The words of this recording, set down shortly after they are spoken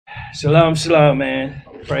Shalom, shalom, man.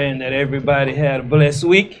 Praying that everybody had a blessed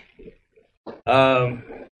week. We're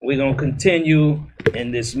going to continue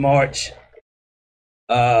in this march.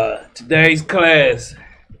 Today's class,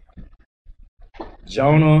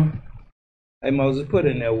 Jonah. Hey, Moses, put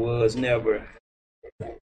in there was never.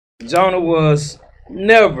 Jonah was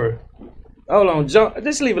never. Hold on,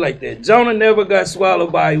 just leave it like that. Jonah never got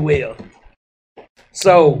swallowed by a whale.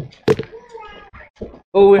 So,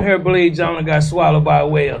 who in here believe Jonah got swallowed by a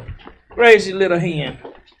whale? Raise your little hand.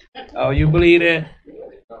 Oh, you believe that?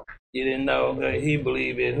 You didn't know. He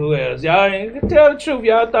believed it. Who else? Y'all ain't tell the truth.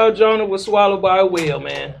 Y'all thought Jonah was swallowed by a whale,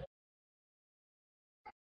 man.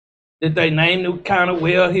 Did they name the kind of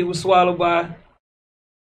whale he was swallowed by?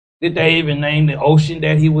 Did they even name the ocean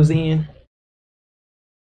that he was in?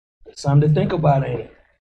 Something to think about, ain't it?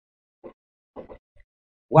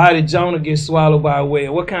 Why did Jonah get swallowed by a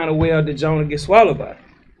whale? What kind of whale did Jonah get swallowed by?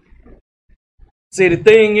 See, the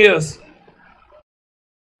thing is,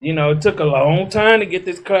 it took a long time to get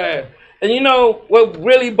this class. And what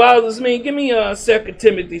really bothers me? Give me 2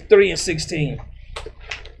 Timothy 3:16.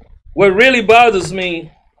 What really bothers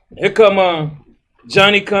me, here come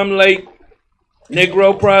Johnny come late.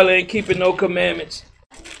 Negro probably ain't keeping no commandments.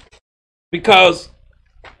 Because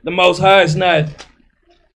the Most High is not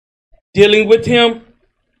dealing with him.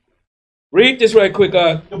 Read this right quick,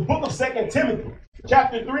 The book of 2 Timothy,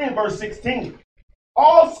 chapter 3 and verse 16.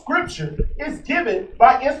 All scripture is given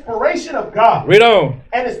by inspiration of God. Read on.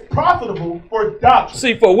 And is profitable for doctrine.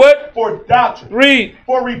 See, for what? For doctrine. Read.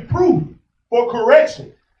 For reproof, for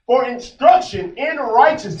correction, for instruction in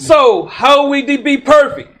righteousness. So, how we be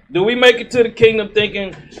perfect? Do we make it to the kingdom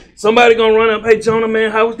thinking somebody gonna run up, hey, Jonah,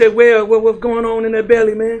 man, how was that whale? What's going on in that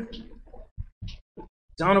belly, man?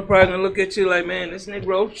 Jonah probably gonna look at you like, man, this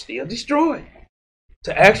Negro still destroyed.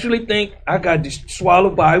 To actually think I got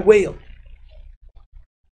swallowed by a whale.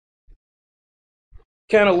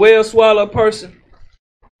 Can a whale swallow a person?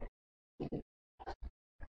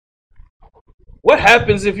 What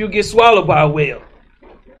happens if you get swallowed by a whale?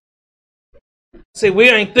 See, we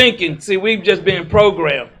ain't thinking. See, we've just been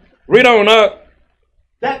programmed. Read on up.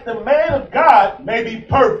 That the man of God may be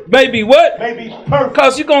perfect. May be what? May be perfect.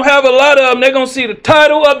 Because you're going to have a lot of them. They're going to see the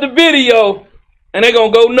title of the video and they're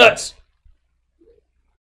going to go nuts.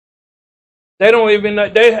 They don't even know.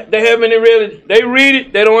 They haven't really. They read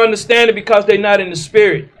it. They don't understand it because they're not in the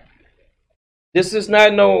spirit. This is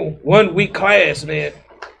not no 1 week class, man.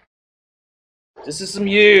 This is some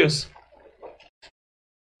years.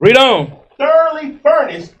 Read on. Thoroughly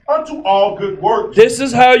furnished unto all good works. This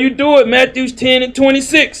is how you do it. Matthew 10 and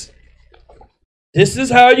 26. This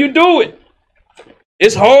is how you do it.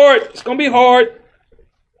 It's hard. It's going to be hard.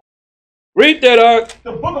 Read that,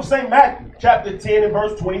 The book of St. Matthew, chapter 10 and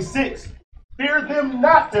verse 26. Fear them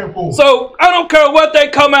not, therefore. So I don't care what they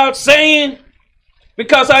come out saying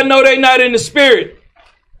because I know they're not in the spirit.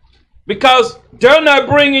 Because they're not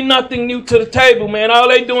bringing nothing new to the table, man. All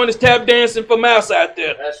they doing is tap dancing for mouse out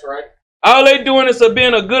there. That's right. All they doing is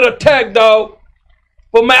being a good attack dog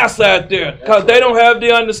for mouse out there. Because they don't have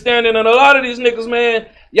the understanding. And a lot of these niggas, man,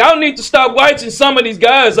 y'all need to stop watching some of these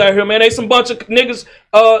guys out here, man. They some bunch of niggas,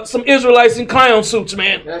 some Israelites in clown suits,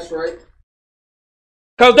 man. That's right.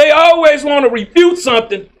 Because they always want to refute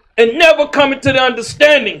something and never come into the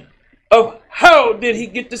understanding of how did he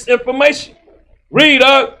get this information. Read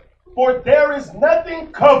up. For there is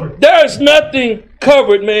nothing covered. There is nothing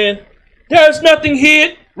covered, man. There is nothing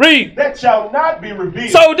hid. Read. That shall not be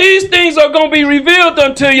revealed. So these things are going to be revealed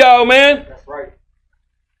unto y'all, man. That's right.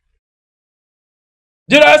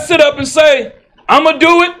 Did I sit up and say, I'm going to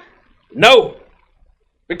do it? No.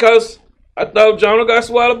 Because I thought Jonah got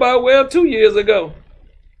swallowed by a whale 2 years ago.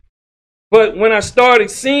 But when I started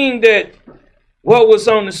seeing that what was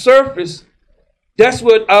on the surface, that's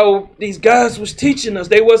what these guys was teaching us.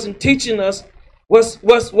 They wasn't teaching us what's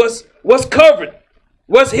covered,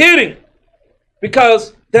 what's hidden.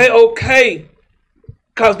 Because they okay.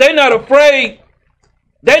 Because they're not afraid.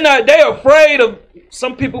 They're afraid of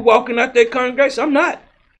some people walking out their congregation. I'm not.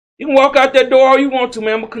 You can walk out that door all you want to,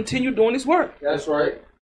 man. I'm going to continue doing this work. That's right.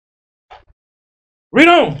 Read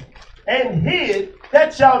on. And hid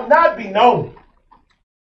that shall not be known.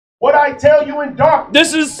 What I tell you in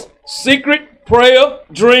darkness. This is secret, prayer,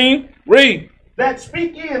 dream. Read. That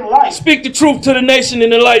speak ye in light. Speak the truth to the nation in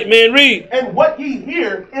the light, man. Read. And what ye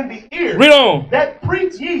hear in the ear. Read on. That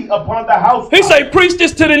preach ye upon the house. He say, preach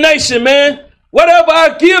this to the nation, man. Whatever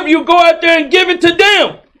I give you, go out there and give it to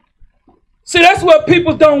them. See, that's what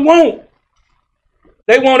people don't want.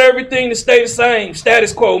 They want everything to stay the same.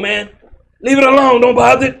 Status quo, man. Leave it alone. Don't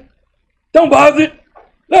bother it. Don't bother it.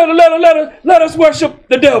 Let us worship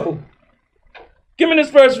the devil. Give me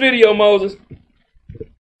this first video, Moses.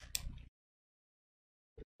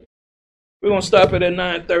 We're going to stop it at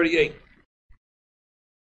 9:38.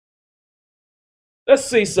 Let's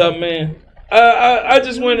see something, man. I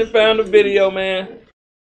just went and found a video, man.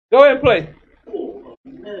 Go ahead and play. Full of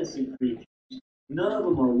menacing creatures. None of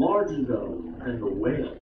them are larger, though, than the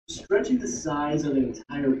whale. Stretching the size of an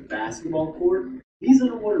entire basketball court, these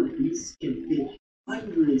underwater beasts can fit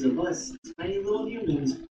hundreds of us tiny little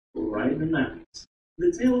humans right in the mouths.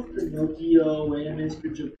 The tale of Pinocchio and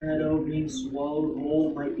Mr. Geppetto being swallowed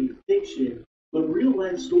whole might be fiction, but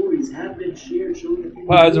real-life stories have been shared showing that people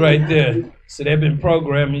Pause right there. So they've been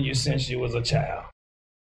programming you since you was a child.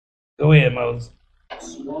 Go ahead, Moses.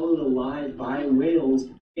 Swallowed alive by whales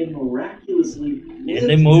and miraculously In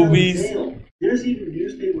the movies. There's even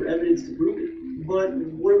newspaper evidence to prove it. But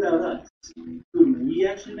what about us? Could we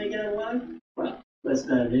actually make it out alive? Well, let's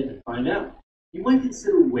dive in and find out. You might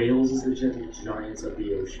consider whales as the gentle giants of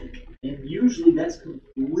the ocean, and usually that's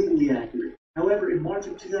completely accurate. However, in March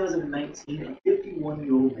of 2019, a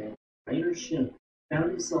 51-year-old man, Rainer Schimm,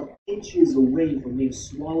 found himself inches away from being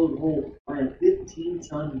swallowed whole by a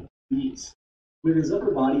 15-ton beast. With his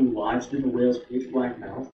upper body lodged in the whale's pitch-black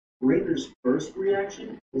mouth, Rainer's first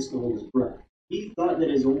reaction was to hold his breath. He thought that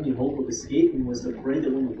his only hope of escaping was to pray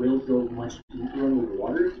that when the whale dove much deeper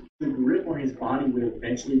underwater, the grip on his body would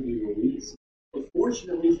eventually be released. But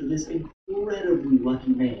fortunately for this incredibly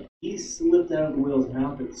lucky man, he slipped out of the whale's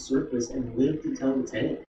mouth at the surface and lived to tell the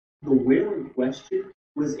tale. The whale in question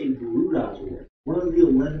was a Broodosaur, one of the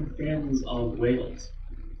 11 families of whales.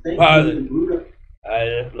 Thankfully, the Broodosaur...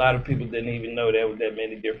 A lot of people didn't even know there were that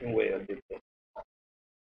many different whales.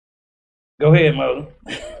 Go ahead, Mo.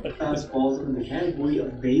 Falls into the category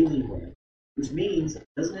of baleen whale, which means it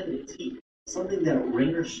doesn't have any teeth. Something that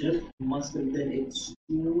Rainer Schimm must have been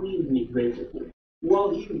extremely grateful for. While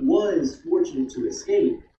he was fortunate to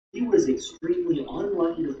escape, he was extremely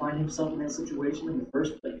unlucky to find himself in that situation in the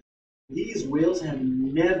first place. These whales have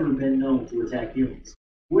never been known to attack humans.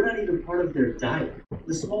 We're not even part of their diet.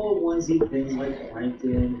 The smaller ones eat things like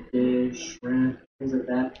plankton, fish, shrimp, things like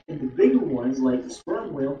that. And the bigger ones, like the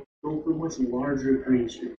sperm whale, go for much larger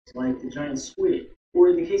creatures, like the giant squid, or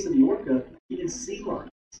in the case of the orca, even sea lions.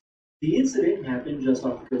 The incident happened just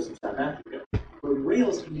off the coast of South Africa, where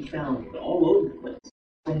whales can be found all over the place,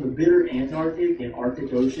 from the bitter Antarctic and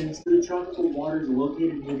Arctic oceans to the tropical waters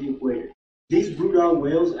located near the equator. These Broodosaur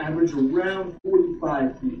whales average around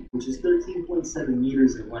 45 feet, which is 13.7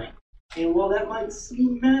 meters in length. And while that might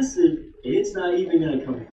seem massive, it's not even going to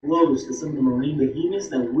come close to some of the marine behemoths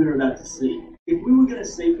that we're about to see. If we were going to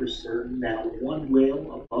say for certain that one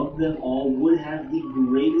whale above them all would have the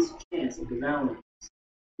greatest chance of devouring us,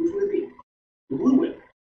 which would it be? The blue whale.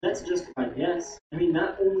 That's a justified guess. I mean,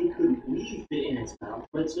 not only could we fit in its mouth,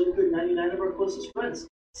 but so could 99 of our closest friends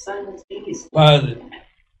simultaneously. Positive.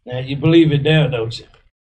 Now you believe it there, don't you?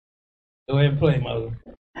 Go ahead and play, Mother.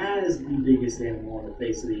 As the biggest animal on the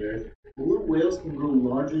face of the earth, blue whales can grow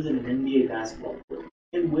larger than an NBA basketball court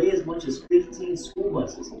and weigh as much as 15 school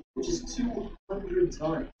buses, which is 200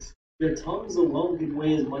 tons. Their tongues alone can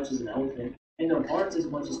weigh as much as an elephant, and their hearts as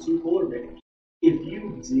much as 2 polar bears. If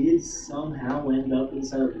you did somehow end up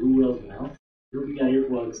inside a blue whale's mouth, you hope you got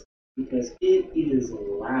earplugs, because it is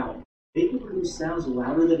loud. They can produce sounds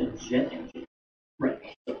louder than a jet engine. Right.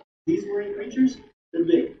 So these marine creatures, they're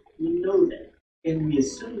big. We know that. And we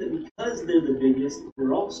assume that because they're the biggest,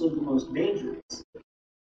 they're also the most dangerous.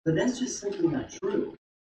 But that's just simply not true.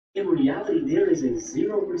 In reality, there is a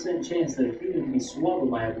 0% chance that a human can be swallowed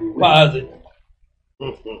by a blue whale. Positive.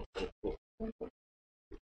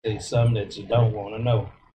 It's something that you don't want to know.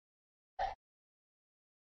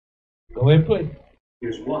 Go ahead and play.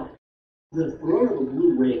 Here's why. The throat of a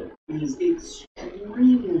blue whale is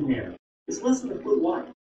extremely narrow. It's less than a foot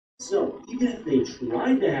wide. So, even if they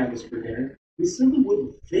tried to have us for dinner, we simply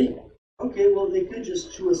wouldn't fit. Okay, well, they could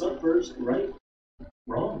just chew us up first, right?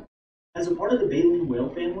 Wrong. As a part of the baleen whale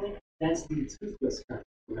family, that's the toothless kind,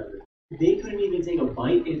 remember. They couldn't even take a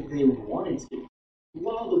bite if they wanted to.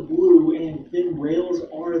 While the blue and fin whales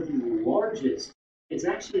are the largest, it's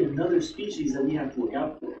actually another species that we have to look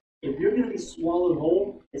out for. If you're going to be swallowed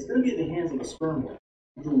whole, it's going to be in the hands of a sperm whale,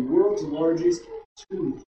 the world's largest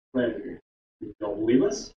toothed predator. If you don't believe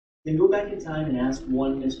us, then go back in time and ask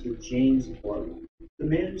one Mr. James Bartlett, the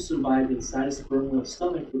man who survived inside a sperm whale's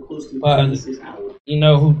stomach for close to 26 hours. You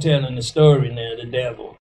know who telling the story now? The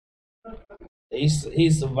devil. He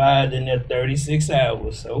survived in there 36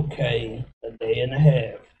 hours. Okay, a day and a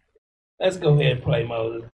half. Let's go ahead and play,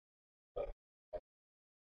 Moses.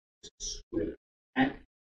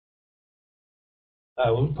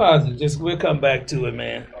 We'll pause it. We'll come back to it,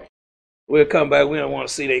 man. We'll come back. We don't want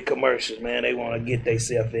to see their commercials, man. They want to get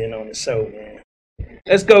themselves in on the show, man.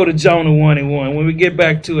 Let's go to Jonah 1:1. When we get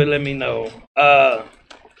back to it, let me know.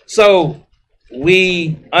 So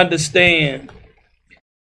we understand.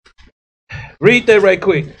 Read that right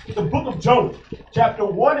quick. The book of Jonah, chapter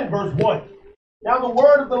 1 and verse 1. Now the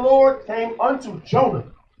word of the Lord came unto Jonah,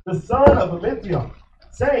 the son of Amittai,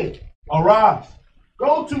 saying, Arise,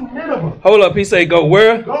 go to Nineveh. Hold up, he said go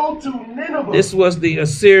where? Go to Nineveh. This was the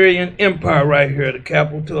Assyrian Empire right here, the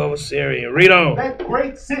capital of Assyria. Read on. That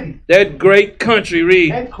great city. That great country,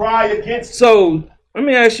 read. And cry against it. So, let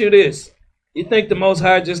me ask you this. You think the Most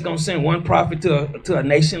High just going to send one prophet to a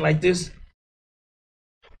nation like this?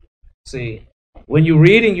 See, when you're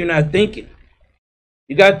reading, you're not thinking.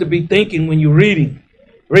 You got to be thinking when you're reading.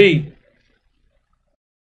 Read.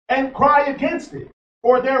 And cry against it,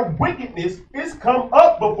 for their wickedness is come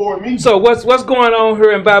up before me. So what's going on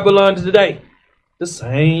here in Babylon today? The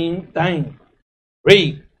same thing.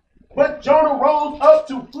 Read. But Jonah rose up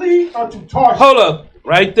to flee unto Tarshish. Hold up.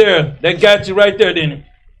 Right there. That got you right there, didn't it?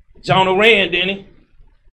 Jonah ran, didn't he?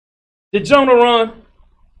 Did Jonah run?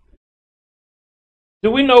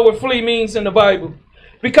 Do we know what flee means in the Bible?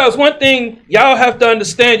 Because one thing y'all have to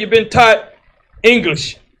understand, you've been taught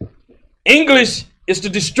English. English is to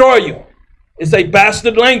destroy you. It's a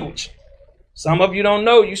bastard language. Some of you don't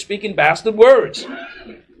know you're speaking bastard words.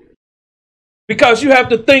 Because you have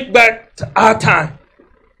to think back to our time.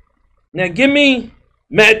 Now give me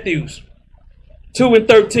Matthews 2 and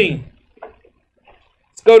 13.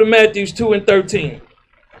 Let's go to Matthews 2 and 13.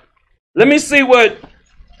 Let me see what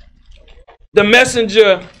the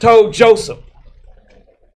messenger told Joseph.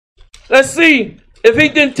 Let's see if he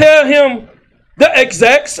didn't tell him the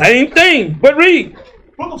exact same thing. But read.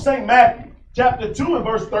 Book of St. Matthew, chapter 2 and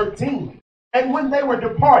verse 13. And when they were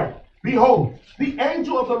departed, behold, the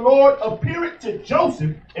angel of the Lord appeared to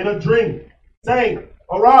Joseph in a dream, saying,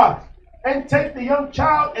 Arise, and take the young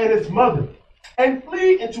child and his mother, and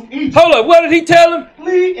flee into Egypt. Hold up, what did he tell him?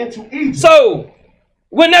 Flee into Egypt. So,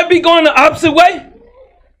 wouldn't that be going the opposite way?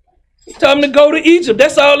 Tell him to go to Egypt.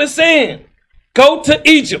 That's all it's saying. Go to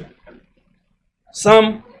Egypt.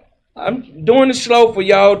 I'm doing it slow for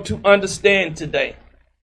y'all to understand today.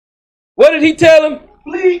 What did he tell him?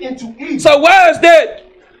 Flee into Egypt. So why is that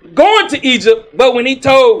going to Egypt, but when he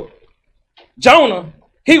told Jonah,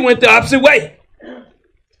 he went the opposite way?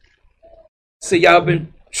 See, y'all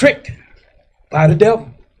been tricked by the devil.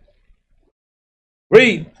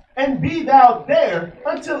 Read. And be thou there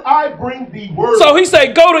until I bring thee word. So he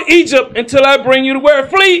said, go to Egypt until I bring you the word.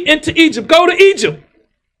 Flee into Egypt. Go to Egypt.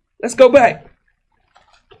 Let's go back.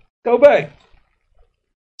 Go back.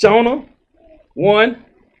 Jonah 1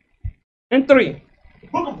 and 3.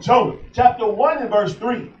 Book of Jonah, chapter 1 and verse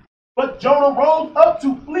 3. But Jonah rose up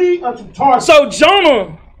to flee unto Tarshish. So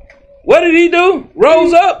Jonah, what did he do?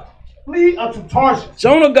 Rose up. Flee unto Tarshish.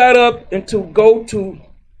 Jonah got up and to go to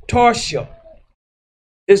Tarshish.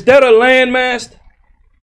 Is that a landmass?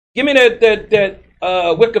 Give me that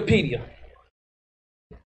Wikipedia.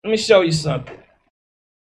 Let me show you something.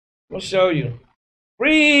 I'll show you.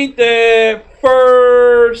 Read the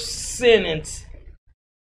first sentence.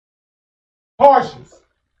 Tarshish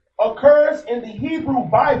occurs in the Hebrew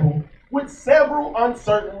Bible with several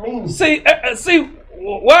uncertain meanings. See,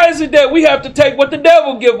 why is it that we have to take what the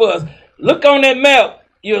devil give us? Look on that map.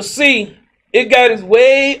 You'll see it got its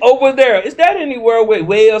way over there. Is that anywhere where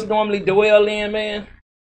whales normally dwell in, man?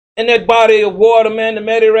 In that body of water, man, the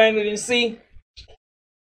Mediterranean Sea?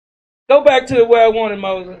 Go back to where I wanted,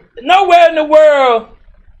 Moses. Nowhere in the world.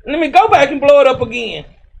 Let me go back and blow it up again.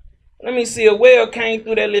 Let me see. A whale came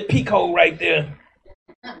through that little peak hole right there.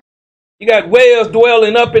 You got whales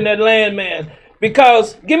dwelling up in that landmass.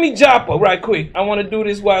 Because, give me Joppa right quick. I want to do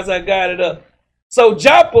this while I got it up. So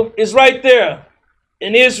Joppa is right there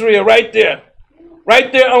in Israel, right there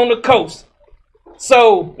on the coast.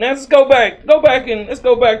 So now let's go back. Let's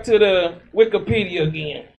go back to the Wikipedia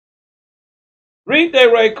again. Read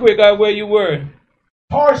that right quick out where you were.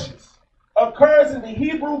 Tarshish occurs in the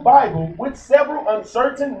Hebrew Bible with several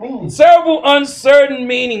uncertain meanings. Several uncertain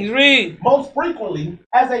meanings. Read. Most frequently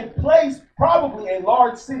as a place, probably a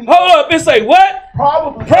large city. Hold up, it say what?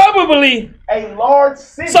 Probably a large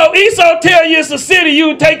city. So Esau tell you it's a city,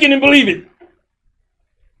 you take it and believe it.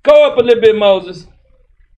 Go up a little bit, Moses.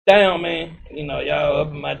 Down, man. You know, y'all up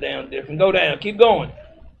and my down different. Go down. Keep going.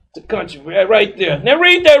 The country right there. Now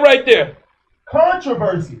read that right there.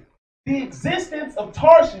 Controversy. The existence of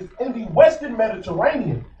Tarshish in the Western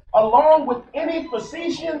Mediterranean, along with any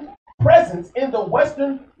Phoenician presence in the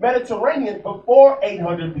Western Mediterranean before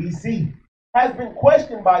 800 BC, has been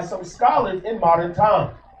questioned by some scholars in modern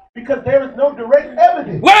times. Because there is no direct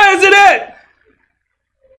evidence. Where is it at?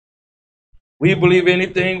 We believe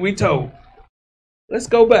anything we told. Let's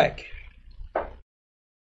go back.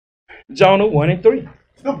 Jonah 1 and 3.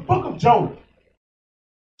 The book of Jonah,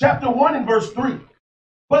 chapter 1 and verse 3.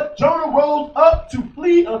 But Jonah rose up to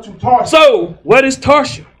flee unto Tarshish. So, what is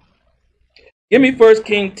Tarshish? Give me 1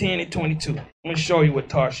 Kings 10 and 22. I'm going to show you what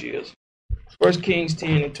Tarshish is. 1 Kings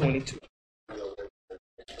 10 and 22.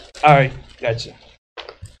 All right, gotcha.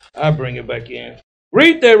 I'll bring it back in.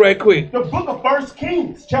 Read that right quick. The book of 1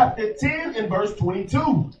 Kings, chapter 10 and verse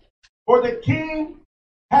 22. For the king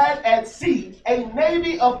had at sea a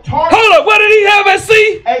navy of Tarshish. Hold up, what did he have at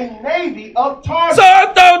sea? A navy of Tarshish. So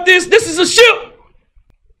I thought this is a ship.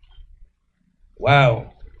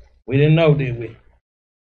 Wow, we didn't know, did we?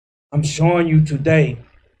 I'm showing you today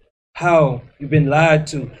how you've been lied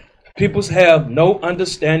to. People have no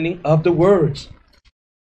understanding of the words.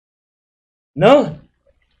 None.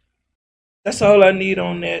 That's all I need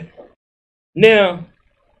on that. Now,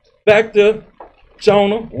 back to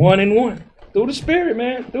Jonah 1 and 1. Through the Spirit,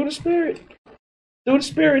 man. Through the Spirit. Through the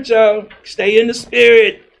Spirit, y'all. Stay in the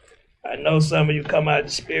Spirit. I know some of you come out of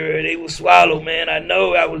the Spirit. They will swallow, man. I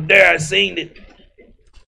know. I was there. I seen it.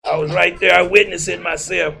 I was right there. I witnessed it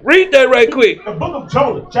myself. Read that right quick. The book of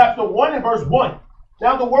Jonah, chapter 1 and verse 1.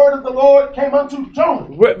 Now the word of the Lord came unto Jonah.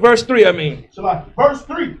 Verse 3, I mean. Verse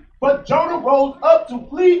 3. But Jonah rose up to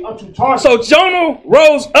flee unto Tarshish. So Jonah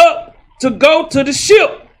rose up to go to the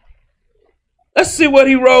ship. Let's see what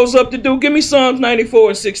he rose up to do. Give me Psalms 94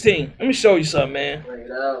 and 16. Let me show you something, man.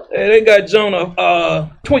 Hey, they got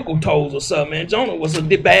Jonah twinkle toes or something, man. Jonah was a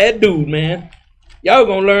bad dude, man. Y'all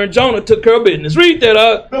gonna learn Jonah took care of business. Read that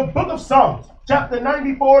up. The book of Psalms, chapter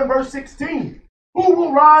 94 and verse 16. Who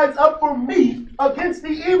will rise up for me against the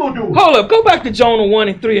evildoer? Hold up. Go back to Jonah 1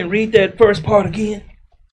 and 3 and read that first part again.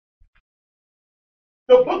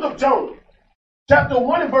 The book of Jonah, chapter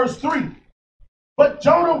 1 and verse 3. But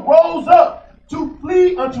Jonah rose up to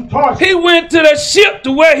flee unto Tarshish. He went to the ship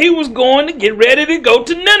to where he was going to get ready to go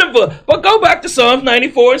to Nineveh. But go back to Psalms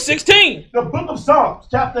 94 and 16. The book of Psalms,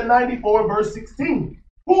 chapter 94 and verse 16.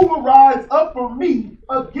 Who will rise up for me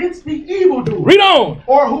against the evildoer? Read on.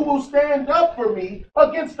 Or who will stand up for me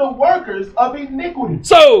against the workers of iniquity?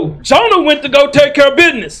 So Jonah went to go take care of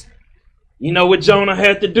business. You know what Jonah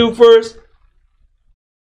had to do first?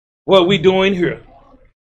 What we doing here?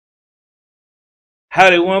 How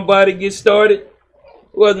did one body get started? It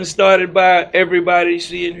wasn't started by everybody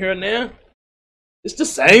seeing here now. It's the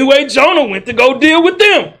same way Jonah went to go deal with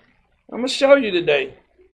them. I'm going to show you today.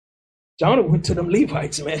 Jonah went to them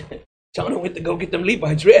Levites, man. Jonah went to go get them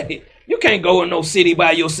Levites ready. You can't go in no city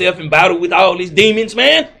by yourself and battle with all these demons,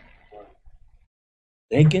 man.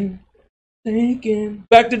 Thinking.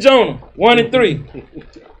 Back to Jonah 1 and 3.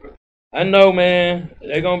 I know, man.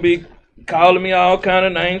 They're going to be calling me all kind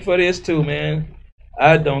of names for this too, man.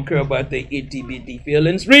 I don't care about their itty-bitty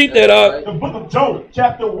feelings. Read that up. The book of Jonah,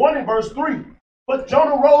 chapter 1 and verse 3. But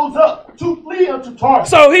Jonah rose up to flee unto Tarshish.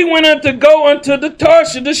 So he went to go unto the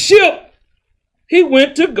Tarshish, the ship. He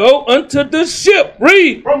went to go unto the ship.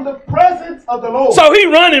 Read. From the presence of the Lord. So he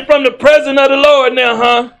running from the presence of the Lord now,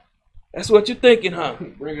 huh? That's what you're thinking, huh?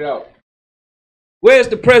 Bring it out. Where's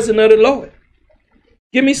the presence of the Lord?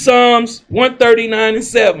 Give me Psalms 139 and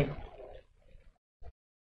 7.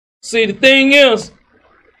 See, the thing is,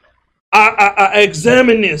 I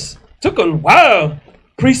examined this. Took a while.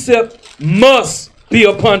 Precept must be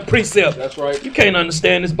upon precept. That's right. You can't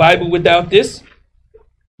understand this Bible without this.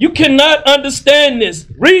 You cannot understand this.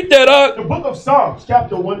 Read that up. The book of Psalms,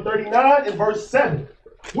 chapter 139 and verse 7.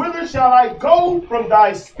 Whither shall I go from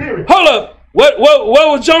thy spirit? Hold up. What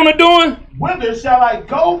was Jonah doing? Whither shall I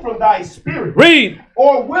go from thy spirit? Read.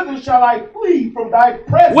 Or whither shall I flee from thy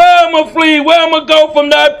presence? Where am I flee? Where am I go from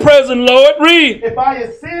thy presence, Lord? Read. If I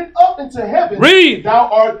ascend up into heaven, Read. Thou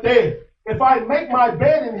art there. If I make my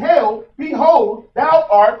bed in hell, behold, thou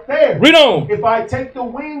art there. Read on. If I take the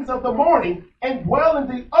wings of the morning and dwell in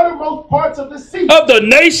the uttermost parts of the sea. Of the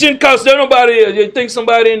nation, because there nobody is. You think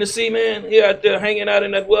somebody in the sea, man? He out there hanging out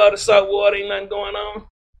in that water, salt water, ain't nothing going on.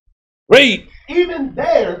 Read. Even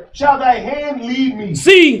there shall thy hand lead me.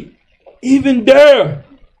 See, even there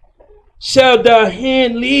shall thy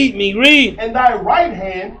hand lead me. Read. And thy right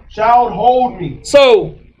hand shall hold me.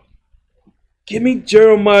 So, give me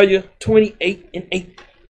Jeremiah 28 and 8.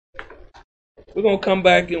 We're going to come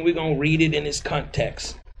back and we're going to read it in its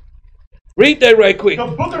context. Read that right quick. The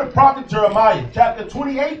book of the prophet Jeremiah, chapter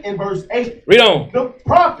 28 and verse 8. Read on. The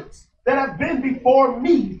prophets that have been before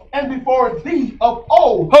me and before thee of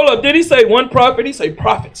old. Hold up. Did he say one prophet? He say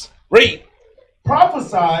prophets. Read.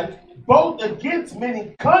 Prophesied both against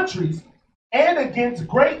many countries and against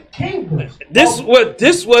great kingdoms This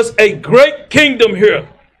was a great kingdom here.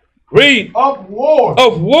 Read. of war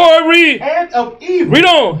Of war, read. and of evil Read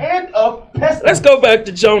on. and of pestilence. Let's go back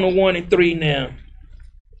to Jonah 1 and 3 now.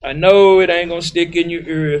 I know it ain't going to stick in your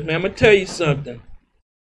ears, man. I'm going to tell you something.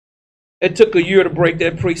 It took a year to break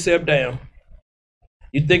that precept down.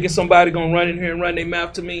 You thinking somebody going to run in here and run their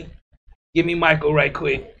mouth to me? Give me Michael right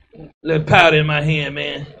quick. Little powder in my hand,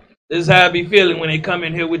 man. This is how I be feeling when they come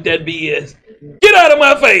in here with that BS. Get out of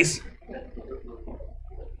my face.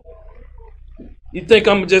 You think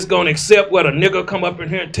I'm just going to accept what a nigga come up in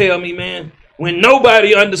here and tell me, man? When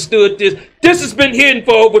nobody understood this. This has been hidden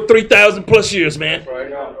for over 3,000 plus years, man.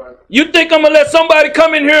 You think I'm going to let somebody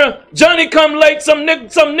come in here, Johnny come late, some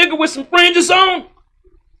nigga with some fringes on?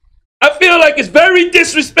 I feel like it's very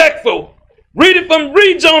disrespectful.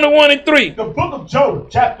 Read Jonah 1 and 3. The book of Jonah,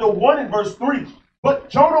 chapter 1 and verse 3.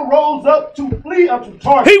 But Jonah rose up to flee unto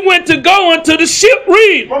Tarshish. He went to go unto the ship,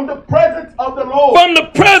 read. From the presence of the Lord. From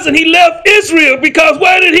the present, he left Israel because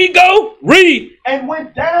where did he go? Read. And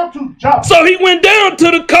went down to Joppa. So he went down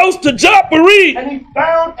to the coast to Joppa, read. And he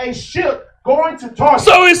found a ship going to Tarshish.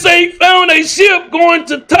 So it say he found a ship going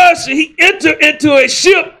to Tarshish. He entered into a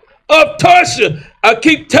ship of Tarshish. I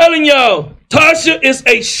keep telling y'all, Tarshish is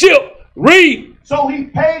a ship. Read. So he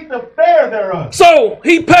paid the fare thereof. So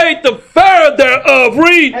he paid the fare thereof,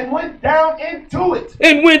 read. And went down into it.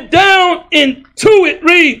 And went down into it,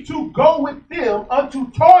 read. To go with them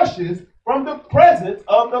unto Tarshish from the presence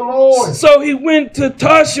of the Lord. So he went to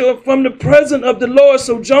Tarshish from the presence of the Lord.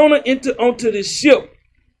 So Jonah entered onto the ship.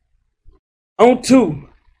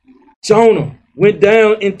 Jonah went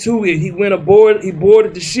down into it. He went aboard. He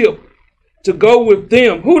boarded the ship to go with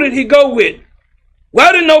them. Who did he go with?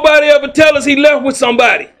 Why didn't nobody ever tell us he left with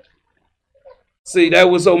somebody? See, that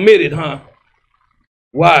was omitted, huh?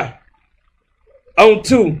 Why?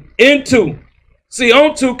 Into. See,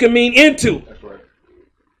 onto can mean into. That's right.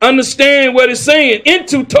 Understand what it's saying.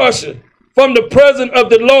 Into Tarshish, from the presence of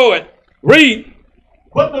the Lord. Read.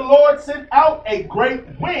 But the Lord sent out a great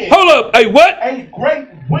wind. Hold up. A what? A great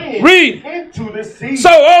wind. Read. Into the sea. So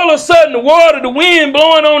all of a sudden the water, the wind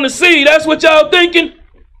blowing on the sea. That's what y'all thinking?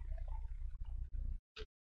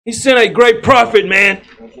 He sent a great prophet, man.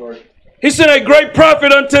 That's right. He sent a great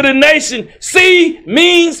prophet unto the nation. Sea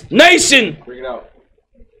means nation. Bring it out.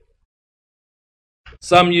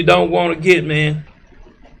 Something you don't want to get, man.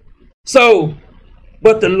 So,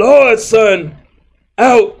 but the Lord sent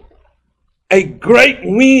out a great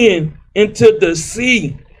wind into the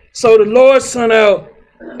sea. So the Lord sent out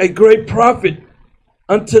a great prophet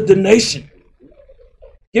unto the nation.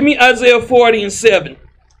 Give me Isaiah 40 and 7.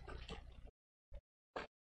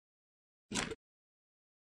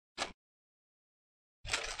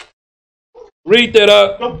 Read that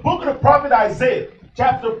up. The book of the prophet Isaiah,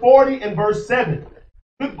 chapter 40 and verse 7.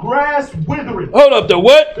 The grass withereth. Hold up, the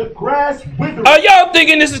what? The grass withereth. Are y'all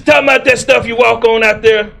thinking this is talking about that stuff you walk on out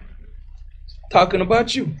there? Talking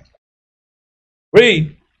about you.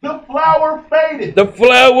 Read. The flower faded. The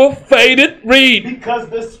flower faded. Read. Because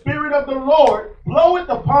the Spirit of the Lord bloweth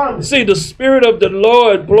upon it. See, the Spirit of the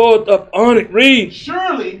Lord bloweth upon it. Read.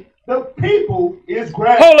 Surely the people is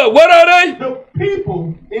grass. Hold up, what are they? The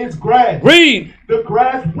people is grass. Read. The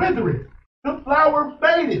grass withereth. The flower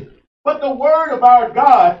faded. But the word of our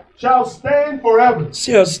God shall stand forever.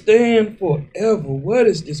 Shall stand forever. What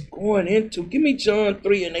is this going into? Give me John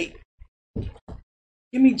 3 and 8.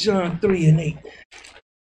 Give me John 3 and 8.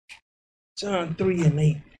 John 3 and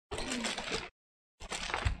 8.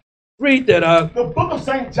 Read that out. The book of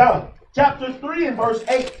St. John, chapter 3 and verse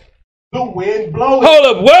 8. The wind bloweth.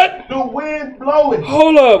 Hold up, what? The wind bloweth.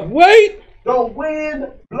 Hold up, wait. The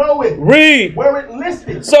wind bloweth. Read. Where it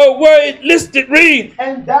listeth. So where it listed, read.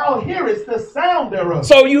 And thou hearest the sound thereof.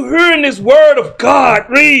 So you hearing this word of God,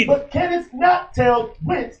 read. But canst not tell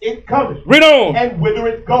whence it cometh. Read on. And whither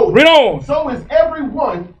it goeth. Read on. So is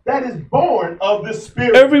everyone that is born of the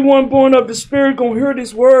Spirit. Everyone born of the Spirit gonna hear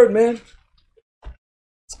this word, man.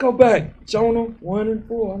 Let's go back. Jonah 1 and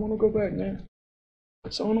 4. I want to go back, man.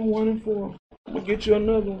 Jonah 1 and 4. I'm gonna get you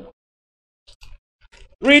another one.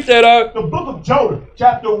 Read that out. The book of Jonah,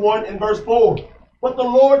 chapter 1 and verse 4. But the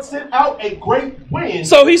Lord sent out a great wind.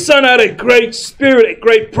 So he sent out a great spirit, a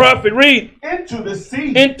great prophet. Read. Into the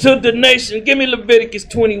sea. Into the nation. Give me Leviticus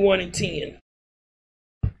 21 and 10.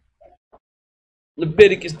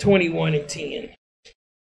 Leviticus 21 and 10.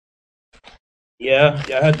 Yeah,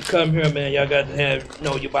 y'all have to come here, man. Y'all got to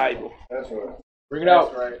know your Bible. That's right. Bring it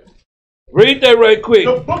out. Right. Read that right quick.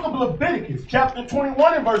 The book of Leviticus, chapter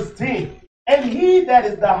 21 and verse 10. And he that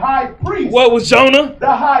is the high priest, What was Jonah?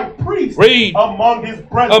 the high priest Read. among his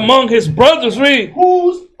brethren, Among his brothers, read.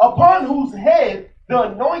 upon whose head the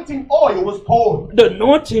anointing oil was poured, The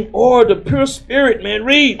anointing oil, the pure spirit, man,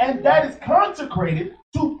 read. and that is consecrated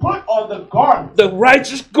to put on the garment, The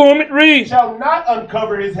righteous garment, read. shall not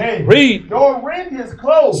uncover his head, Read. nor rend his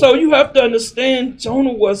clothes. So you have to understand,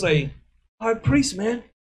 Jonah was a high priest, man.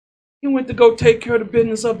 He went to go take care of the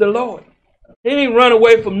business of the Lord. He didn't run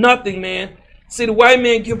away from nothing, man. See, the white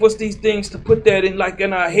man give us these things to put that in like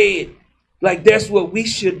in our head. Like that's what we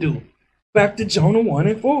should do. Back to Jonah 1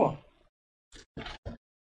 and 4.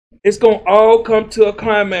 It's going to all come to a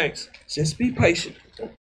climax. Just be patient.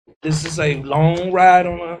 This is a long ride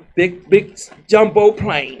on a big jumbo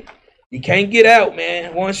plane. You can't get out,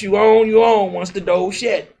 man. Once you on, you on. Once the door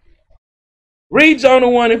shut. Read Jonah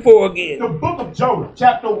 1 and 4 again. The book of Jonah,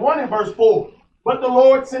 chapter 1 and verse 4. But the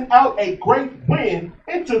Lord sent out a great wind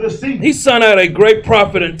into the sea. He sent out a great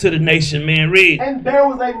prophet unto the nation, man. Read. And there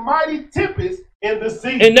was a mighty tempest in the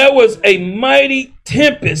sea. And there was a mighty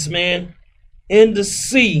tempest, man, in the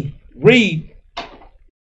sea. Read.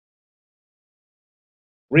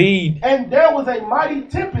 Read. And there was a mighty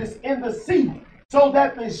tempest in the sea, so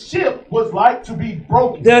that the ship was like to be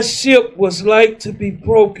broken. That ship was like to be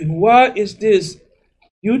broken. Why is this?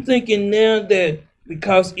 You thinking now that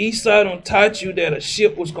because Esau don't taught you that a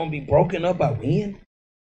ship was going to be broken up by wind?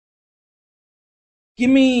 Give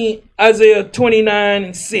me Isaiah 29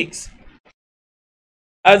 and 6.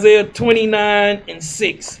 Isaiah 29 and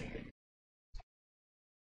 6.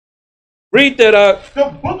 Read that up. The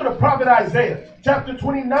book of the prophet Isaiah, chapter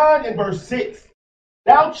 29 and verse 6.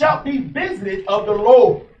 Thou shalt be visited of the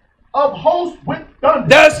Lord of hosts with thunder.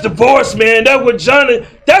 That's divorce, man.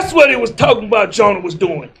 That's what it was talking about Jonah was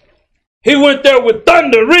doing. He went there with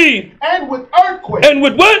thunder, read. And with earthquake. And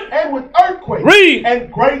with what? And with earthquake. Read.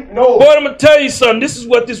 And great noise. Boy, I'm going to tell you something. This is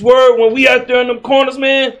what this word, when we out there in them corners,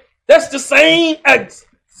 man, that's the same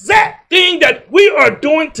exact thing that we are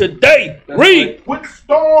doing today. That's Read. right. With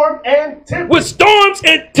storm and tempest. With storms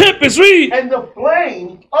and tempests, read. And the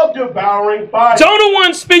flame of devouring fire. Jonah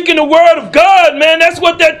wasn't speaking the word of God, man. That's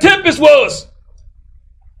what that tempest was.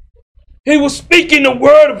 He was speaking the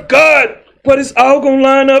word of God. But it's all going to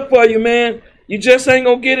line up for you, man. You just ain't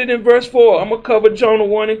going to get it in verse 4. I'm going to cover Jonah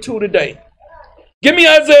 1 and 2 today. Give me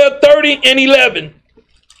Isaiah 30 and 11.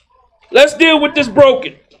 Let's deal with this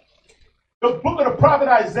broken. The book of the prophet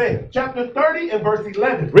Isaiah, chapter 30 and verse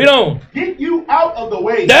 11. Read on. Get you out of the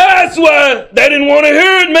way. That's why they didn't want to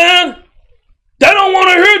hear it, man. They don't want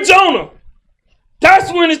to hear Jonah.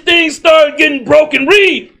 That's when his things started getting broken.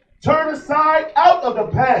 Read. Turn aside out of the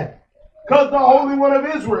path. Cause the Holy One of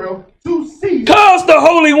Israel to see. Cause the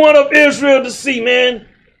Holy One of Israel to see, man.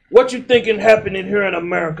 What you thinking happening here in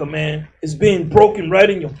America, man, is being broken right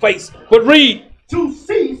in your face. But read. To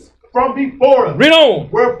cease from before us. Read on.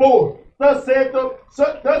 Wherefore, thus saith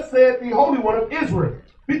the Holy One of Israel,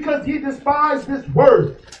 because he despised this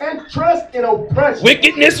word, and trust in oppression,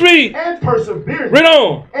 Wickedness, read. and perseverance, Read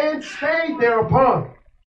on. and stayed thereupon.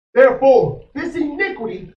 Therefore, this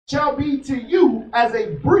iniquity shall be to you as a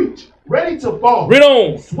breach ready to fall, Read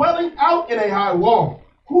on. swelling out in a high wall,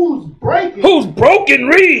 whose breaking Who's broken,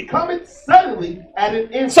 read. cometh suddenly at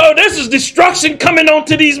an instant. So this is destruction coming on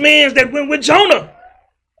to these men that went with Jonah.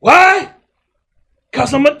 Why?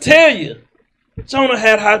 Because I'm going to tell you, Jonah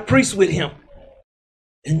had high priests with him.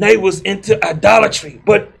 And they was into idolatry.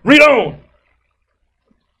 But read on.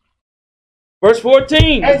 Verse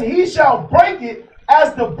 14. And he shall break it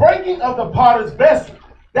as the breaking of the potter's vessel,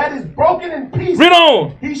 that is broken in pieces. Read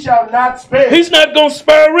on. He shall not spare. He's not going to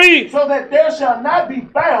spare, read. So that there shall not be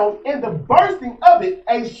found in the bursting of it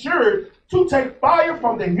a sherd to take fire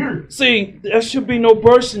from the hearer. See, there should be no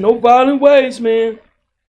bursting, no violent ways, man.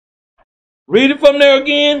 Read it from there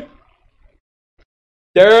again.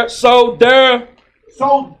 So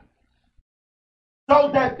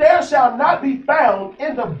that there shall not be found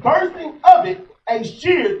in the bursting of it a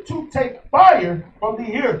shear to take fire from the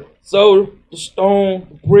hearer. So the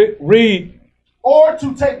stone brick, read. Or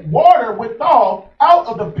to take water withal out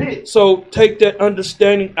of the pit. So take that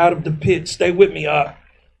understanding out of the pit. Stay with me,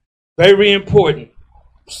 very important.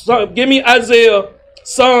 So give me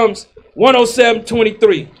Psalms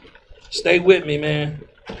 107:23. Stay with me, man.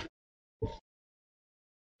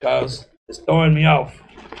 Because it's throwing me off.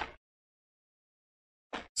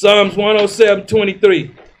 Psalms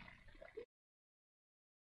 107:23.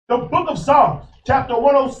 The book of Psalms, chapter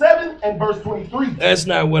 107 and verse 23. That's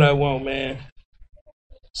not what I want, man.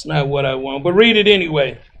 It's not what I want. But read it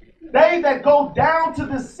anyway. They that go down to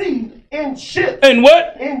the sea in ships. And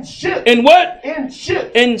what? In ships. And what? In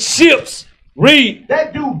ships. In ships. Read.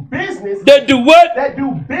 That do business. That do what? That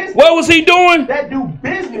do business. What was he doing? That do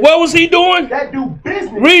business. What was he doing? That do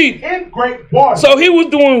business. Read. In great water. So he was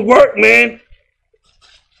doing work, man.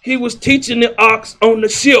 He was teaching the ox on the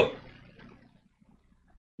ship.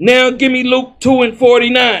 Now give me Luke 2 and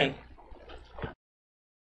 49.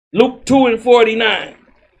 Luke 2 and 49.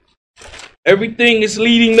 Everything is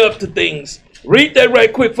leading up to things. Read that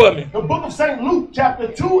right quick for me. The book of St. Luke,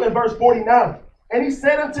 chapter 2 and verse 49. And he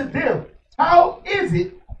said unto them, how is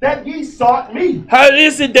it that ye sought me? How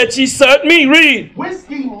is it that ye sought me? Read. Wist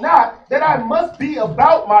ye not that I must be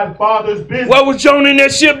about my Father's business? What was Jonah in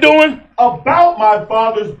that ship doing? About my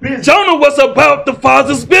Father's business. Jonah was about the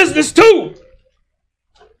Father's business too.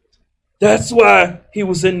 That's why he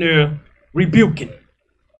was in there rebuking.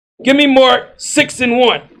 Give me Mark 6 and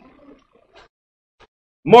 1.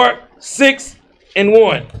 Mark 6 and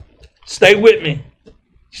 1. Stay with me.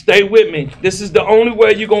 Stay with me. This is the only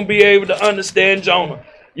way you're going to be able to understand Jonah.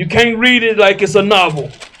 You can't read it like it's a novel.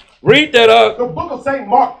 Read that up. The book of St.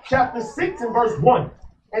 Mark, chapter 6 and verse 1.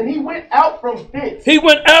 And he went out from thence. He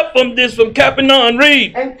went out from Capernaum.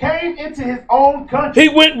 Read. And came into his own country. He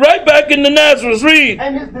went right back into Nazareth. Read.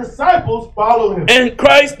 And his disciples followed him. And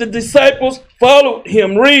Christ, the disciples, followed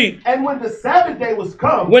him. Read. And when the Sabbath day was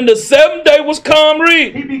come. When the seventh day was come.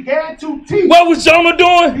 Read. He began to teach. What was Jonah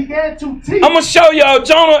doing? He began to teach. I'm going to show y'all.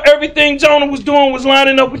 Jonah, everything Jonah was doing was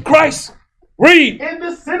lining up with Christ. Read. In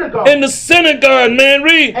the synagogue. In the synagogue, man.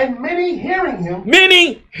 Read. And many hearing him.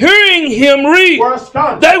 Many hearing him. Read. Were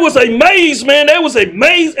astonished. They was amazed, man. They was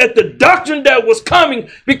amazed at the doctrine that was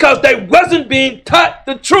coming because they wasn't being taught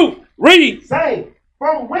the truth. Read. Saying,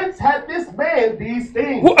 from whence had this man these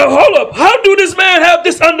things? Hold up. How do this man have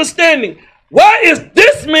this understanding? Why is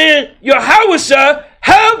this man, Yahushua,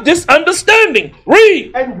 have this understanding?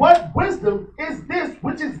 Read. And what wisdom is this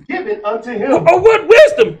which is given unto him? Oh, what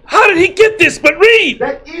wisdom? How did he get this? But read.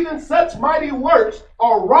 That even such mighty works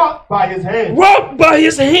are wrought by his hand. Wrought by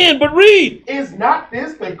his hand, but read. Is not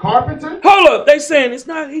this the carpenter? Hold up. They saying it's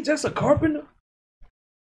not, he just a carpenter.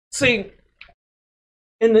 See,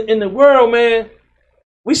 in the world, man,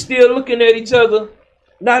 we still looking at each other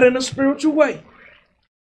not in a spiritual way.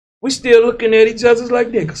 We still looking at each other like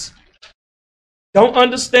niggas. Don't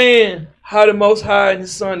understand how the Most High and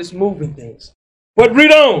His Son is moving things. But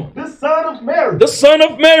read on. The son of Mary. The son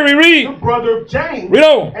of Mary, read. The brother of James. Read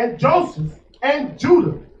on. And Joseph. And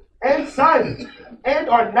Judah. And Simon. And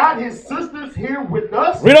are not his sisters here with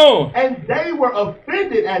us? Read on. And they were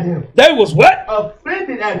offended at him. They was what?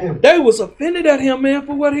 Offended at him. They was offended at him, man,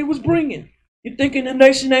 for what he was bringing. You thinking the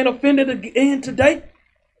nation ain't offended again today?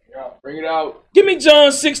 Yeah, bring it out. Give me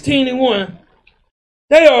John 16 and 1.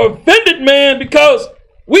 They are offended, man, because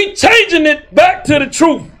we changing it back to the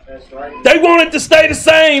truth. That's right. They want it to stay the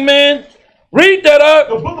same, man. Read that up.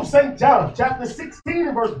 The book of St. John, chapter 16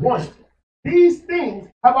 and verse 1. These things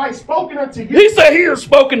have I spoken unto you. He said he has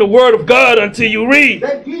spoken the word of God unto you. Read.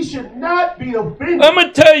 That ye should not be offended. I'm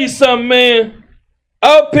going to tell you something, man.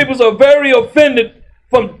 Our peoples are very offended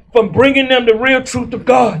from bringing them the real truth of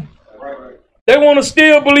God. Right. They want to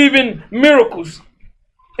still believe in miracles.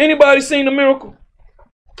 Anybody seen a miracle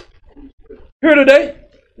here today?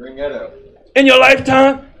 Bring that up. In your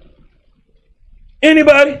lifetime?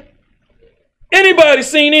 Anybody? Anybody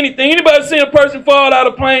seen anything? Anybody seen a person fall out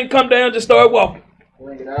of a plane, come down, and just start walking?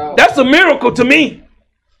 Bring it out. That's a miracle to me.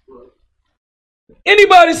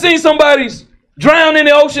 Anybody seen somebody drown in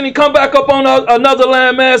the ocean and come back up on another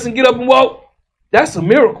landmass and get up and walk? That's a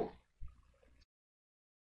miracle.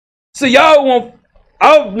 See, y'all want,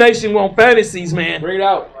 our nation want fantasies, man. Bring it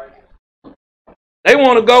out. They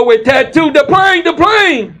want to go with tattoo, the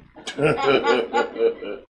plane.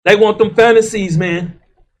 They want them fantasies, man.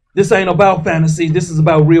 This ain't about fantasies. This is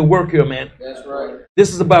about real work here, man. That's right.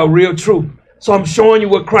 This is about real truth. So I'm showing you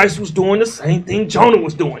what Christ was doing, the same thing Jonah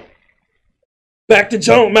was doing. Back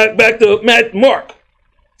to Mark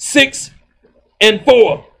 6 and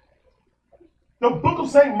 4. The book of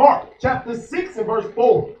St. Mark, chapter 6 and verse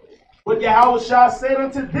 4. But Yahushua said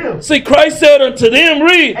unto them, See, Christ said unto them,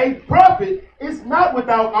 read. a prophet is not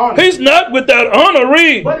without honor. He's not without honor,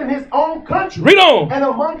 read. But in his own country. Read on. And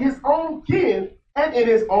among his own kin. And in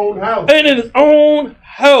his own house. And in his own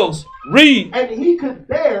house, read. And he could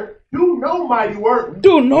there do no mighty work.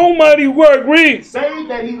 Do no mighty work, read. Save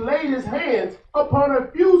that he laid his hands upon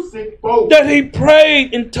a few sick folks. That he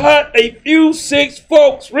prayed and taught a few sick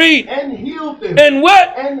folks, read. And healed them. And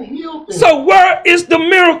what? And healed them. So where is the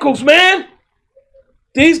miracles, man?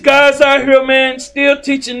 These guys out here, man, still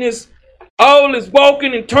teaching this, all this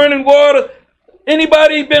walking and turning water.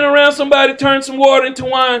 Anybody been around somebody turn some water into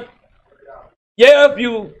wine? Yeah, if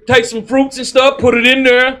you take some fruits and stuff, put it in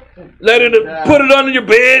there, put it under your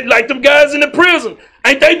bed, like them guys in the prison.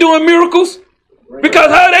 Ain't they doing miracles? Because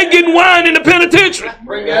how they getting wine in the penitentiary?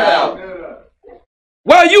 Bring it out.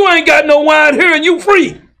 Why you ain't got no wine here and you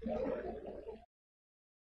free?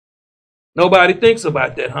 Nobody thinks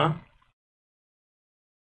about that, huh?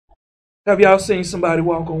 Have y'all seen somebody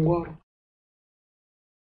walk on water?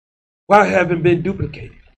 Why haven't been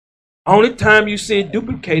duplicated? Only time you see it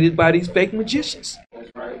duplicated by these fake magicians. That's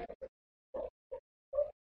right.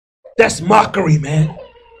 That's mockery, man.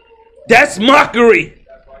 That's mockery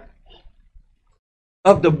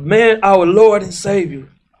of the man, our Lord and Savior.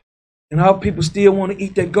 And our people still want to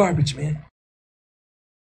eat that garbage, man.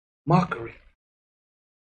 Mockery.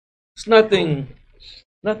 It's nothing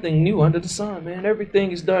new under the sun, man.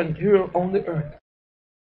 Everything is done here on the earth.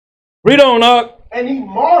 Read on, Ark. And he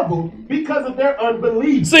marveled because of their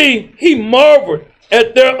unbelief. See, he marveled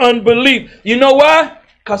at their unbelief. You know why?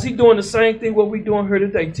 Because he's doing the same thing what we're doing here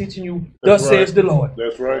today, teaching you, thus says the Lord.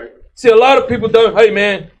 That's right. See, a lot of people don't, hey,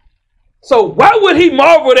 man. So why would he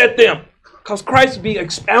marvel at them? Because Christ be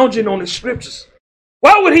expounding on the scriptures.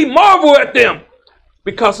 Why would he marvel at them?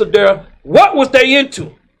 Because of what was they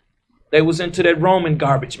into? They was into that Roman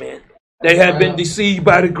garbage, man. They had been deceived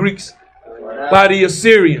by the Greeks, by the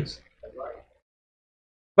Assyrians,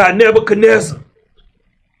 by Nebuchadnezzar.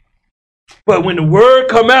 But when the word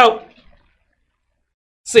come out,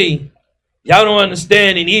 see, y'all don't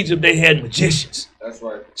understand, in Egypt they had magicians. That's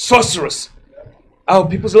right. Sorcerers. Our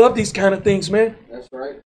people love these kind of things, man. That's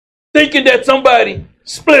right. Thinking that somebody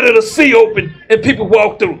split the sea open and people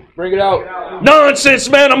walk through. Bring it out. Nonsense,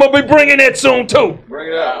 man. I'm going to be bringing that soon, too.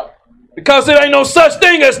 Bring it out. Because there ain't no such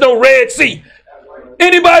thing as no Red Sea.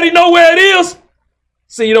 Anybody know where it is?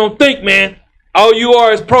 See, you don't think, man. All you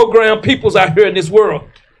are is programmed peoples out here in this world.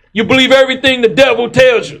 You believe everything the devil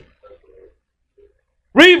tells you.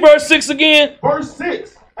 Read verse 6 again. Verse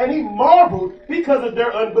 6. And he marveled because of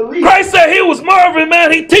their unbelief. Christ said he was marveling,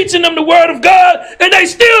 man. He teaching them the word of God, and they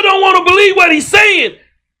still don't want to believe what he's saying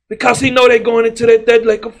because he know they're going into that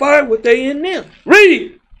lake of fire. What they in there?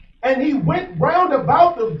 Read. And he went round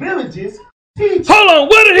about the villages teaching. Hold on.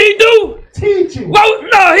 What did he do? Teaching. Well,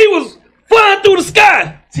 no, he was flying through the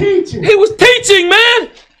sky. Teaching. He was teaching,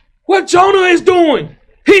 man. What Jonah is doing.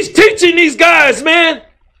 He's teaching these guys, man.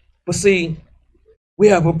 But see, we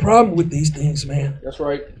have a problem with these things, man. That's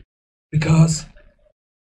right. Because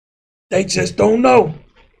they just don't know.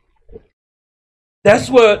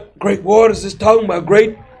 That's what Great Waters is talking about.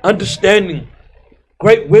 Great understanding.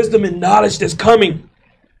 Great wisdom and knowledge that's coming.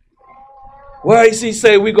 Why is he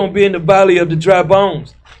say we're going to be in the valley of the dry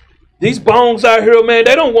bones? These bones out here, man,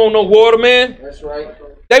 they don't want no water, man. That's right.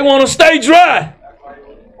 They want to stay dry.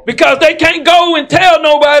 Because they can't go and tell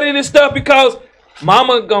nobody this stuff because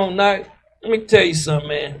mama gonna not. Let me tell you something,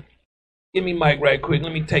 man. Give me Mike right quick.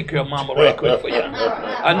 Let me take care of mama right quick for y'all.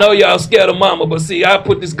 I know y'all scared of mama, but see, I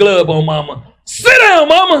put this glove on mama. Sit down,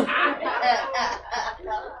 mama.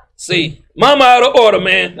 See, mama out of order,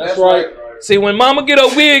 man. That's right. See, when mama get her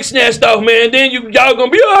wig snatched off, man, then y'all gonna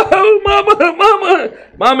be, oh, mama.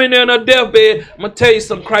 Mama in there on her deathbed. I'm gonna tell you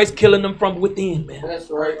something. Christ killing them from within, man. That's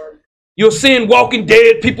right. You're seeing walking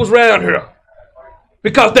dead peoples around here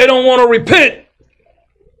because they don't want to repent.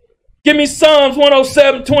 Give me Psalms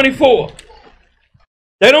 107:24.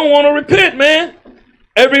 They don't want to repent, man.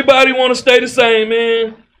 Everybody want to stay the same,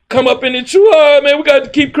 man. Come up in the true heart, man. We got to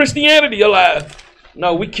keep Christianity alive.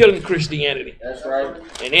 No, we killing Christianity. That's right.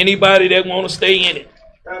 And anybody that want to stay in it.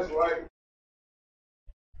 That's right.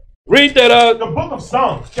 Read that The book of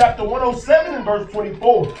Psalms, chapter 107 and verse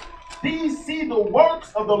 24. These see the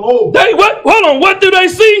works of the Lord. They what? Hold on. What do they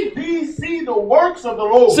see? These see the works of the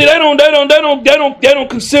Lord. See, they don't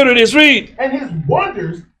consider this. Read. And his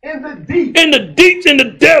wonders in the deep. In the deeps, in the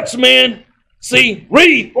depths, man. See,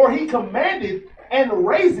 read. For he commanded and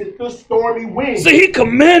raised the stormy wind. See, he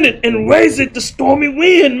commanded and raised the stormy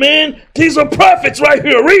wind, man. These are prophets right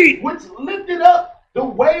here. Read. Which lifted up the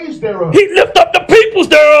waves thereof. He lift up the peoples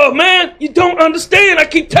thereof, man. You don't understand. I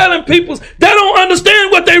keep telling peoples, they don't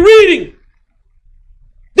understand what they're reading.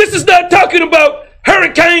 This is not talking about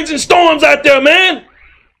hurricanes and storms out there, man.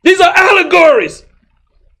 These are allegories.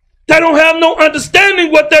 They don't have no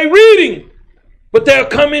understanding what they're reading. But they'll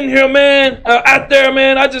come in here, man, out there,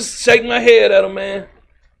 man. I just shake my head at them, man.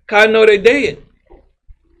 Because I know they're dead.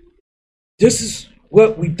 This is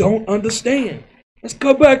what we don't understand. Let's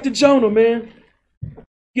go back to Jonah, man.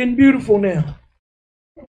 Getting beautiful now.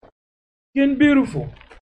 Getting beautiful.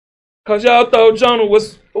 Because y'all thought Jonah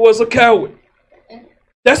was a coward.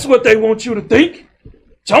 That's what they want you to think.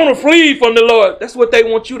 Jonah flee from the Lord. That's what they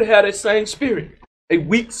want you to have, that same spirit. A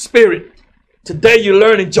weak spirit. Today you're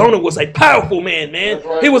learning Jonah was a powerful man, man. That's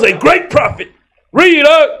right. He was a great prophet. Read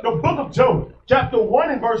up. The book of Jonah, chapter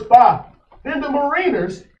 1 and verse 5. Then the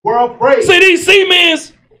mariners were afraid. See these seamen,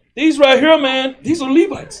 these right here, man, these are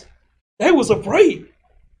Levites. They was afraid.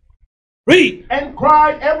 Read. And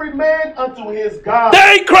cried every man unto his God.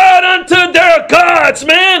 They cried unto their gods,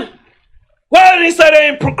 man. Why did he say they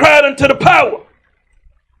ain't cried unto the power?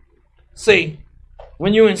 See,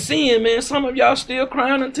 when you're in sin, man, some of y'all still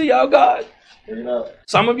crying unto y'all God.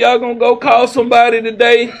 Some of y'all gonna go call somebody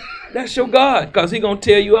today. That's your God, because he gonna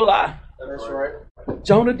tell you a lie. That's right.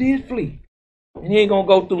 Jonah did flee. And he ain't gonna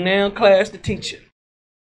go through now class to teach it.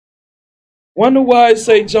 Wonder why it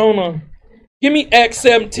say Jonah. Give me Acts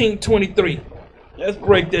 17:23. Let's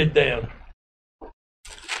break that down.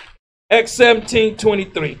 Acts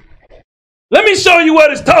 17:23. Let me show you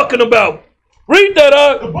what it's talking about. Read that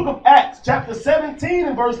up. The book of Acts, chapter 17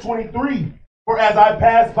 and verse 23. For as I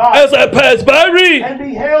passed by As I pass by, read. and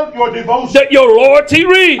beheld your devotion, That your loyalty,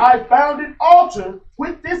 read. I found an altar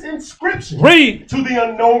with this inscription. Read. To the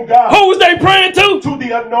unknown God. Who was they praying to? To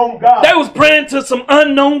the unknown God. They was praying to some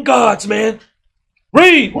unknown gods, man.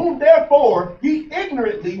 Read. Whom therefore ye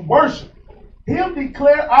ignorantly worship. Him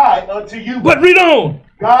declare I unto you. But read on.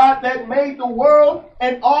 God that made the world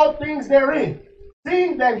and all things therein,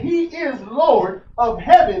 seeing that he is Lord of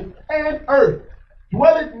heaven and earth,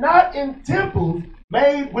 dwelleth not in temples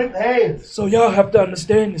made with hands. So y'all have to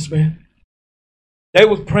understand this, man. They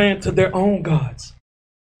was praying to their own gods.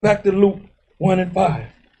 Back to Luke 1 and 5.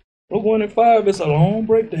 Luke 1 and 5 is a long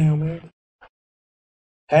breakdown, man.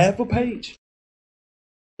 Half a page.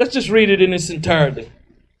 Let's just read it in its entirety.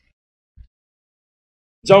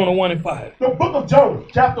 Jonah 1 and 5. The book of Jonah,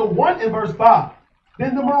 chapter 1 and verse 5.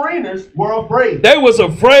 Then the mariners were afraid. They was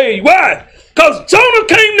afraid. Why? Because Jonah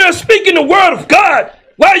came there speaking the word of God.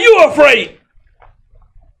 Why are you afraid?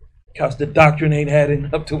 Because the doctrine ain't adding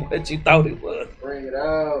up to what you thought it was. Bring it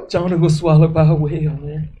out. Jonah was swallowed by a whale,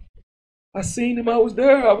 man. I seen him. I was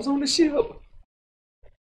there. I was on the ship.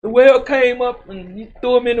 The whale came up and you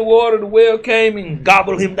threw him in the water. The whale came and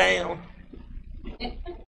gobbled him down.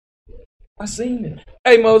 I seen it.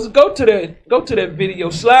 Hey Moses, go to that video.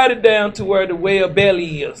 Slide it down to where the whale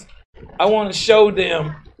belly is. I want to show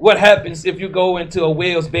them what happens if you go into a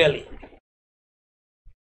whale's belly.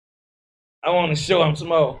 I want to show them some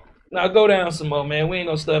more. Now go down some more, man. We ain't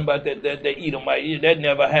gonna study about that Edomite. That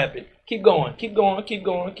never happened. Keep going. Keep going. Keep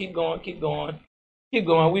going. Keep going. Keep going. Keep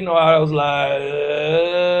going. We know how those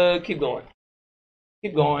lies. Keep going.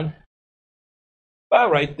 Keep going. Bye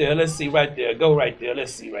right there. Let's see right there. Go right there.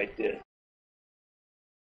 Let's see right there.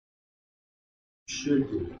 Should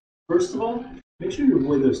do. First of all, make sure you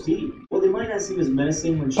avoid those teeth. Well, they might not seem as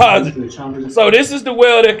menacing when Pause. to the chompers. So this is the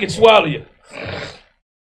whale that can swallow you.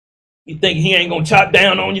 You think he ain't gonna chop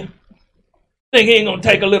down on you? Think he ain't gonna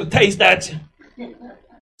take a little taste at you?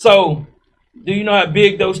 So, do you know how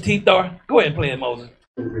big those teeth are? Go ahead and play it, Moses.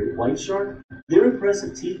 The great white shark, their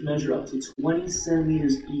impressive teeth measure up to 20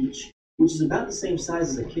 centimeters each, which is about the same size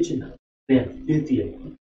as a kitchen knife. They have 50 of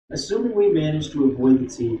them. Assuming we manage to avoid the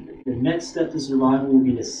teeth, the next step to survival will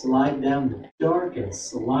be to slide down the dark and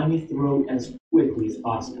slimy throat as quickly as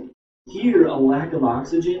possible. Here, a lack of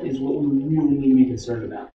oxygen is what we really need to be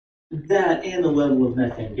concerned about. That and the level of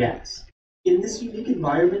methane gas. In this unique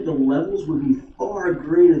environment, the levels would be far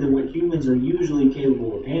greater than what humans are usually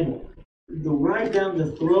capable of handling. The ride down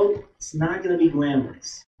the throat, it's not going to be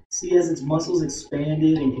glamorous. See, as its muscles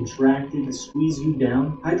expanded and contracted to squeeze you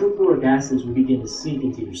down, hydrochloric acids will begin to sink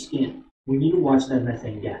into your skin. We need to watch that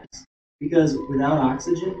methane gas. Because without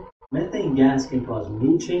oxygen, methane gas can cause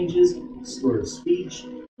mood changes, slurred speech,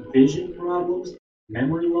 vision problems,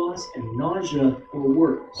 memory loss, and nausea or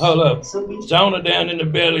worse. Hold up. Jonah down in the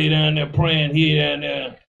belly down there praying here and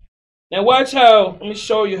there. Now watch how, let me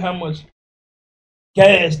show you how much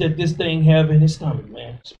gas that this thing have in his stomach,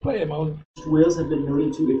 man. Just play it, Moses. Whales have been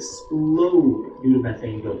noted to explode due to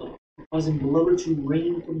methane buildup, causing blubber to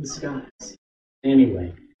rain from the skies.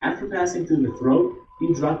 Anyway, after passing through the throat,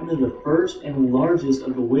 you drop into the first and largest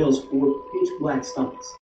of the whale's 4 pitch-black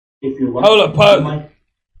stomachs. If you're lucky, Hold up, pause. you might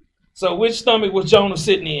So which stomach was Jonah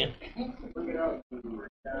sitting in?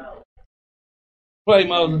 Play,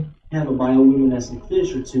 Moses. have a bioluminescent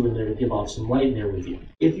fish or two in there to give off some light in there with you.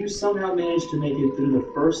 If you somehow manage to make it through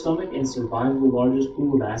the first stomach and survive the largest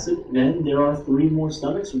pool of acid, then there are 3 more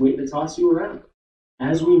stomachs waiting to toss you around.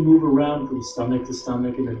 As we move around from stomach to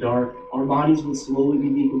stomach in the dark, our bodies would slowly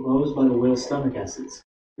be decomposed by the whale's stomach acids.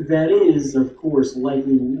 That is, of course,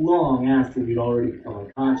 likely long after we'd already become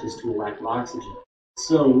unconscious to a lack of oxygen.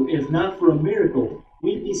 So, if not for a miracle,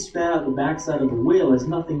 we'd be spat out the backside of the whale as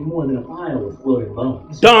nothing more than a pile of floating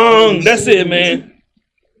bones. Dung. That's it, man.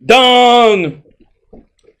 Dung.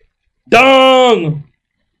 Dung.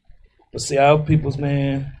 But see, our peoples,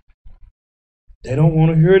 man, they don't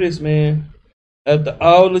want to hear this, man. After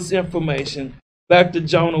all this information, back to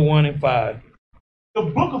Jonah 1 and 5. The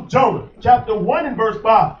book of Jonah, chapter 1 and verse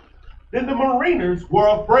 5. Then the mariners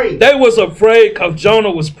were afraid. They was afraid because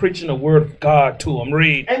Jonah was preaching the word of God to them.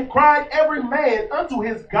 Read. And cried every man unto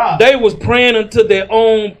his God. They was praying unto their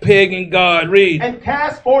own pagan God. Read. And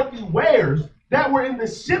cast forth the wares that were in the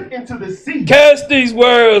ship into the sea. Cast these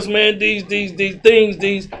words, man, these things,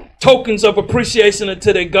 these tokens of appreciation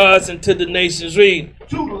unto their gods and to the nations. Read.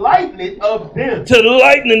 To lighten it of them. To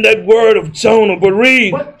lighten that word of Jonah. But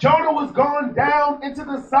read. But Jonah was gone down into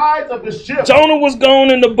the sides of the ship. Jonah was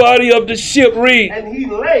gone in the body of the ship. Read. And he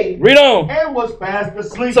lay. Read on. And was fast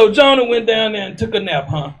asleep. So Jonah went down there and took a nap,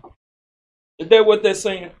 huh? Is that what they're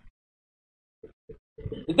saying?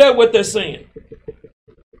 Is that what they're saying?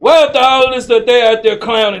 Well, after all this that they're out there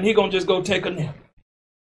clowning, he gonna just go take a nap.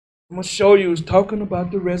 I'm gonna show you it's talking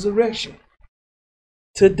about the resurrection.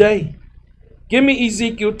 Today. Give me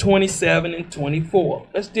Ezekiel 27 and 24.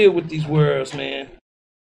 Let's deal with these words, man.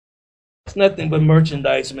 It's nothing but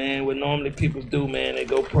merchandise, man. What normally people do, man. They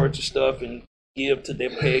go purchase stuff and give to their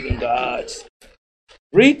pagan gods.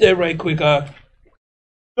 Read that right quick, The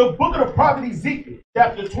book of the prophet Ezekiel,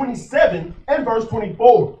 chapter 27 and verse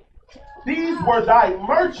 24. These were thy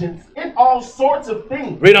merchants in all sorts of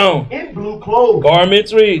things. Read on. In blue clothes.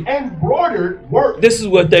 Garments, read. And broidered work. This is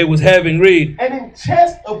what they was having, read. And in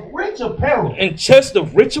chest of rich apparel. In chest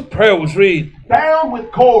of rich apparel, read. Bound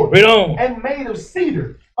with cords. Read on. And made of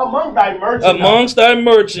cedar among thy merchants. Amongst thy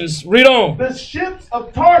merchants, read on. The ships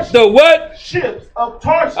of Tarshish. The what? Ships of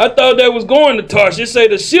Tarshish. I thought they was going to Tarshish. It say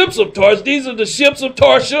the ships of Tarshish. These are the ships of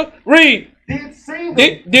Tarshish. Read. Did sing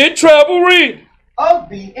did travel, read. Of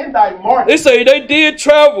thee in thy market. They say they did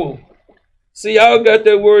travel. See, y'all got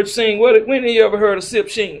that word sing. When have you ever heard of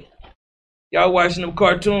sip sing? Y'all watching them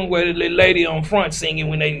cartoons where the lady on front singing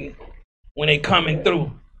when they coming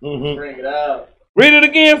through. Bring it out. Read it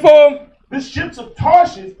again for them. The ships of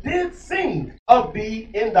Tarshish did sing of thee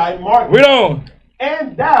in thy market. Read on.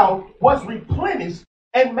 And thou was replenished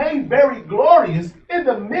and made very glorious in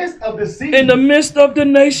the midst of the sea. In the midst of the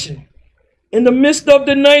nation. In the midst of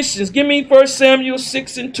the nations. Give me 1 Samuel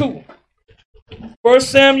 6 and 2. 1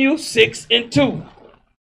 Samuel 6 and 2.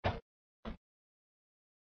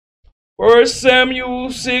 1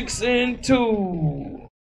 Samuel 6 and 2.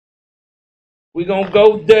 We're going to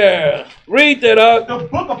go there. Read that up. The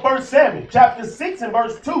book of 1 Samuel, chapter 6 and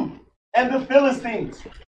verse 2. And the Philistines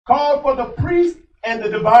called for the priests and the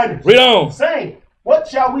diviners. Read on. Saying, what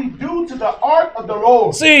shall we do to the ark of the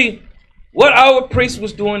Lord? See, what our priest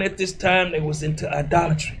was doing at this time, they was into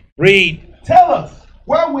idolatry. Read. Tell us,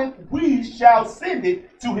 wherewith we shall send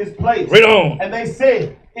it to his place. Read on. And they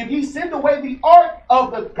said, if ye send away the ark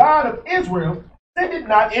of the God of Israel, send it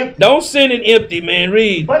not empty. Don't send it empty, man.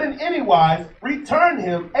 Read. But in any wise, return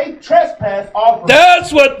him a trespass offering.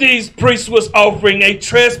 That's what these priests was offering, a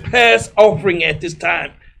trespass offering at this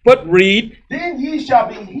time. But read. Then ye shall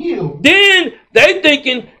be healed. Then they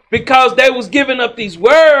thinking, because they was giving up these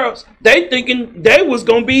words, they thinking they was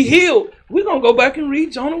going to be healed. We're going to go back and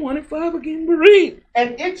read Jonah 1 and 5 again. But read.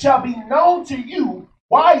 And it shall be known to you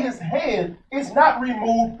why his hand is not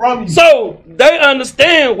removed from you. So they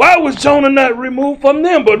understand why was Jonah not removed from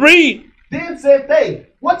them. But read. Then said they,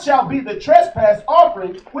 what shall be the trespass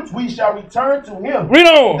offering which we shall return to him? Read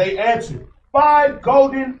on. They answered, 5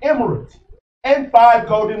 golden emeralds and 5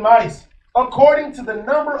 golden mice, according to the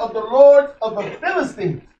number of the lords of the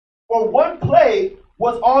Philistines. For one plague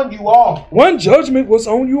was on you all. One judgment was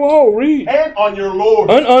on you all. Read. And on your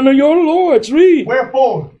lords. And under your lords. Read.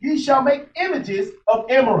 Wherefore ye shall make images of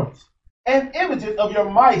emeralds, and images of your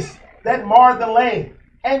mice that mar the land.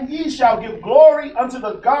 And ye shall give glory unto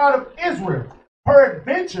the God of Israel.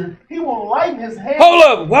 Peradventure he will lighten his hand. Hold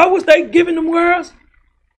up. Why was they giving them words?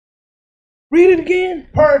 Read it again.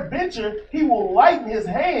 Peradventure he will lighten his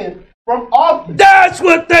hand from off you. That's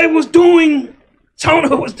what they was doing.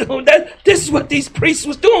 Jonah was doing that. This is what these priests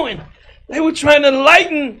was doing. They were trying to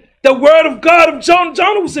lighten the word of God of Jonah.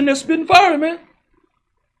 Jonah was in there spitting fire, man.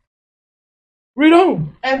 Read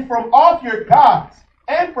on. And from off your gods,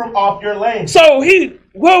 and from off your land. So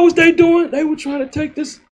what was they doing? They were trying to take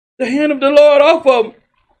the hand of the Lord off of them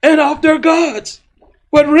and off their gods.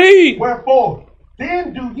 But read. Wherefore,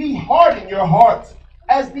 then do ye harden your hearts,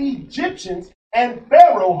 as the Egyptians and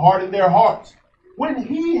Pharaoh hardened their hearts, when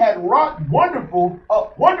he had wrought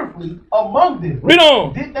wonderfully among them. Read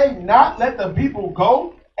on. Did they not let the people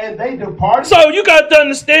go And they departed. So you got to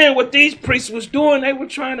understand what these priests was doing. They were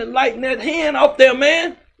trying to lighten that hand off there,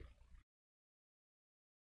 man.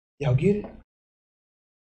 Y'all get it?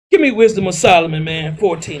 Give me Wisdom of Solomon, man.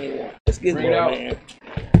 14:1. Let's get Bring more, it out. man.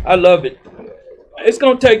 I love it. It's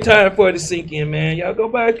going to take time for it to sink in, man. Y'all go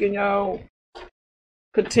back and y'all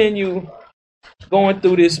continue going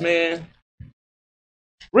through this, man.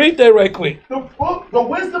 Read that right quick. The book, The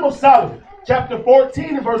Wisdom of Solomon, chapter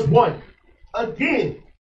 14 and verse 1. Again,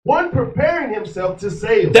 one preparing himself to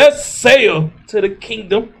sail. That's sail to the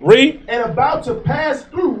kingdom. Read. And about to pass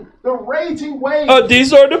through the raging waves.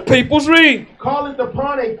 These are the people's read. Calleth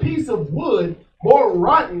upon a piece of wood more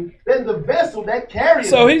rotten than the vessel that carrieth.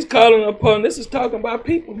 So he's calling upon, this is talking about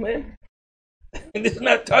people, man. This is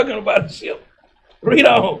not talking about a ship. Read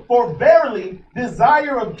on. For verily,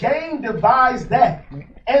 desire of gain devised that,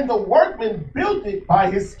 and the workman built it by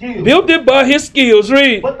his skill. Built it by his skills,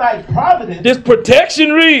 read. But thy providence, This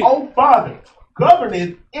protection, read. O Father,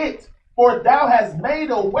 governeth it, for thou hast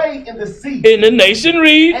made a way in the sea, In the nation,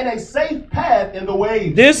 read. and a safe path in the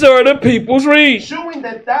waves, These are the people's read. shewing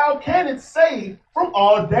that thou canst save from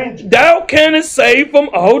all danger. Thou canst save from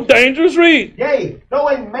all dangers, read. Yea, though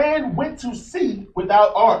a man went to sea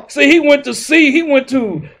without ark. See, he went to sea, he went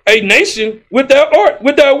to a nation without art.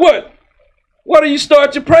 Without what? What do you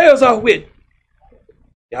start your prayers off with?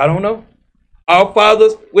 Y'all don't know? Our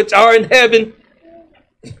fathers which are in heaven.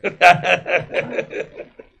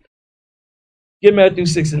 Get Matthew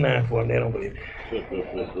 6:9 for them. They don't believe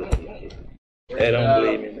me. They don't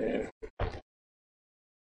believe me, man.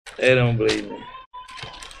 They don't believe me.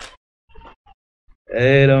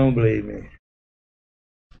 They don't believe me.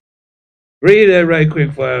 Read that right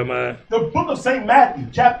quick for him, man. The book of St. Matthew,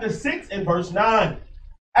 chapter 6 and verse 9.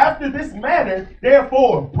 After this manner,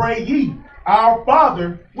 therefore, pray ye, Our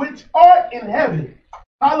Father, which art in heaven,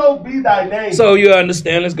 hallowed be thy name. So you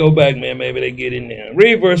understand. Let's go back, man. Maybe they get in there.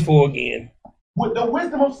 Read verse 4 again. With the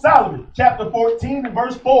wisdom of Solomon, chapter 14 and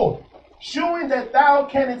verse 4. Shewing that thou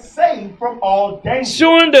canst save from all danger.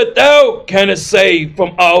 Showing that thou canst save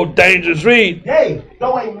from all dangers. Read. Yea,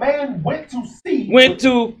 though a man went to sea Went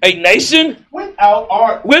to a nation without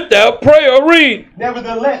ark. without prayer. Read.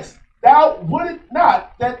 Nevertheless, thou wouldest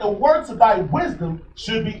not that the works of thy wisdom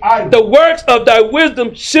should be idle. The works of thy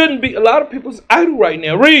wisdom shouldn't be. A lot of people's idle right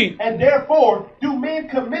now. Read. And therefore do men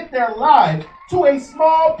commit their lives to a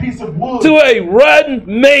small piece of wood, To a rotten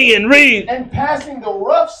man. Read. and passing the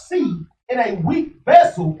rough sea in a weak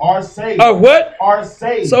vessel are saved. What? Are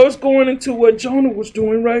saved. So it's going into what Jonah was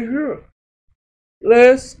doing right here.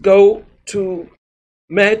 Let's go to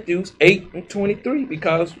Matthew 8 and 23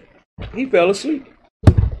 because he fell asleep.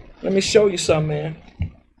 Let me show you something, man.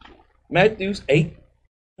 Matthew 8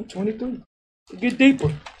 and 23. Get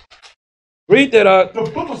deeper. Read that out. The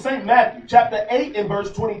book of St. Matthew, chapter 8 and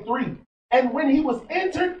verse 23. And when he was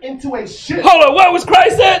entered into a ship, Hold on, what was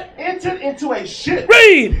Christ at? entered into a ship,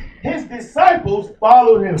 Read. his disciples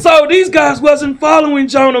followed him. So these guys wasn't following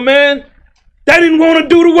Jonah, man. They didn't want to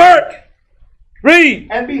do the work. Read.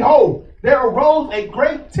 And behold, there arose a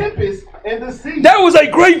great tempest in the sea, That was a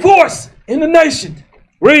great voice in the nation.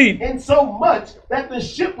 Read. in so much that the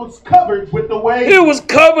ship was covered with the waves. It was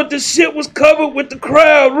covered, the ship was covered with the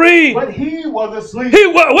crowd. Read. But he was asleep.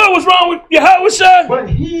 What was wrong with Yahushua? But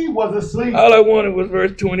he was asleep. All I wanted was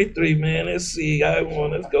verse 23, man. Let's see.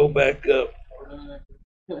 Let's go back up.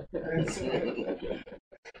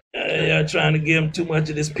 Y'all trying to give him too much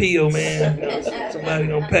of this peel, man. Somebody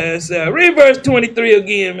gonna pass out. Read verse 23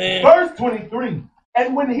 again, man. Verse 23.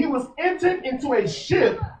 And when he was entered into a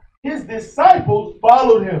ship, his disciples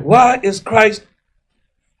followed him. Why is Christ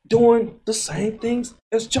doing the same things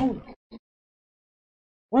as Jonah?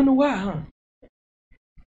 Wonder why, huh?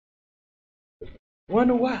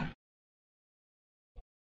 Wonder why.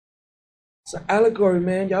 It's an allegory,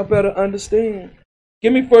 man. Y'all better understand.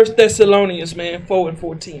 Give me 1 Thessalonians, man, 4 and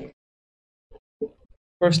 14.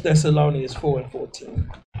 1 Thessalonians 4 and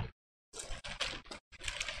 14.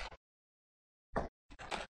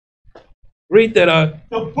 Read that out.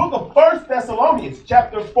 The book of 1 Thessalonians,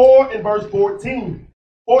 chapter 4 and verse 14.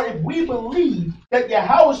 For if we believe that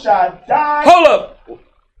Yahushua died. Hold up.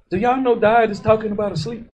 Do y'all know died is talking about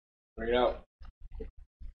asleep? Bring it out.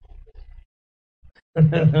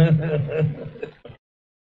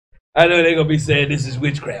 I know they're going to be saying this is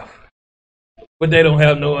witchcraft. But they don't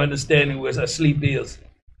have no understanding what asleep is.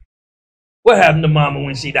 What happened to mama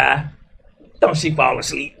when she died? Don't she fall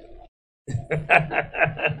asleep?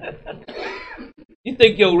 You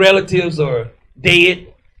think your relatives are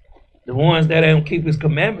dead? The ones that don't keep his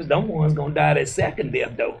commandments, them ones going to die that second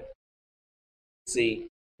death, though. See,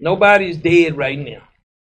 nobody's dead right now.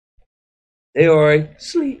 They are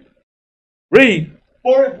asleep. Read.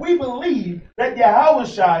 For if we believe that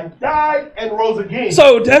Yahushua died and rose again,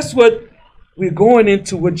 So that's what we're going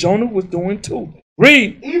into, what Jonah was doing too.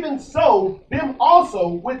 Read. even so, them also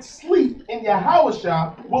which sleep in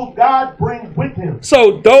Yahushua will God bring with him.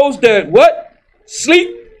 So those that what? Sleep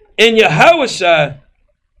in Yahushua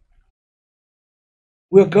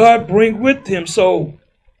will God bring with him. So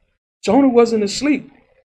Jonah wasn't asleep.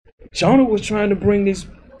 Jonah was trying to bring these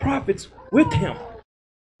prophets with him.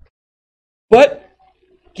 But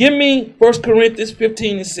give me 1 Corinthians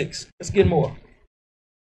 15:6. Let's get more.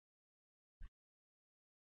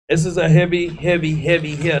 This is a heavy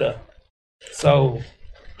hitter. So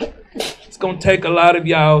it's going to take a lot of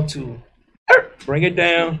y'all to bring it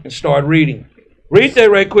down and start reading. Read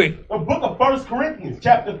that right quick. The book of 1 Corinthians,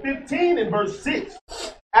 chapter 15 and verse 6.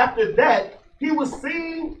 After that, he was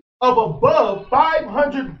seen of above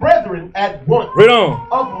 500 brethren at once, Read on.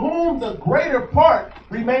 of whom the greater part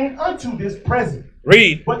remain unto this present.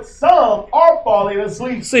 Read. But some are falling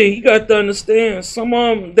asleep. See, you got to understand, some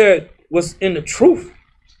of them that was in the truth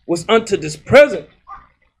was unto this present,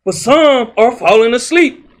 but some are falling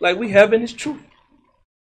asleep, like we have in this truth.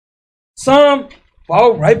 Some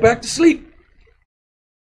fall right back to sleep.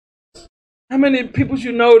 How many people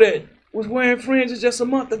you know that was wearing fringes just a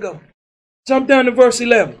month ago? Jump down to verse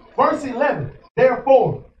 11. Verse 11.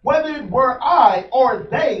 Therefore, whether it were I or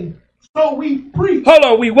they, so we preach. Hold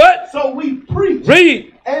on, we what? So we preach.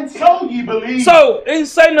 Read. And so ye believe. So, they ain't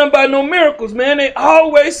say nothing about no miracles, man. They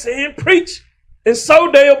always saying preach. And so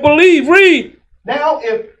they'll believe. Read. Now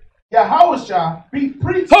if Yahushua be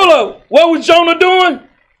preached. Hold up. What was Jonah doing?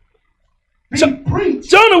 Be preached.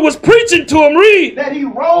 Jonah was preaching to him. Read. That he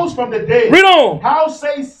rose from the dead. Read on. How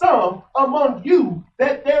say some among you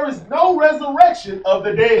that there is no resurrection of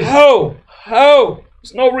the dead? How?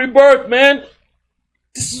 There's no rebirth, man.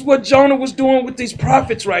 This is what Jonah was doing with these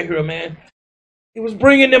prophets right here, man. He was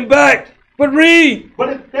bringing them back. But read. But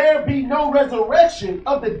if there be no resurrection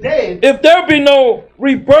of the dead, If there be no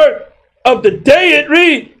rebirth of the dead,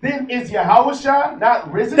 read. then is Yahushua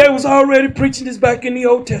not risen? They was already preaching this back in the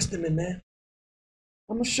Old Testament, man.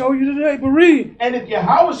 I'm going to show you today, but read. And if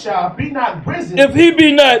Yahushua be not risen, If he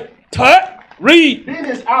be not taught, read. then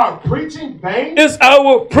is our preaching vain, Is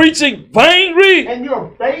our preaching vain? Read. and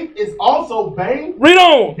your faith is also vain? Read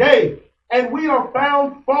on. Yea, and we are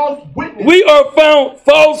found false witnesses We are found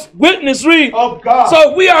false witness. Read. of God.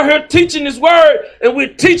 So if we are here teaching this word and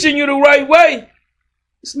we're teaching you the right way,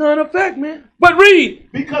 it's not a fact, man. But read.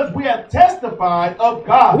 Because we have testified of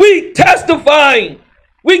God We testifying.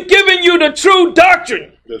 We giving you the true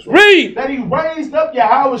doctrine. That's right. Read. that he raised up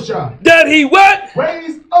Yahushua. That he what?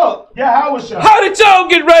 Raised up Yahushua. How did y'all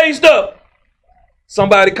get raised up?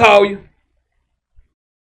 Somebody call you?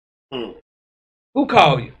 Who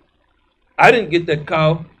called you? I didn't get that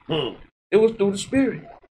call. It was through the Spirit.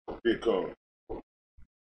 Big call.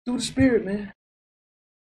 Through the Spirit, man.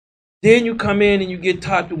 Then you come in and you get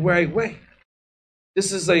taught the right way.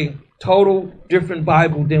 This is a total different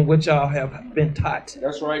Bible than what y'all have been taught.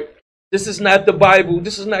 That's right. This is not the Bible.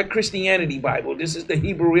 This is not Christianity Bible. This is the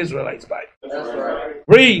Hebrew Israelites Bible. That's right.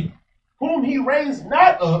 Read. Whom he raised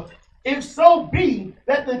not up, if so be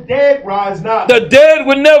that the dead rise not. The dead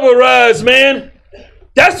would never rise, man.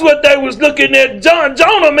 That's what they was looking at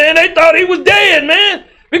Jonah, man. They thought he was dead, man,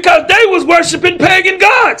 because they was worshiping pagan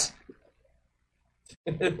gods.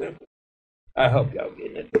 I hope y'all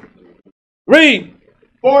getting it. Read.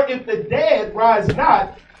 For if the dead rise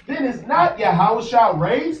not, then is not Yahushua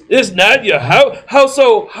raised? It's not your how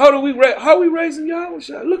so how we raising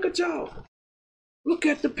Yahushua? Look at y'all. Look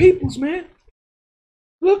at the peoples, man.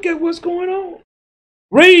 Look at what's going on.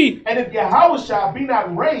 Read. And if Yahushua be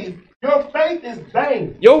not raised, your faith is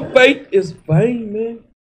vain. Your faith is vain, man.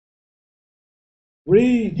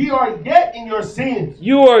 Read. Ye are yet in your sins.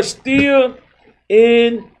 You are still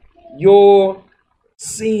in your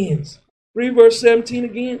sins. Read verse 17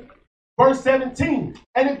 again. Verse 17.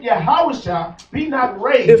 And if Yahushua be not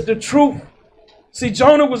raised, If the truth. See,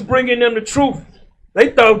 Jonah was bringing them the truth. They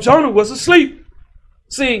thought Jonah was asleep.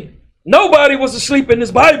 See, nobody was asleep in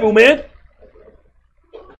this Bible, man.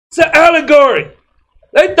 It's an allegory.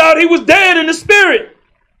 They thought he was dead in the spirit.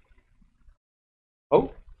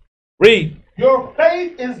 Oh, read. your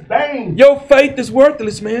faith is vain. Your faith is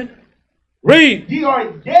worthless, man. Read. Ye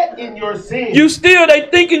are yet in your sins. They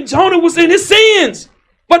thinking Jonah was in his sins,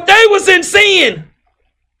 but they was in sin.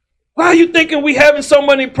 Why are you thinking we having so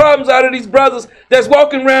many problems out of these brothers that's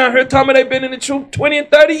walking around here telling me they've been in the truth 20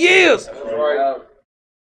 and 30 years? That's right.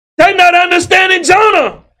 They not understanding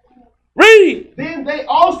Jonah. Read. then they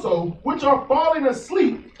also, which are falling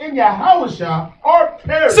asleep in Yahushua, are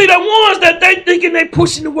perished. See, the ones that they thinking they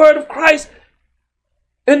pushing the word of Christ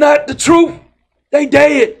and not the truth, they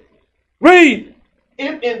dead. Read.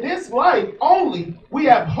 If in this life only we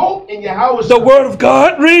have hope in Yahushua, The word of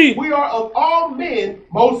God. Read. we are of all men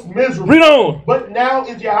most miserable. Read on. But now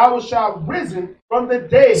is Yahushua risen from the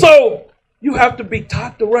dead. So you have to be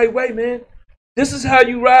taught the right way, man. This is how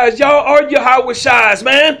you rise. Y'all are Yahushas,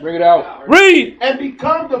 man. Bring it out. Read. and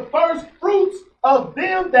become the first fruits of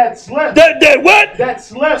them that slept. That what? That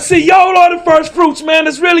slept. See, y'all are the first fruits, man.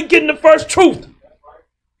 That's really getting the first truth.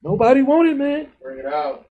 Nobody want it, man. Bring it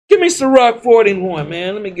out. Give me Sirach 41,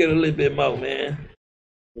 man. Let me get a little bit more, man.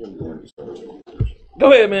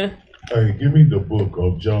 Go ahead, man. Hey, give me the book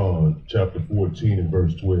of John, chapter 14 and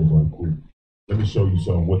verse 12 right quick. Let me show you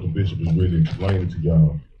something, what the bishop is really explaining to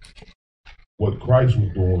y'all. What Christ was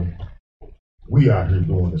doing, we out here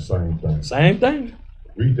doing the same thing. Same thing.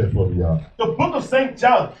 Read that for me, y'all. The book of St.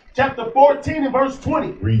 John, chapter 14 and verse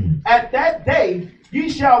 20. Read. At that day ye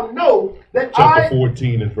shall know that Chapter I...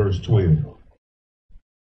 14 and verse 12.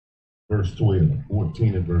 Verse 12.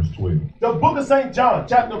 14 and verse 12. The book of St. John,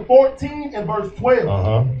 chapter 14 and verse 12.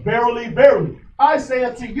 Uh-huh. Verily, verily, I say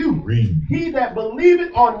unto you, Read. he that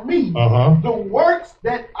believeth on me, Uh-huh. the works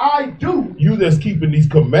that I do, You that's keeping these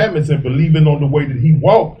commandments and believing on the way that he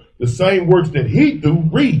walked, the same works that he do,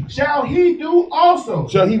 read. shall he do also.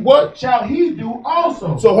 Shall he what? Shall he do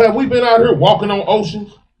also. So have we been out here walking on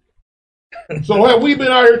oceans? So have we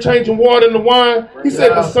been out here changing water into wine? He said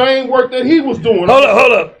the same work that he was doing.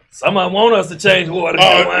 Hold up. Somebody want us to change water.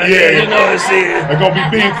 Yeah. You know what it is. They're going to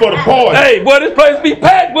be big for the party. Hey, boy, this place be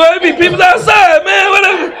packed, boy. There be people outside, man.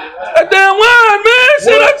 Whatever. That damn wine, man.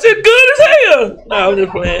 Shit, that shit good as hell. No, I'm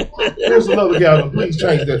just playing. Here's another gallon. Please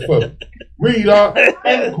change that for me. Read,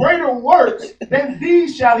 And greater works than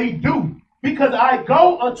these shall he do, because I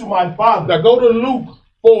go unto my Father. Now go to Luke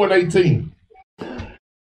 4 and 18.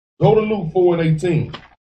 Go to Luke 4 and 18.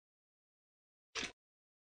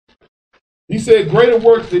 He said greater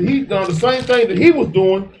works that he done, the same thing that he was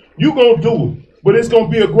doing, you going to do it. But it's going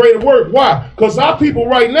to be a greater work. Why? Because our people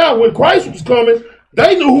right now, when Christ was coming,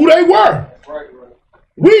 they knew who they were.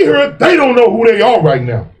 We heard they don't know who they are right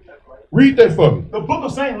now. Read that for me. The book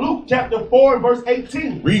of St. Luke, chapter 4, and verse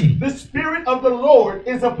 18. Read. The Spirit of the Lord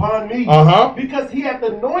is upon me, because he hath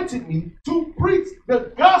anointed me to preach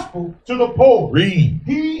the gospel to the poor. Read.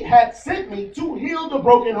 He hath sent me to heal the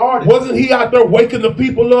brokenhearted. Wasn't he out there waking the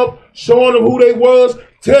people up, showing them who they was,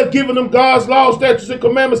 giving them God's laws, statutes, and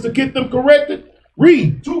commandments to get them corrected?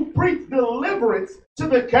 Read. To preach deliverance to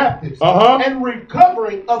the captives, Uh-huh. and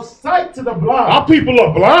recovering of sight to the blind. Our people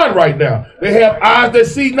are blind right now. They have eyes that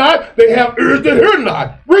see not. They have ears that hear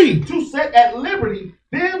not. Read. To set at liberty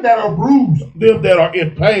them that are bruised. Them that are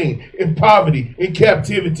in pain, in poverty, in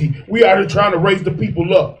captivity. We are here trying to raise the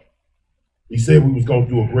people up. He said we was going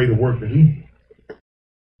to do a greater work than he.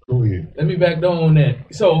 Go ahead. Let me back down on that.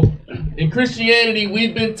 So, in Christianity,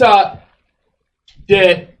 we've been taught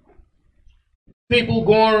that people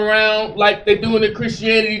going around like they do in the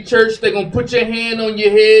Christianity church, they're going to put your hand on your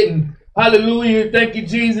head and hallelujah, thank you,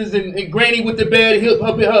 Jesus, and Granny with the bad hip,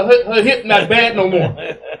 her hip not bad no more.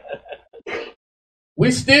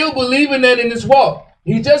 We still believe in that in this walk.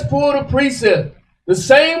 He just pulled a precept. The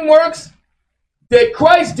same works that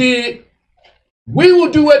Christ did, we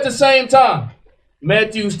will do at the same time.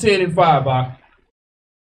 Matthew 10 and 5.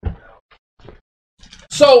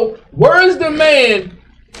 So, where is the man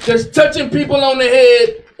just touching people on the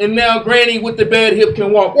head and now Granny with the bad hip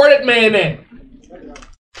can walk? Where that man at?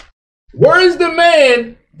 Where is the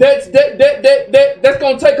man that's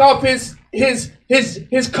gonna take off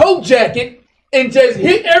his coat jacket and just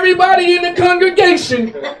hit everybody in the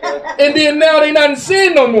congregation and then now they not in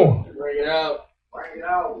sin no more? Bring it out. Bring it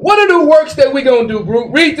out. What are the works that we gonna do, bro?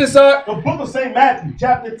 Read this up. The book of St. Matthew,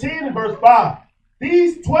 chapter 10 and verse 5.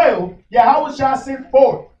 These 12 Yahushua sent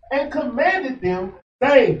forth and commanded them,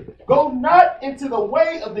 saying, go not into the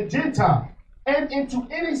way of the Gentiles, and into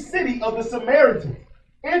any city of the Samaritans.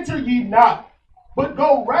 Enter ye not, but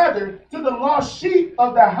go rather to the lost sheep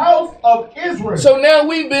of the house of Israel. So now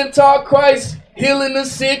we've been taught Christ healing the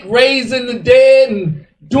sick, raising the dead, and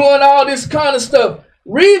doing all this kind of stuff.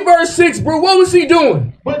 Read verse 6, bro. What was he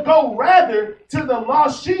doing? But go rather to the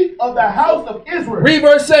lost sheep of the house of Israel. Read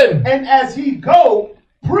verse 7. And as he go,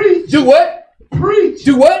 preach. Do what? Preach.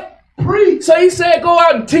 Do what? Preach. So he said, go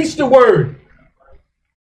out and teach the word.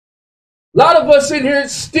 A lot of us in here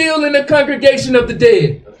still in the congregation of the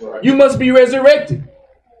dead. Right. You must be resurrected.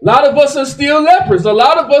 A lot of us are still lepers. A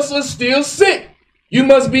lot of us are still sick. You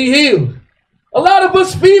must be healed. A lot of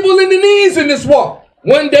us feeble in the knees in this walk.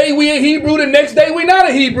 One day we a Hebrew, the next day we not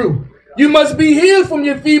a Hebrew. You must be healed from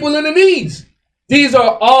your feeble in the knees. These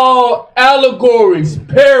are all allegories,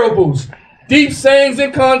 parables, deep sayings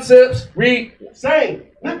and concepts. Read. Saying,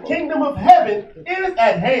 the kingdom of heaven is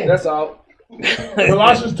at hand. That's all.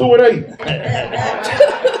 Colossians 2:8.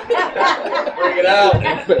 Bring it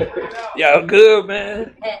out. Y'all good,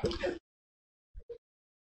 man.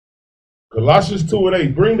 Colossians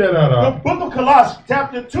 2:8. Bring that out. The book of Colossians,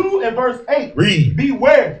 chapter 2 and verse 8. Read.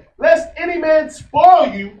 Beware, lest any man spoil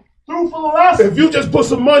you through philosophy. If you just put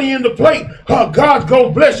some money in the plate, God's gonna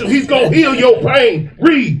bless you. He's gonna heal your pain.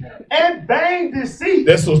 Read. And vain deceit.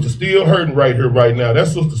 That sister still hurting right here, right now. That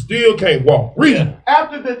sister still can't walk. Read.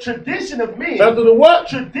 After the tradition of men. After the what?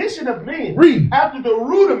 Tradition of men. Read. After the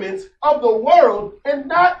rudiments of the world, and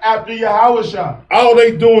not after Yahushua. All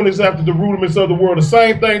they doing is after the rudiments of the world. The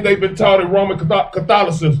same thing they've been taught in Roman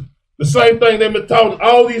Catholicism. The same thing they've been taught in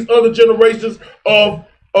all these other generations of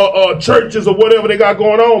churches or whatever they got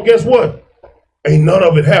going on. Guess what? Ain't none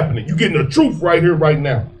of it happening. You getting the truth right here, right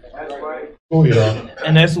now. That's right. Go ahead,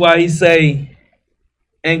 And that's why he say,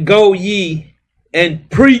 and go ye and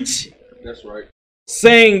preach, That's right.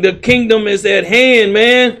 saying the kingdom is at hand,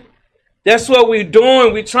 man. That's what we're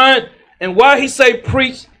doing. We're trying. And why he say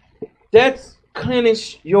preach, that's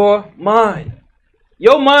cleanse your mind.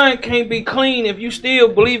 Your mind can't be clean if you still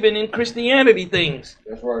believing in Christianity things.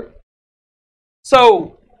 That's right.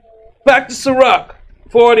 So, back to Sirach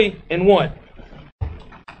 40:1.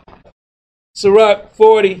 Sirach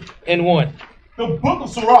 40:1. The book of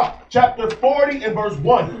Sirach, chapter 40 and verse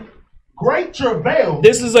 1. Great travail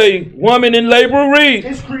This is a woman in labor. Read.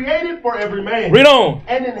 is created for every man. Read on.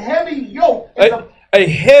 And an heavy yoke is, A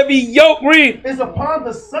heavy yoke. Read. is upon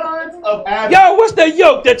the sons of Adam. Yo, what's that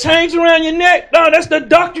yoke that change around your neck? No, that's the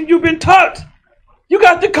doctrine you've been taught. You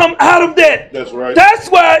got to come out of that. That's right. That's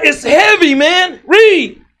why it's heavy, man.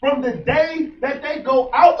 Read. From the day that they go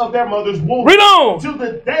out of their mother's womb. Read on. To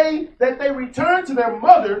the day that they return to their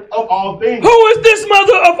mother of all things. Who is this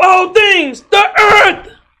mother of all things? The earth.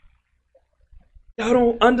 Y'all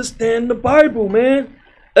don't understand the Bible, man.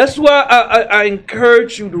 That's why I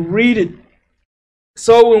encourage you to read it.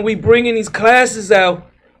 So when we bring in these classes out,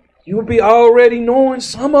 you'll be already knowing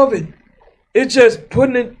some of it. It's just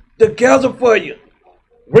putting it together for you.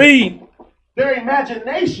 Read. Their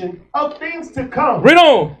imagination of things to come. Read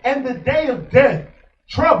on. And the day of death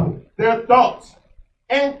trouble their thoughts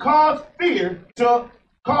and cause fear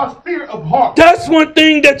of heart. That's one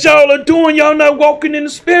thing that y'all are doing. Y'all not walking in the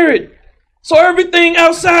spirit. So everything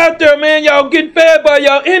outside there, man, y'all getting fed by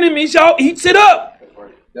y'all enemies. Y'all eats it up.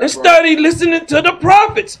 And study listening to the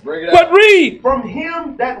prophets. But read. From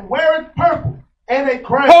him that weareth purple and a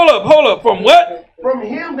crown. Hold up. From what? From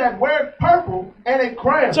him that weareth purple and a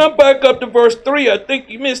crown. Jump back up to verse 3. I think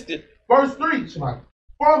you missed it. Verse 3.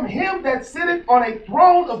 From him that sitteth on a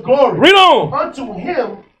throne of glory. Read on. Unto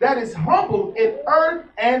him that is humbled in earth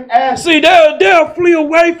and ashes. See, they'll flee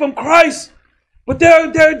away from Christ. But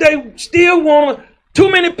they still want to. Too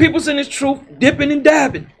many people's in this truth dipping and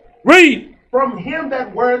dabbing. Read. From him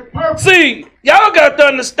that weareth purple. See, y'all got to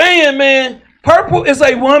understand, man. Purple is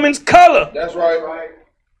a woman's color. That's right.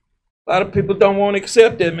 A lot of people don't want to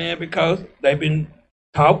accept that, man, because they've been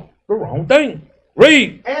taught the wrong thing.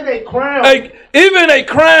 Read. And a crown. Even a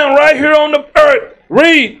crown right here on the earth.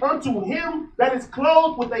 Read. Unto him that is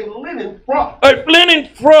clothed with a linen frock. A linen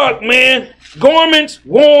frock, man. Garments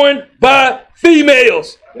worn by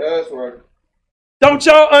females. That's right. Don't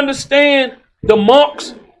y'all understand the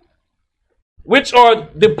monks, which are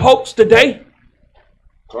the popes today?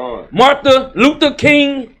 Martin Luther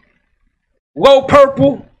King wore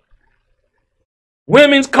purple.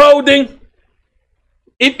 Women's clothing.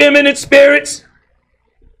 Effeminate spirits.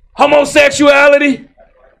 Homosexuality.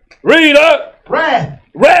 Read up. Wrath.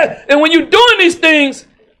 And when you're doing these things,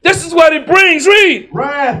 this is what it brings. Read.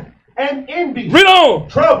 Wrath and envy. Read on.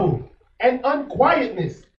 Trouble and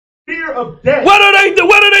unquietness. Fear of death. What are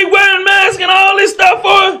they wearing masks and all this stuff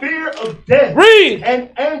for? Fear of death. Read. And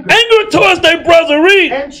anger. Anger towards their brother.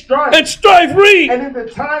 Read. And strife. And strife. Read. And in the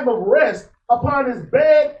time of rest, upon his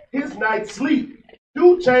bed, his night's sleep.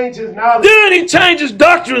 Do change his knowledge. Then he changes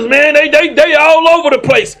doctrines, man. They all over the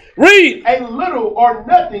place. Read. A little or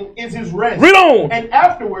nothing is his rest. Read on. And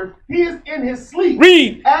afterward, he is in his sleep.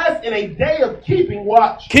 Read. As in a day of keeping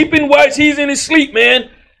watch. Keeping watch, he's in his sleep, man.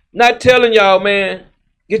 Not telling y'all, man.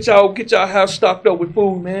 Get y'all house stocked up with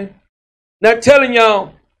food, man. Not telling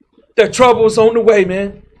y'all that trouble is on the way,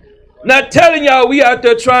 man. Not telling y'all we out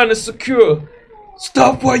there trying to secure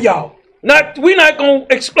stuff for y'all. We not gonna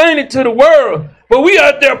explain it to the world, but we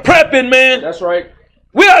out there prepping, man. That's right.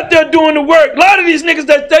 We out there doing the work. A lot of these niggas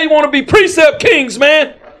that they want to be precept kings,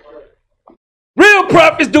 man. Real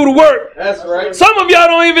prophets do the work. That's right. Some of y'all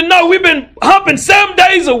don't even know. We've been humping 7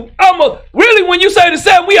 days really, when you say the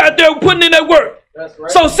 7, we out there putting in that work. That's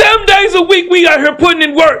right. So 7 days a week, we out here putting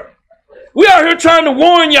in work. We out here trying to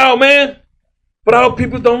warn y'all, man. But our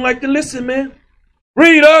people don't like to listen, man.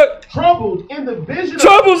 Read up. Troubles in the vision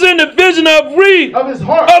Troubles in the vision of read. of his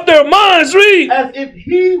heart, Of their minds, read. as if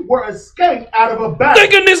he were escaped out of a battle.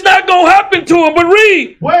 Thinking this not going to happen to him, but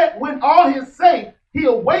read. When all is safe, he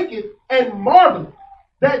awakened and marveled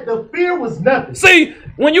that the fear was nothing. See,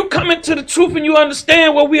 when you come into the truth and you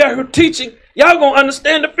understand what we are here teaching, y'all going to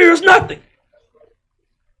understand the fear is nothing.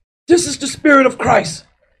 This is the spirit of Christ.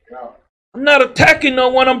 I'm not attacking no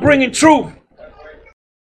one. I'm bringing truth.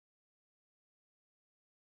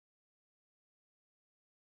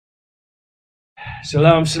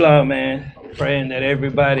 Shalom, shalom, man. Praying that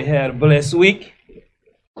everybody had a blessed week.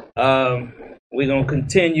 We're going to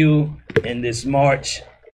continue in this march.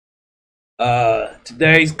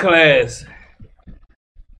 Today's class,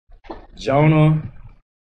 Jonah.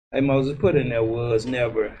 Hey, Moses, put in there was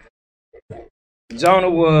never. Jonah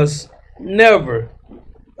was never.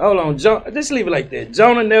 Hold on, just leave it like that.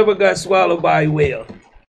 Jonah never got swallowed by a whale.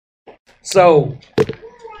 So,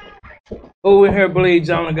 who in here believe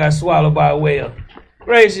Jonah got swallowed by a whale?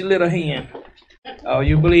 Raise your little hand. Oh,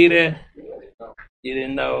 you believe that? You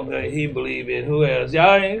didn't know. He believed it. Who else?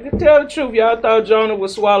 Y'all ain't tell the truth. Y'all thought Jonah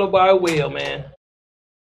was swallowed by a whale, man.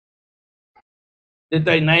 Did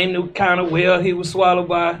they name the kind of whale he was swallowed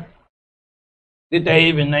by? Did they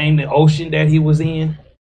even name the ocean that he was in?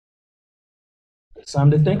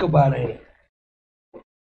 Something to think about, ain't it?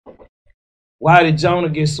 Why did Jonah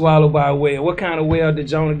get swallowed by a whale? What kind of whale did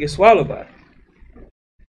Jonah get swallowed by?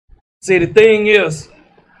 See, the thing is,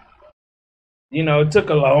 it took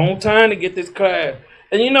a long time to get this class.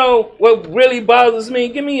 And you know what really bothers me?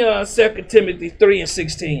 Give me 2 Timothy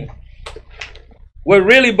 3:16. What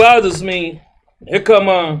really bothers me, here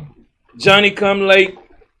come Johnny come late.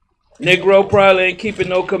 Negro probably ain't keeping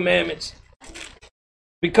no commandments.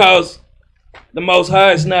 Because the Most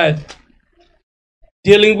High is not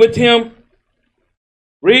dealing with him.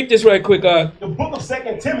 Read this right quick, The book of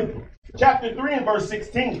 2 Timothy, chapter 3 and verse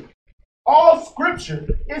 16. All scripture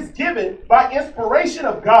is given by inspiration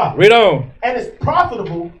of God. Read on. And is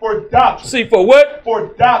profitable for doctrine. See, for what?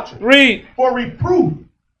 For doctrine. Read. For reproof.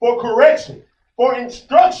 For correction. For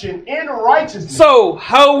instruction in righteousness. So,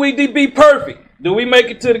 how we be perfect? Do we make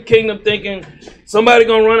it to the kingdom thinking somebody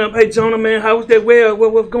gonna run up, hey, Jonah, man, how was that whale?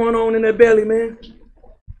 What's going on in that belly, man?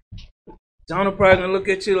 Jonah probably gonna look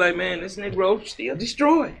at you like, man, this Negro still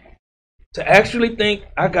destroyed. To actually think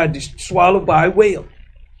I got swallowed by a whale.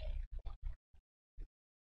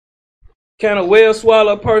 Can a whale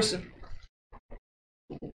swallow a person?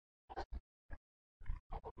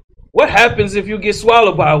 What happens if you get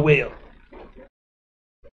swallowed by a whale?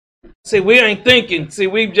 See, we ain't thinking. See,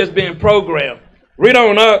 we've just been programmed. Read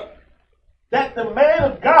on up. That the man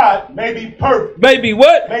of God may be perfect. Maybe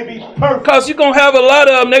what? May be perfect. Because you're going to have a lot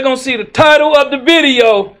of them. They're going to see the title of the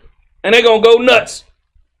video and they're going to go nuts.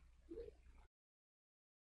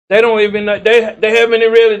 They don't even know. They haven't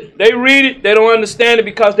really. They read it. They don't understand it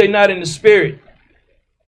because they're not in the spirit.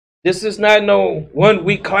 This is not no 1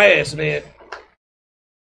 week class, man.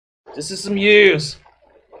 This is some years.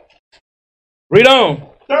 Read on.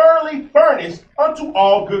 Thoroughly furnished unto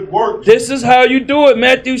all good works. This is how you do it.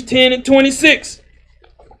 Matthew 10 and 26.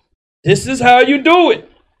 This is how you do it.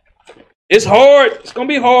 It's hard. It's going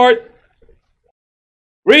to be hard.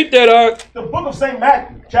 Read that, The book of St.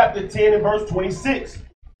 Matthew, chapter 10 and verse 26.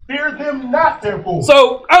 Fear them not, therefore.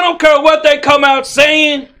 So I don't care what they come out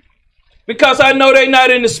saying because I know they're not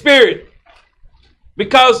in the spirit.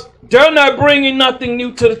 Because they're not bringing nothing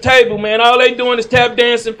new to the table, man. All they doing is tap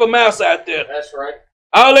dancing for mouse out there. That's right.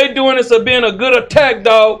 All they doing is being a good attack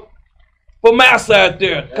dog for mouse out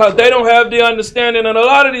there. Because they don't have the understanding. And a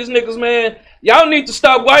lot of these niggas, man, y'all need to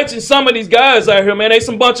stop watching some of these guys out here, man. They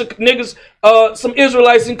some bunch of niggas, some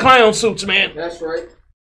Israelites in clown suits, man. That's right.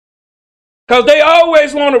 Because they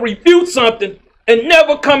always want to refute something and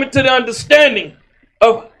never come into the understanding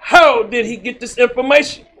of how did he get this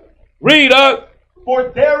information. Read up.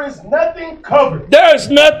 For there is nothing covered. There is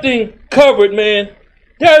nothing covered, man.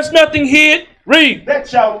 There is nothing hid. Read. That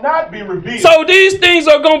shall not be revealed. So these things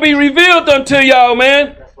are going to be revealed unto y'all,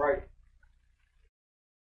 man. That's right.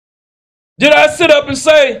 Did I sit up and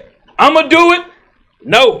say, I'm going to do it?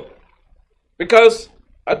 No. Because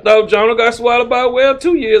I thought Jonah got swallowed by a whale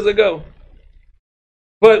 2 years ago.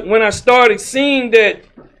 But when I started seeing that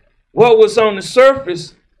what was on the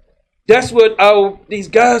surface That's what these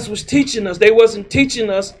guys was teaching us. They wasn't teaching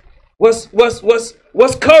us what's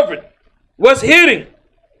covered, what's hidden,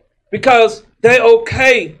 because they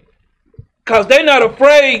okay, because they're not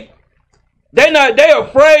afraid. They're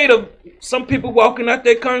afraid of some people walking out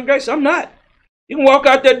their congregation. I'm not. You can walk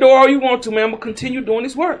out that door all you want to, man. I'm gonna continue doing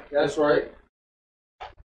this work. That's right.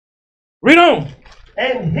 Read on.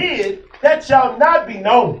 And hid that shall not be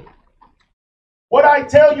known. What I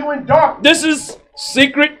tell you in darkness, This is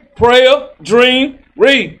secret prayer, dream.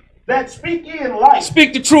 Read. that speak ye in light,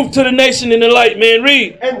 Speak the truth to the nation in the light, man.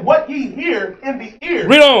 Read. and what ye hear in the ear,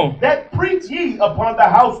 Read on. that preach ye upon the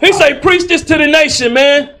house. He say, preach this to the nation,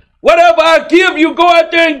 man. Whatever I give you, go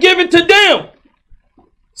out there and give it to them.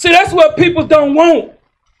 See, that's what people don't want.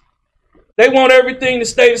 They want everything to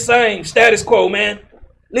stay the same. Status quo, man.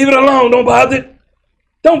 Leave it alone. Don't bother it.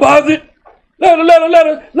 Don't bother it.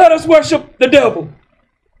 Let us worship the devil.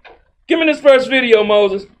 Give me this first video,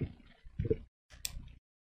 Moses.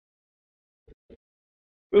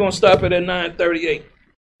 We're going to stop it at 9:38.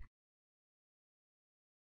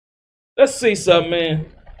 Let's see something, man.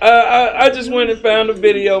 I just went and found a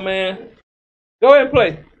video, man. Go ahead and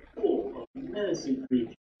play. Full of menacing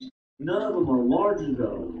creatures. None of them are larger,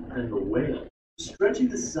 though, than the whale. Stretching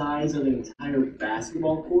the size of an entire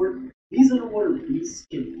basketball court, these underwater beasts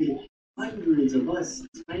can fit hundreds of us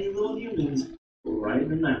tiny little humans right in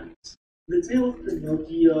the mouths. The tale of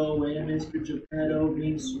Pinocchio and Mr. Geppetto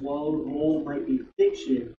being swallowed whole might be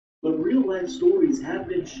fiction, but real-life stories have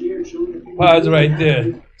been shared showing that people Pause really right there.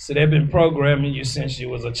 have So they've been programming you since you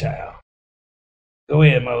was a child. Go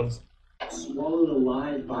ahead, Moses. swallowed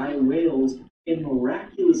alive by whales and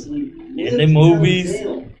miraculously In the movies.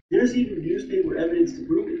 There's even newspaper evidence to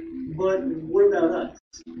prove it. But what about us?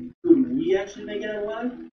 Could we actually make it out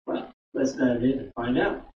alive? Well, let's dive in and find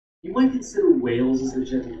out. You might consider whales as the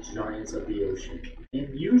gentle giants of the ocean,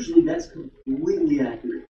 and usually that's completely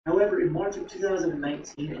accurate. However, in March of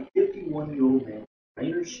 2019, a 51-year-old man,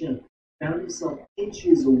 Rainer Schimm, found himself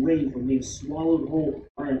inches away from being swallowed whole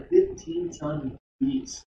by a 15-ton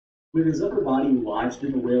beast. With his upper body lodged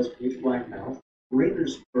in the whale's pitch-black mouth,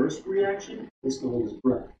 Rainer's first reaction was to hold his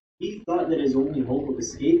breath. He thought that his only hope of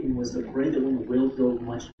escaping was to pray that when the whale dove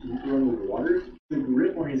much deeper underwater, the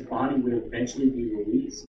grip on his body would eventually be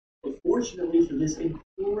released. But fortunately for this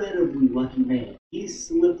incredibly lucky man, he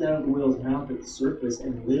slipped out of the whale's mouth at the surface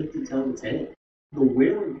and lived to tell the tale. The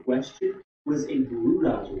whale in question was a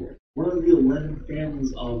Broodosaur, one of the 11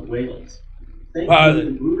 families of whales. Thankfully,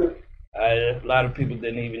 the Broodosaur... A lot of people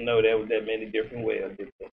didn't even know there was that many different whales.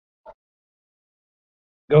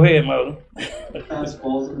 Go ahead, Moses.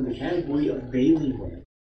 falls under the category of baleen whale,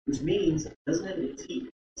 which means it doesn't have any teeth,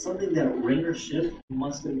 something that Rainer Schiff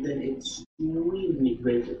must have been extremely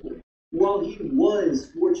grateful for. While he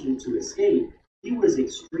was fortunate to escape, he was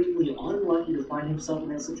extremely unlucky to find himself in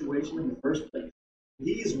that situation in the first place.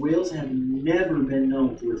 These whales have never been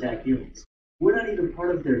known to attack humans. We're not even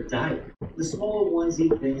part of their diet. The smaller ones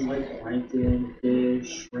eat things like plankton,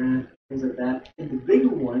 fish, shrimp, things like that, and the bigger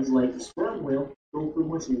ones, like the sperm whale, go for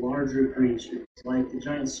much larger creatures, like the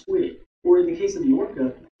giant squid, or in the case of the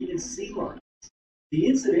orca, even sea lions. The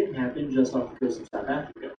incident happened just off the coast of South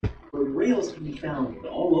Africa, but whales can be found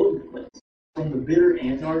all over the place, from the bitter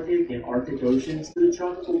Antarctic and Arctic oceans to the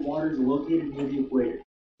tropical waters located near the equator.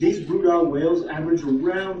 These Broodosaur whales average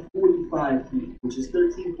around 45 feet, which is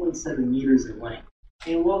 13.7 meters in length.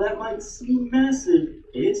 And while that might seem massive,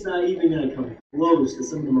 it's not even going to come close to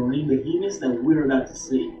some of the marine behemoths that we're about to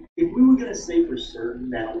see. If we were going to say for certain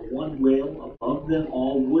that one whale above them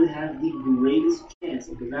all would have the greatest chance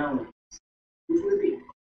of devouring us, which would it be?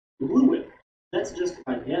 The blue whale. That's a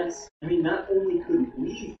justified guess. I mean, not only could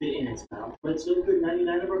we fit in its mouth, but so could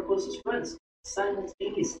 99 of our closest friends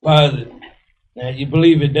simultaneously. Positive. Now you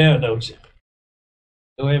believe it now, don't you?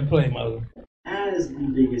 Go ahead and play, Moses. As the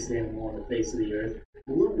biggest animal on the face of the earth,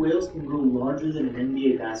 blue whales can grow larger than an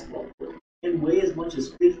NBA basketball court and weigh as much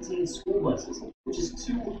as 15 school buses, which is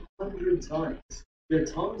 200 tons. Their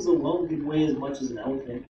tongues alone can weigh as much as an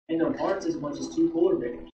elephant, and their hearts as much as 2 polar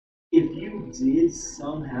bears. If you did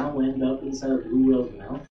somehow end up inside a blue whale's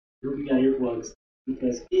mouth, you'll be got earplugs,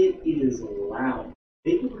 because it is loud.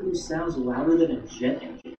 They can produce sounds louder than a jet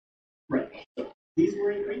engine. Right. So these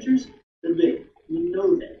marine creatures, they're big. We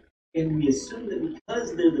know that. And we assume that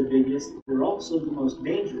because they're the biggest, they're also the most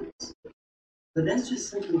dangerous. But that's just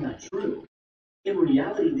simply not true. In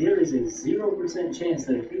reality, there is a 0% chance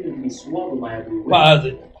that a human can be swallowed by a blue whale.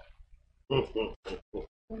 Positive.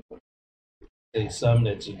 It's something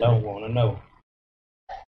that you don't want to know.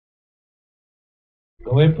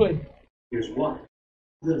 Go ahead and play. Here's why.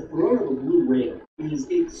 The throat of a blue whale is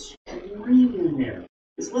extremely narrow.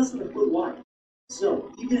 It's less than a foot wide.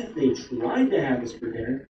 So even if they tried to have us for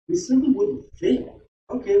dinner, we simply wouldn't fit.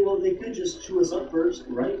 Okay, well, they could just chew us up first,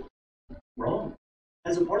 right? Wrong.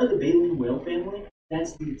 As a part of the baleen whale family,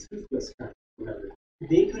 that's the toothless kind. Remember,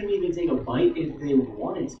 they couldn't even take a bite if they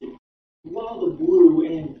wanted to. While the blue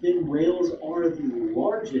and fin whales are the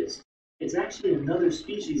largest, it's actually another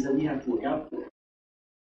species that we have to look out for.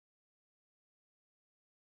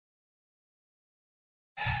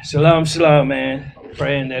 Shalom, shalom, man.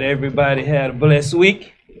 Praying that everybody had a blessed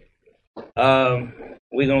week. We're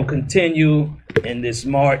going to continue in this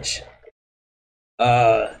march.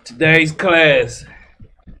 Today's class,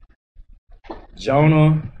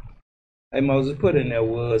 Jonah, hey Moses, put in there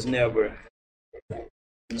was never.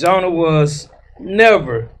 Jonah was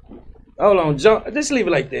never, hold on, just leave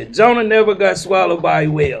it like that. Jonah never got swallowed by a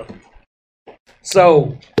whale.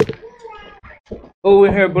 So, who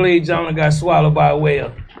in here believe Jonah got swallowed by a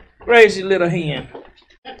whale? Raise your little hand.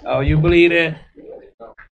 Oh, you believe that?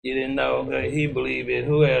 You didn't know. He believed it.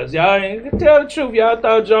 Who else? Y'all ain't tell the truth. Y'all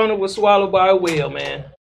thought Jonah was swallowed by a whale, man.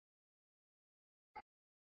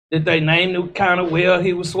 Did they name the kind of whale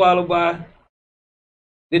he was swallowed by?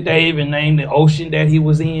 Did they even name the ocean that he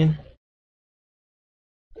was in?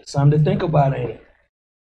 Something to think about, ain't it?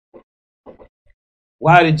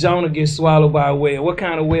 Why did Jonah get swallowed by a whale? What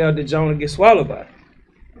kind of whale did Jonah get swallowed by?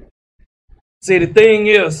 See, the thing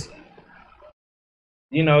is,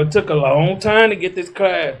 you know, it took a long time to get this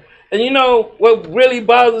class. And you know what really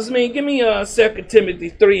bothers me? Give me 2 Timothy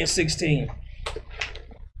 3:16.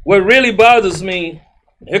 What really bothers me,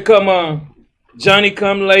 here come Johnny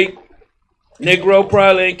come late. Negro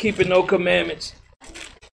probably ain't keeping no commandments.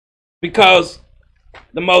 Because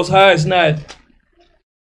the Most High is not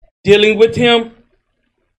dealing with him.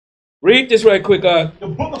 Read this right quick, The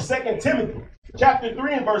book of 2 Timothy, chapter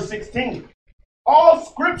 3 and verse 16. All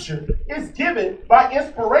scripture is given by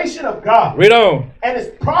inspiration of God. Read on. And is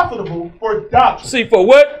profitable for doctrine. See, for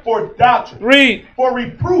what? For doctrine. Read. For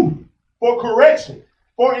reproof. For correction.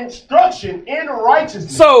 For instruction in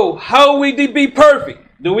righteousness. So, how we be perfect?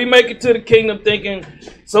 Do we make it to the kingdom thinking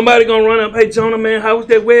somebody gonna run up, hey, Jonah, man, how was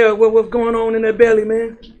that whale? What's going on in that belly,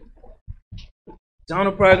 man?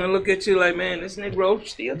 Jonah probably gonna look at you like, man, this Negro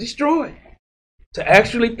still destroyed. To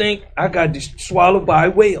actually think I got swallowed by a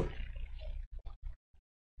whale.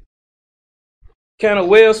 Can a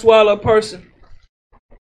whale swallow a person?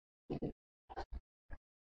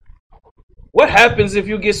 What happens if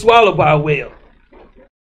you get swallowed by a whale?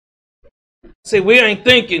 See, we ain't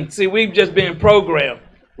thinking. See, we've just been programmed.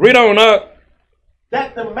 Read on up.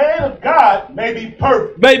 That the man of God may be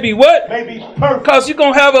perfect. Maybe what? May be perfect. Because you're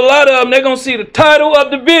going to have a lot of them. They're going to see the title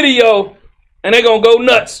of the video and they're going to go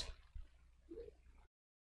nuts.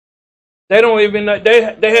 They don't even know. They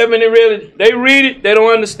haven't really. They read it. They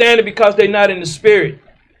don't understand it because they're not in the spirit.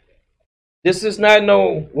 This is not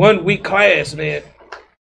no 1 week class, man.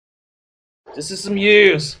 This is some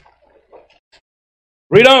years.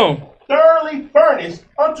 Read on. Thoroughly furnished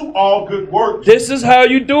unto all good works. This is how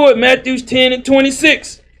you do it. Matthew 10 and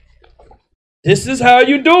 26. This is how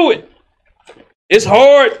you do it. It's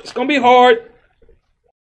hard. It's going to be hard.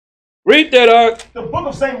 Read that, The book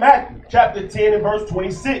of St. Matthew, chapter 10 and verse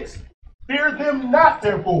 26. Fear them not,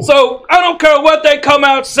 therefore. So I don't care what they come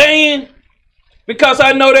out saying because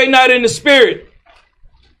I know they're not in the spirit.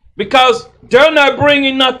 Because they're not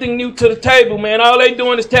bringing nothing new to the table, man. All they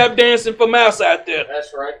doing is tap dancing for mouse out there.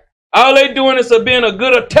 That's right. All they doing is being a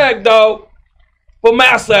good attack dog for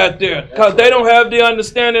mouse out there. Because they don't have the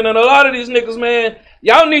understanding. And a lot of these niggas, man,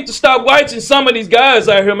 y'all need to stop watching some of these guys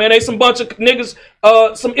out here, man. They some bunch of niggas,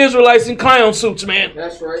 some Israelites in clown suits, man.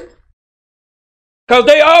 That's right. Because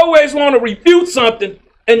they always want to refute something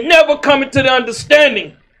and never come into the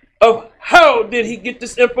understanding of how did he get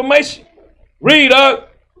this information. Read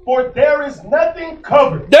up. For there is nothing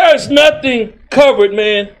covered. There is nothing covered,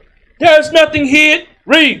 man. There is nothing hid.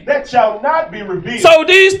 Read. That shall not be revealed. So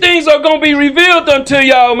these things are going to be revealed unto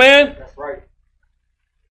y'all, man. That's right.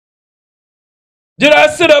 Did I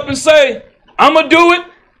sit up and say, I'm going to do it?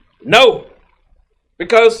 No.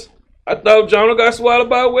 Because I thought Jonah got swallowed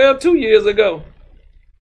by a whale 2 years ago.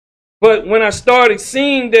 But when I started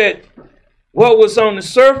seeing that what was on the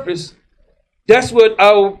surface, that's what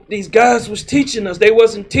these guys was teaching us. They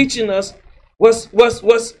wasn't teaching us what's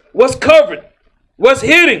covered, what's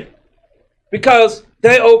hidden. Because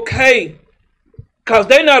they okay. Because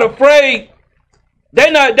they're not afraid.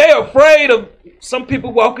 They're afraid of some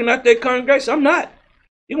people walking out their congregation. I'm not.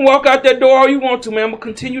 You can walk out that door all you want to, man. I'm going to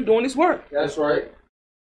continue doing this work. That's right.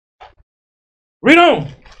 Read on.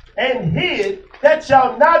 And hid that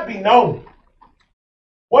shall not be known.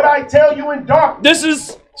 What I tell you in darkness. This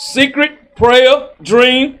is secret prayer,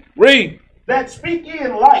 dream, read. that speak ye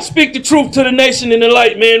in light, Speak the truth to the nation in the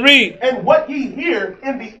light, man. Read. and what ye hear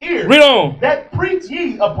in the ear, Read on. that preach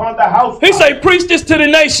ye upon the house. He say, preach this to the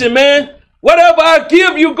nation, man. Whatever I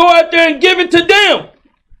give you, go out there and give it to them.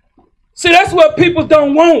 See, that's what people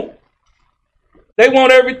don't want. They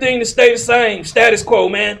want everything to stay the same. Status quo,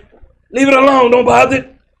 man. Leave it alone. Don't bother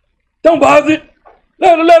it. Don't bother it.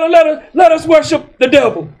 Let us worship the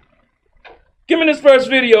devil. Give me this first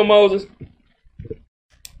video, Moses.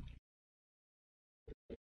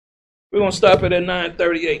 We're going to stop it at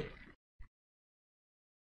 9:38.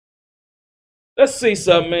 Let's see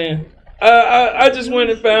something, man. I just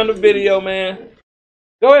went and found a video, man.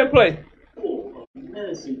 Go ahead and play. Full of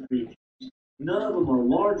menacing creatures. None of them are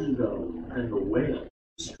larger, though, than the whale.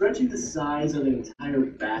 Stretching the size of an entire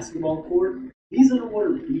basketball court, these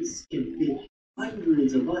underwater beasts can fit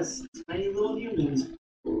hundreds of us tiny little humans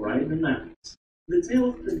right in the mouths. The tale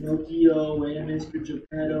of Pinocchio and Mr.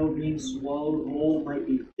 Geppetto being swallowed whole might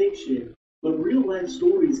be fiction, but real-life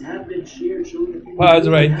stories have been shared showing that people Pause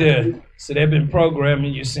really right there. have So they've been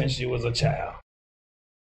programming you since you was a child.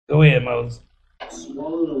 Go ahead, Moses. been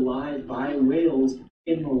swallowed alive by whales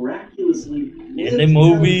and miraculously In the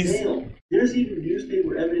movies. There's even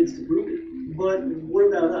newspaper evidence to prove it. But what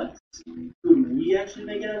about us? Could we actually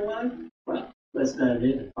make it out alive? Well, let's dive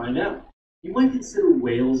in and find out. You might consider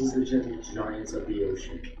whales as the gentle giants of the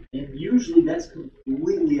ocean, and usually that's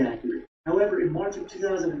completely accurate. However, in March of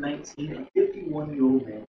 2019, a 51-year-old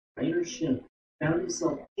man, Rainer Schimm, found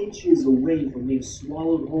himself inches away from being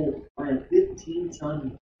swallowed whole by a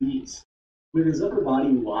 15-ton beast. With his upper body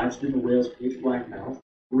lodged in the whale's pitch-black mouth,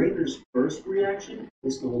 Rainer's first reaction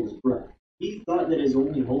was to hold his breath. He thought that his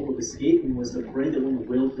only hope of escaping was to pray that when the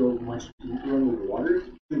whale dove much deeper underwater,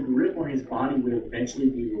 the grip on his body would eventually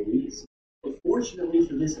be released. But fortunately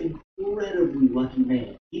for this incredibly lucky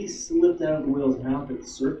man, he slipped out of the whale's mouth at the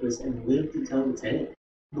surface and lived to tell the tale.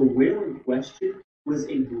 The whale in question was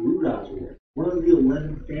a Broodosaur, one of the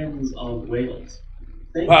 11 families of whales.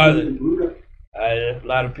 Thankfully, the Broodosaur... A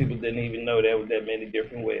lot of people didn't even know there were that many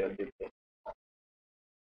different whales. Did they?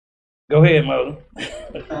 Go ahead,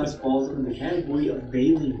 Moses. falls into the category of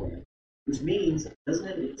baleen whale, which means it doesn't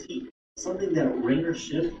have any teeth, something that Rainer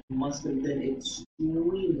Schimm must have been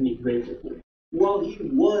extremely grateful for. While he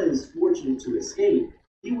was fortunate to escape,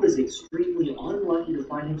 he was extremely unlucky to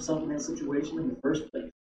find himself in that situation in the first place.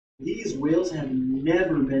 These whales have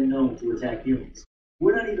never been known to attack humans.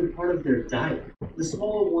 We're not even part of their diet. The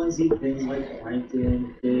smaller ones eat things like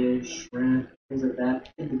plankton, fish, shrimp, things like that,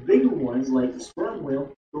 and the bigger ones, like the sperm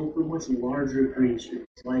whale, go for much larger creatures,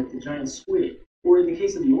 like the giant squid, or in the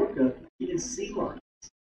case of the orca, even sea lions.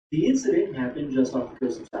 The incident happened just off the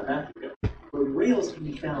coast of South Africa, but whales can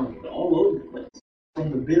be found all over the place, from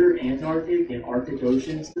the bitter Antarctic and Arctic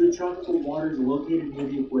oceans to the tropical waters located near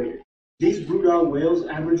the equator. These Broodosaur whales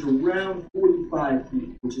average around 45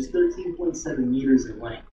 feet, which is 13.7 meters in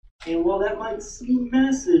length. And while that might seem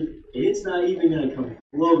massive, it's not even going to come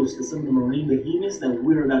close to some of the marine behemoths that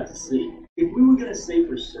we're about to see. If we were going to say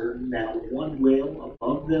for certain that one whale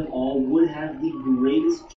above them all would have the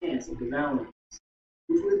greatest chance of devouring us,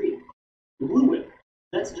 which would it be? The blue whale.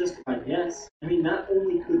 That's a justified guess. I mean, not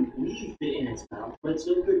only could we fit in its mouth, but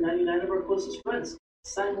so could 99 of our closest friends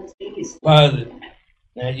simultaneously. Positive.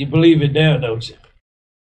 Now you believe it now, don't you?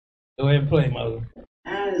 Go ahead and play, Moses.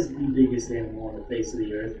 As the biggest animal on the face of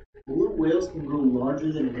the earth, blue whales can grow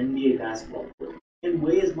larger than an NBA basketball court and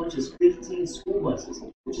weigh as much as 15 school buses,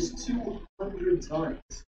 which is 200 tons.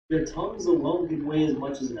 Their tongues alone can weigh as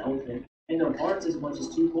much as an elephant, and their hearts as much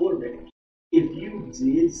as 2 polar bears. If you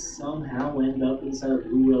did somehow end up inside a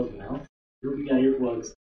blue whale's mouth, I hope you got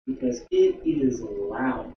earplugs, because it is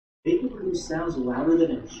loud. They can produce sounds louder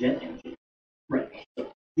than a jet engine. Right.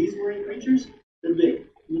 So these marine creatures, they're big.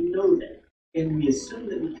 We know that. And we assume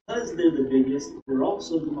that because they're the biggest, they're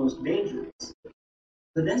also the most dangerous.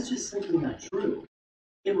 But that's just simply not true.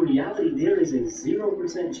 In reality, there is a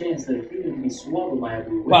 0% chance that a human can be swallowed by a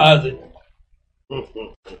blue whale. Positive.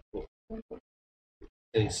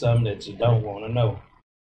 It's something that you don't want to know.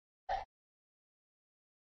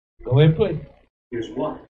 Go ahead and play. Here's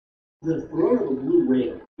why. The throat of a blue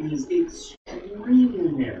whale is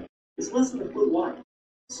extremely narrow. It's less than a foot wide.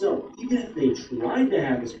 So, even if they tried to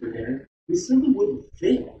have us for dinner, we simply wouldn't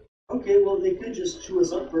fit. Okay, well, they could just chew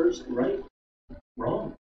us up first, right?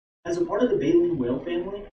 Wrong. As a part of the baleen whale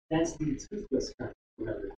family, that's the toothless kind.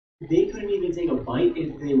 Remember, they couldn't even take a bite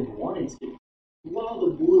if they wanted to. While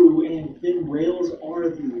the blue and fin whales are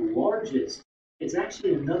the largest, it's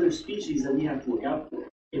actually another species that we have to look out for.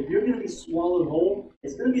 If you're going to be swallowed whole,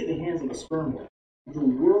 it's going to be in the hands of a sperm whale, the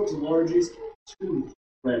world's largest toothed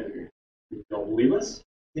predator. If you don't believe us,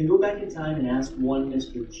 then go back in time and ask one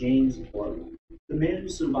Mr. James Barton, the man who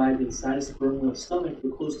survived inside a sperm stomach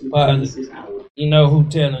for close to Barton. 26 hours. You know who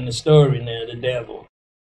telling the story now? The devil.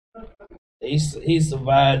 He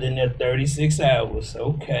survived in there 36 hours.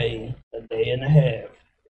 Okay, a day and a half.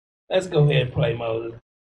 Let's go ahead and play Moses.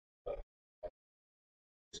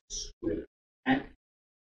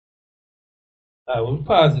 We'll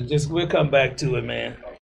pause it. We'll come back to it, man.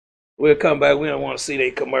 We'll come back. We don't want to see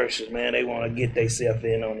their commercials, man. They want to get themselves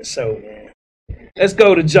in on the show, man. Let's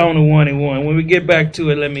go to Jonah 1 and 1. When we get back to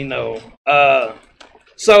it, let me know.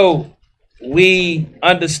 So we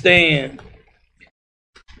understand.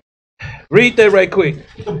 Read that right quick.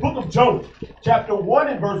 The book of Jonah, chapter 1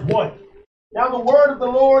 and verse 1. Now the word of the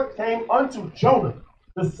Lord came unto Jonah,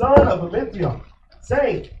 the son of Amittai,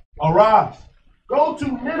 saying, Arise, go to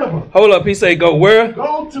Nineveh. Hold up, he said go where?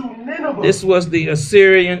 Go to Nineveh. This was the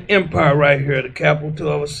Assyrian Empire right here, the capital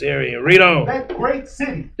of Assyria. Read on. That great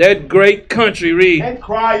city. That great country, read. And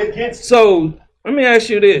cry against it. So, let me ask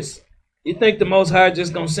you this. You think the Most High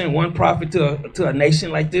just going to send one prophet to a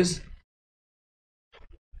nation like this?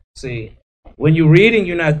 See, when you're reading,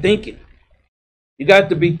 you're not thinking. You got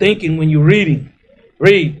to be thinking when you're reading.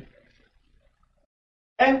 Read.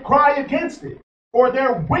 And cry against it, for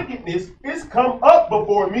their wickedness is come up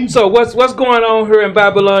before me. So what's going on here in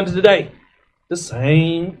Babylon today? The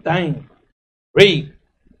same thing. Read.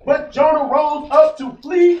 But Jonah rose up to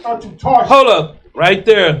flee unto Tarshish. Hold up. Right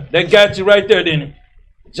there. That got you right there, didn't it?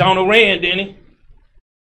 Jonah ran, didn't he?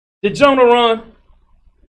 Did Jonah run?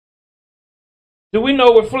 Do we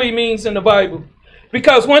know what flee means in the Bible?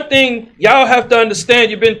 Because one thing y'all have to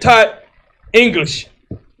understand, you've been taught English.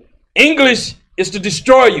 English is to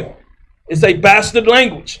destroy you. It's a bastard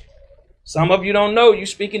language. Some of you don't know you're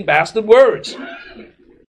speaking bastard words.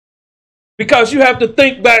 Because you have to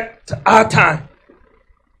think back to our time.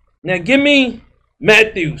 Now give me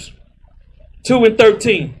Matthews 2 and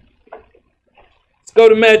 13. Let's go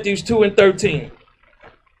to Matthews 2 and 13.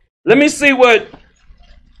 Let me see what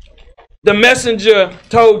the messenger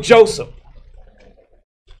told Joseph.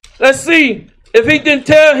 Let's see if he didn't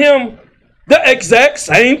tell him the exact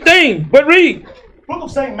same thing. But read. Book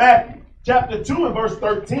of St. Matthew, chapter 2 and verse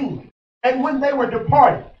 13. And when they were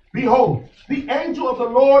departed, behold, the angel of the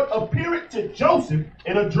Lord appeared to Joseph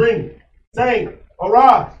in a dream, saying,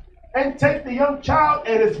 Arise, and take the young child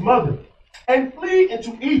and his mother, and flee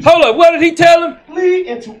into Egypt. Hold up, what did he tell him? Flee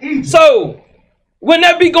into Egypt. So, wouldn't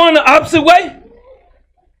that be going the opposite way?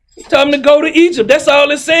 Tell him to go to Egypt. That's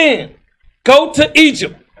all it's saying. Go to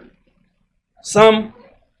Egypt.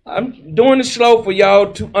 I'm doing it slow for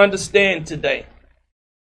y'all to understand today.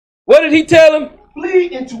 What did he tell him?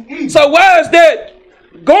 Flee into Egypt. So why is that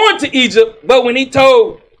going to Egypt, but when he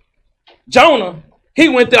told Jonah, he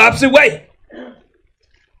went the opposite way?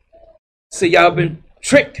 See, y'all been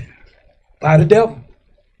tricked by the devil.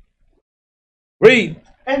 Read.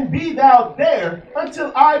 And be thou there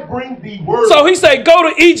until I bring thee word. So he said, go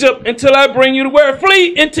to Egypt until I bring you the word.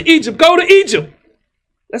 Flee into Egypt. Go to Egypt.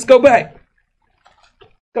 Let's go back.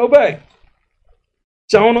 Go back.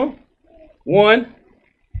 Jonah 1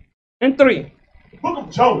 and 3. Book of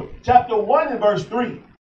Jonah, chapter 1 and verse 3.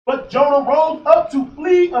 But Jonah rose up to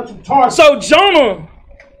flee unto Tarshish. So Jonah,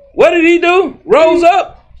 what did he do? Rose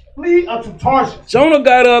up. Flee unto Tarshish. Jonah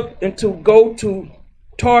got up and to go to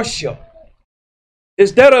Tarshish.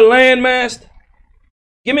 Is that a landmass?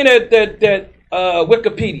 Give me that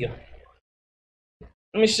Wikipedia.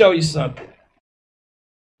 Let me show you something.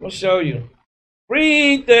 I'll show you.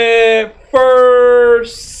 Read the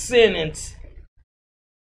first sentence.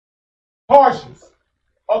 Tarshish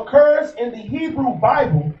occurs in the Hebrew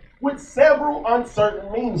Bible with several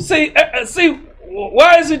uncertain meanings. See,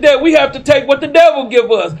 why is it that we have to take what the devil give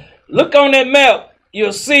us? Look on that map.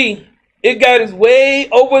 You'll see it got its way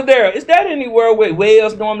over there. Is that anywhere where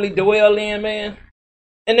whales normally dwell in, man?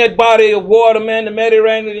 In that body of water, man, the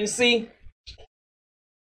Mediterranean Sea?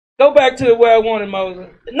 Go back to where I wanted, Moses.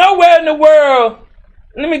 Nowhere in the world.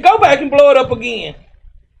 Let me go back and blow it up again.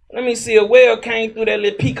 Let me see. A whale came through that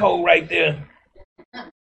little peak hole right there.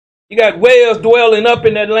 You got whales dwelling up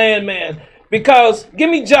in that landmass. Because,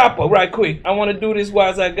 give me Joppa right quick. I want to do this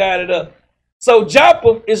while I got it up. So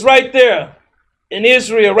Joppa is right there in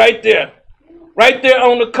Israel, right there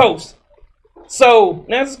on the coast. So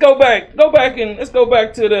now let's go back. Let's go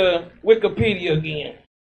back to the Wikipedia again.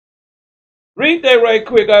 Read that right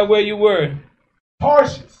quick out where you were.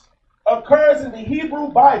 Tarshish occurs in the Hebrew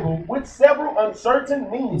Bible with several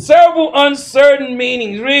uncertain meanings. Several uncertain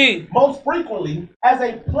meanings. Read. Most frequently as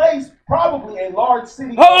a place, probably a large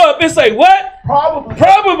city. Hold up, it say what?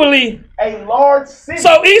 Probably a large city.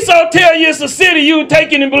 So Esau tell you it's a city, you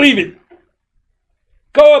take it and believe it.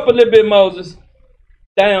 Go up a little bit, Moses.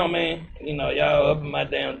 Down, man. You know, y'all up in my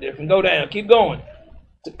damn different. Go down. Keep going.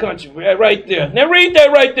 The country right there. Now read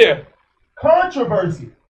that right there.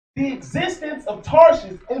 Controversy. The existence of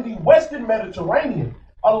Tarshish in the Western Mediterranean,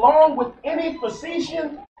 along with any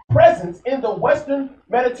Phoenician presence in the Western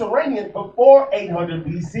Mediterranean before 800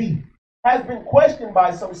 BC, has been questioned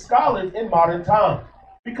by some scholars in modern times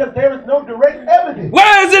because there is no direct evidence.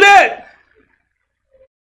 Where is it at?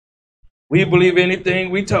 We believe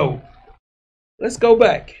anything we told. Let's go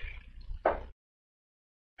back.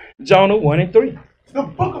 Jonah 1 and 3. The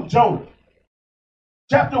book of Jonah,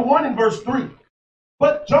 chapter 1 and verse 3.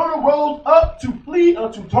 But Jonah rose up to flee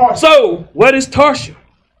unto Tarshish. So, what is Tarshish?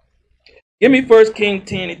 Give me 1 Kings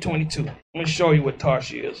 10 and 22. I'm going to show you what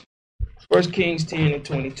Tarshish is. 1 Kings 10 and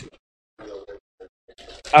 22.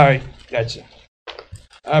 All right, gotcha.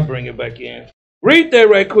 I'll bring it back in. Read that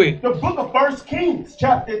right quick. The book of 1 Kings,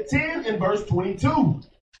 chapter 10 and verse 22.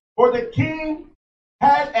 For the king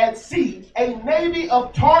had at sea a navy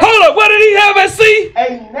of Tarshish. Hold up, what did he have at sea?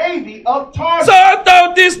 A navy of Tarshish. So I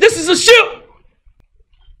thought this is a ship.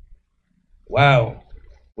 Wow,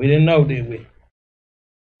 we didn't know, did we?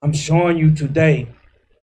 I'm showing you today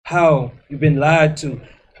how you've been lied to.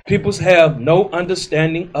 People have no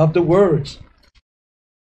understanding of the words.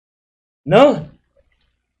 None.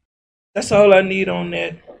 That's all I need on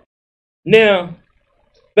that. Now,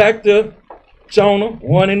 back to Jonah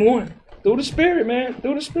 1 and 1. Through the Spirit, man.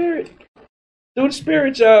 Through the Spirit. Through the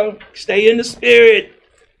Spirit, y'all. Stay in the Spirit.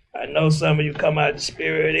 I know some of you come out of the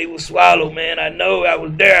Spirit. They will swallow, man. I know. I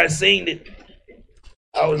was there. I seen it.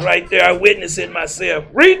 I was right there. I witnessed it myself.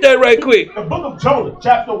 Read that right quick. The book of Jonah,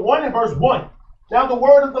 chapter 1 and verse 1. Now the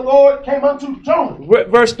word of the Lord came unto Jonah.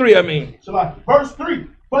 Verse 3, I mean. Verse 3.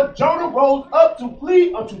 But Jonah rose up to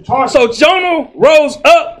flee unto Tarshish. So Jonah rose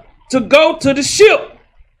up to go to the ship.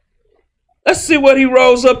 Let's see what he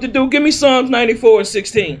rose up to do. Give me Psalms 94 and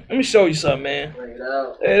 16. Let me show you something, man.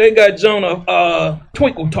 Hey, they got Jonah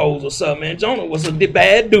twinkle toes or something, man. Jonah was a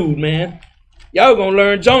bad dude, man. Y'all gonna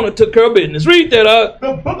learn Jonah took care of business. Read that up.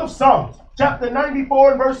 The book of Psalms, chapter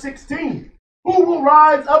 94 and verse 16. Who will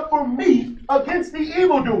rise up for me against the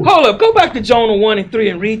evildoer? Hold up. Go back to Jonah 1 and 3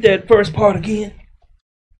 and read that first part again.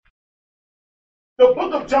 The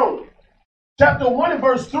book of Jonah, chapter 1 and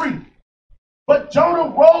verse 3. But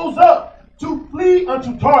Jonah rose up to flee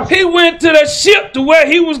unto Tarshish. He went to the ship to where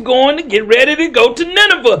he was going to get ready to go to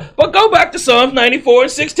Nineveh. But go back to Psalms 94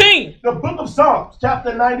 and 16. The book of Psalms,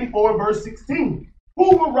 chapter 94 and verse 16.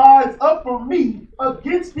 Who will rise up for me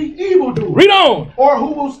against the evildoer? Read on. Or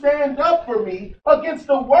who will stand up for me against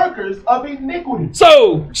the workers of iniquity?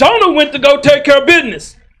 So Jonah went to go take care of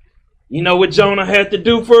business. You know what Jonah had to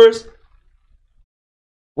do first?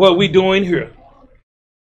 What we doing here?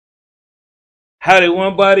 How did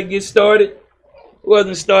one body get started? It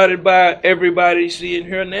wasn't started by everybody seeing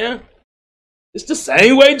here now. It's the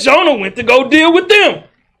same way Jonah went to go deal with them.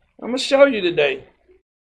 I'm going to show you today.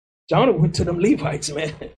 Jonah went to them Levites,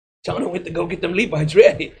 man. Jonah went to go get them Levites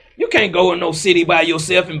ready. You can't go in no city by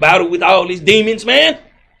yourself and battle with all these demons, man.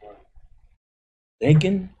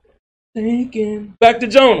 Thinking. Back to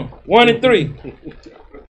Jonah 1 and 3.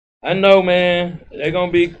 I know, man. They're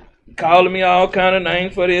going to be calling me all kind of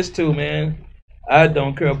names for this too, man. I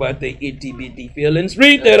don't care about their itty-bitty feelings.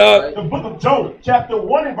 Read that up. The book of Jonah, chapter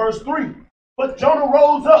 1 and verse 3. But Jonah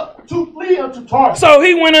rose up to flee unto Tarshish. So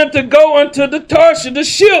he went to go unto the Tarshish, the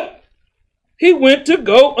ship. He went to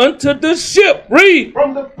go unto the ship. Read.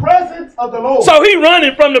 From the presence of the Lord. So he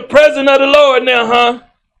running from the presence of the Lord now, huh?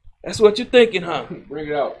 That's what you're thinking, huh? Bring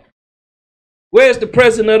it out. Where's the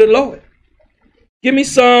presence of the Lord? Give me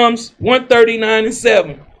Psalms 139 and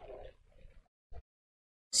 7.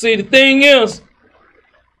 See, the thing is,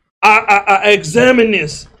 I examine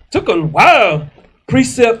this. Took a while.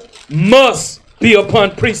 Precept must be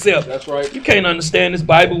upon precept. That's right. You can't understand this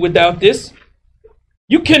Bible without this.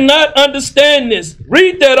 You cannot understand this.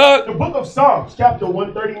 Read that up. The book of Psalms, chapter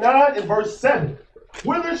 139 and verse 7.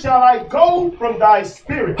 Whither shall I go from thy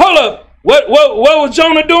spirit? Hold up. What was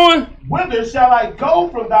Jonah doing? Whither shall I go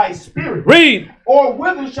from thy spirit? Read. Or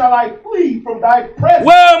whither shall I flee from thy presence?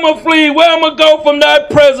 Where am I flee? Where am I go from thy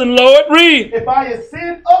presence, Lord? Read. If I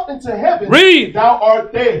ascend up into heaven, Read. thou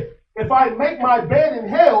art there. If I make my bed in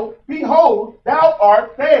hell, behold, thou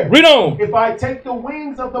art there. Read on. If I take the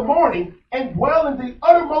wings of the morning and dwell in the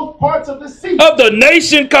uttermost parts of the sea. Of the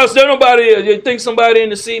nation, because there nobody is. You think somebody in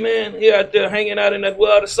the sea, man? He out there hanging out in that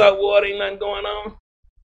water, salt water, ain't nothing going on.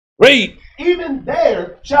 Read. Even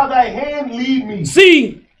there shall thy hand lead me.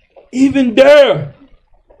 See, even there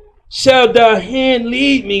shall thy hand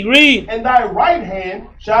lead me. Read. And thy right hand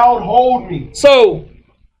shall hold me. So,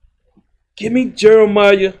 Give me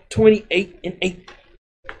Jeremiah 28 and 8.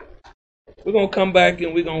 We're going to come back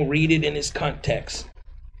and we're going to read it in its context.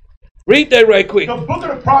 Read that right quick. The book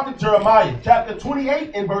of the prophet Jeremiah, chapter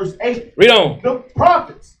 28 and verse 8. Read on. The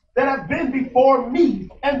prophets that have been before me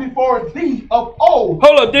and before thee of old.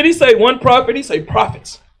 Hold up. Did he say one prophet? He say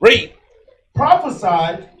prophets. Read.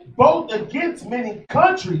 Prophesied both against many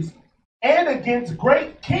countries and against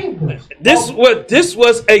great kingdoms. This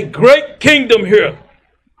was a great kingdom here.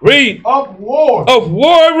 Read. Of war. Of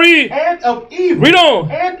war, read. And of evil. Read on.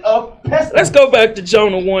 And of pestilence. Let's go back to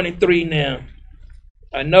Jonah 1 and 3 now.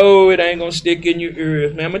 I know it ain't going to stick in your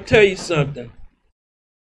ears, man. I'm going to tell you something.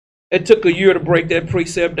 It took a year to break that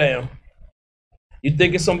precept down. You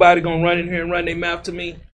thinking somebody going to run in here and run their mouth to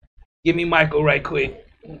me? Give me Michael right quick.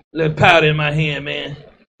 Little powder in my hand, man.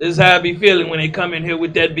 This is how I be feeling when they come in here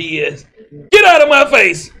with that BS. Get out of my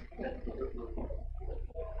face.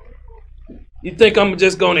 You think I'm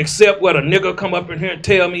just going to accept what a nigga come up in here and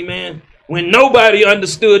tell me, man? When nobody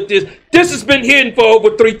understood this. This has been hidden for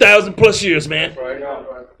over 3,000 plus years, man.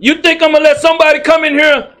 You think I'm going to let somebody come in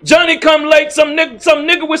here, Johnny come late, some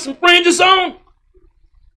nigga with some fringes on?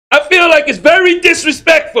 I feel like it's very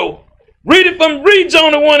disrespectful. Read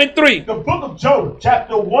Jonah 1 and 3. The book of Jonah,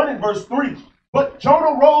 chapter 1 and verse 3. But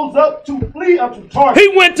Jonah rose up to flee unto Tarshish.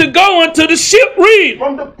 He went to go unto the ship, read.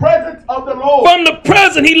 From the presence of the Lord. From the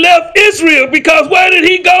presence, he left Israel because where did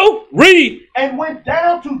he go? Read. And went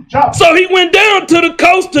down to Joppa. So he went down to the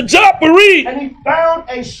coast to Joppa, read. And he found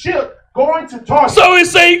a ship going to Tarshish. So it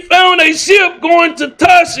say he found a ship going to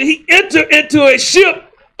Tarshish. He entered into a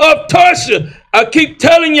ship of Tarshish. I keep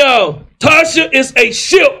telling y'all, Tarshish is a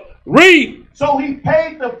ship. Read. So he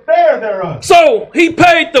paid the fare thereof. So he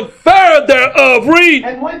paid the fare thereof, read.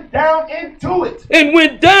 And went down into it. And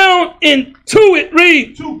went down into it,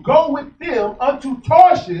 read. To go with them unto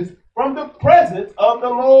Tarshish from the presence of the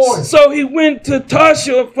Lord. So he went to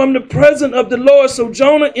Tarshish from the presence of the Lord. So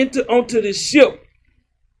Jonah entered onto the ship.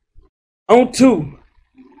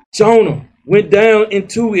 Jonah went down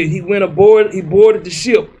into it. He went aboard. He boarded the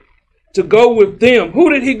ship to go with them.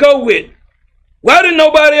 Who did he go with? Why didn't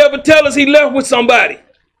nobody ever tell us he left with somebody?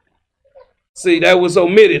 See, that was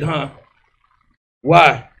omitted, huh?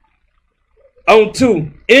 Why?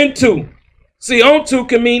 Into. See, onto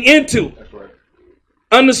can mean into. That's right.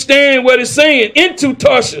 Understand what it's saying. Into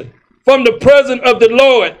Tarshish, from the presence of the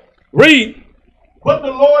Lord. Read. But the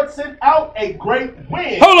Lord sent out a great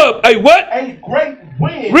wind. Hold up. A what? A great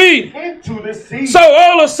wind. Read. Into the sea. So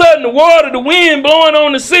all of a sudden, the water, the wind blowing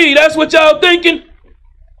on the sea. That's what y'all thinking?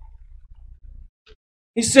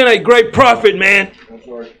 He sent a great prophet, man. That's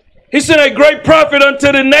right. He sent a great prophet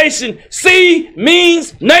unto the nation. Sea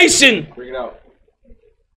means nation. Bring it out.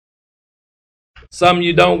 Something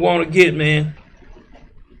you don't want to get, man.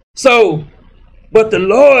 So, but the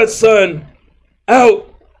Lord sent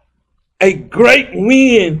out a great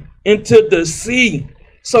wind into the sea.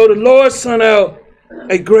 So the Lord sent out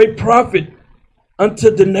a great prophet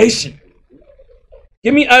unto the nation.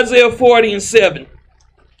 Give me Isaiah 40 and 7.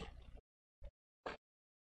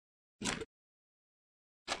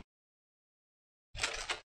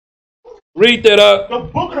 Read that up. The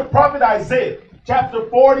book of the prophet Isaiah, chapter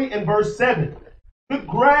 40 and verse 7. The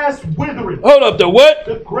grass withereth. Hold up, the what?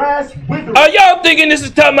 The grass withereth. Are y'all thinking this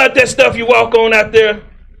is talking about that stuff you walk on out there?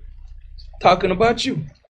 Talking about you.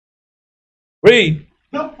 Read.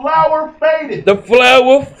 The flower faded. The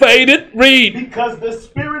flower faded. Read. Because the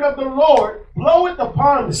Spirit of the Lord bloweth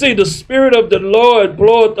upon it. See, the Spirit of the Lord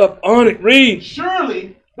bloweth up on it. Read.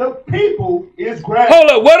 Surely the people is grass. Hold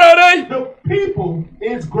up, what are they? The people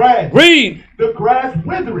is grass. Read. The grass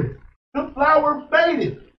withereth. The flower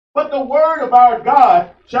faded. But the word of our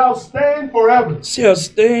God shall stand forever. Shall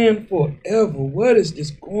stand forever. What is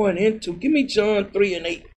this going into? Give me John 3 and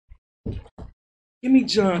 8. Give me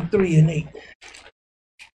John 3 and 8.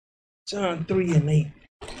 John 3 and 8.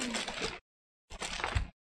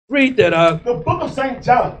 Read that out. The book of St.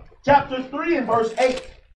 John, chapter 3 and verse 8.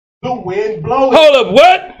 The wind bloweth. Hold up,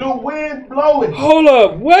 what? The wind bloweth. Hold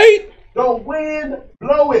up, wait. The wind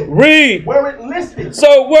bloweth. Read. Where it listeth.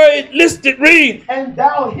 So where it listed, read. And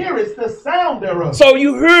thou hearest the sound thereof. So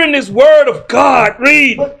you hearing this word of God,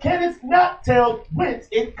 read. But canst not tell whence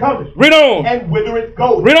it cometh. Read on. And whither it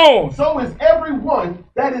goeth. Read on. So is everyone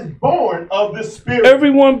that is born of the Spirit.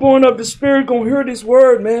 Everyone born of the Spirit gonna hear this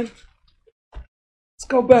word, man. Let's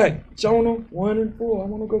go back. Jonah 1 and 4. I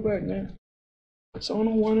want to go back, man.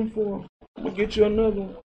 Jonah 1 and 4. I'm gonna get you another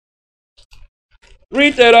one.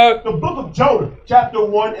 Read that out. The book of Jonah, chapter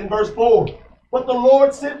 1 and verse 4. But the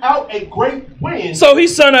Lord sent out a great wind. So he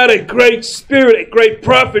sent out a great spirit, a great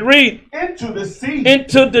prophet. Read. Into the sea.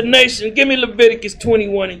 Into the nation. Give me Leviticus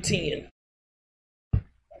 21 and 10.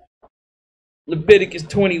 Leviticus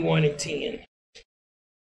 21:10.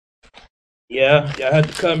 Yeah, y'all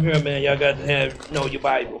have to come here, man. Y'all got to know your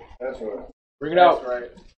Bible. That's right. Bring it out. That's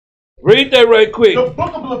right. Read that right quick. The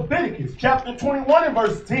book of Leviticus, chapter 21 and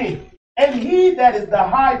verse 10. And he that is the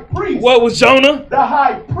high priest, What was Jonah? the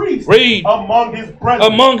high priest Read. among his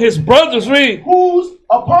brethren, Among his brothers, read.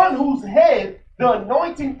 upon whose head the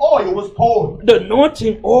anointing oil was poured, The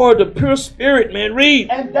anointing oil, the pure spirit, man, read.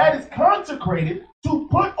 and that is consecrated to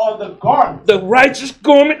put on the garment, The righteous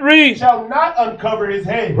garment, read. shall not uncover his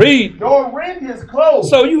head, Read. nor rend his clothes.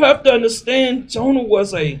 So you have to understand, Jonah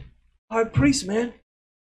was a high priest, man.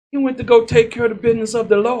 He went to go take care of the business of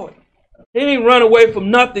the Lord. He didn't run away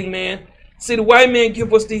from nothing, man. See, the white man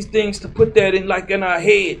give us these things to put that in like in our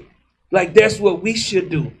head. Like that's what we should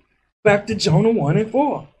do. Back to Jonah 1 and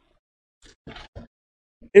 4.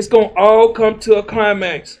 It's going to all come to a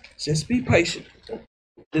climax. Just be patient.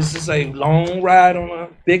 This is a long ride on a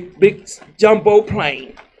big jumbo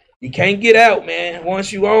plane. You can't get out, man.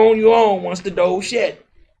 Once you own, you own. Once the door shut.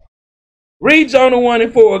 Read Jonah 1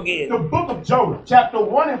 and 4 again. The book of Jonah, chapter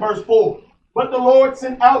 1 and verse 4. But the Lord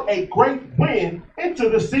sent out a great wind into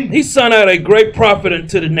the sea, He sent out a great prophet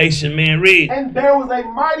unto the nation, man. Read. and there was a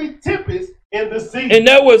mighty tempest in the sea. And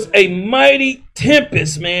there was a mighty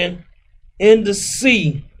tempest, man, in the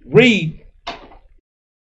sea. Read.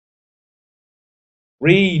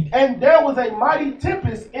 Read. And there was a mighty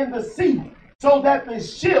tempest in the sea, so that the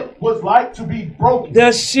ship was like to be broken.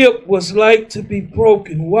 That ship was like to be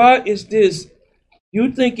broken. Why is this?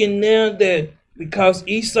 You thinking now that because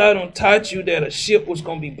Esau don't taught you that a ship was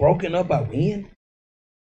going to be broken up by wind?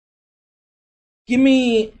 Give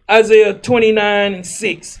me Isaiah 29 and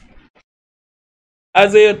 6.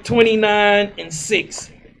 Isaiah 29 and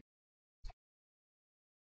 6.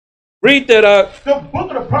 Read that up. The book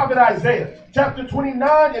of the prophet Isaiah, chapter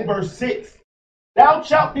 29 and verse 6. Thou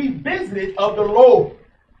shalt be visited of the Lord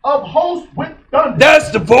of hosts with thunder.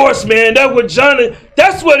 That's divorce, man.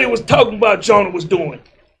 That's what it was talking about Jonah was doing.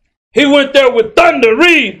 He went there with thunder,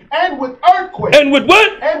 read. And with earthquake. And with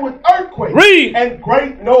what? And with earthquake. Read. And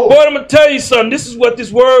great noise. Boy, I'm going to tell you something. This is what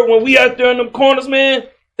this word, when we out there in them corners, man,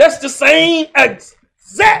 that's the same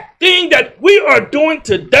exact thing that we are doing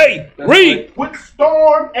today. That's Read. right. With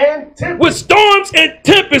storm and tempest. With storms and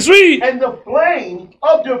tempests, read. And the flame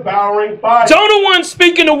of devouring fire. Jonah wasn't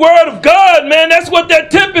speaking the word of God, man. That's what that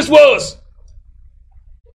tempest was.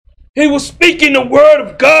 He was speaking the word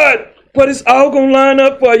of God. But it's all going to line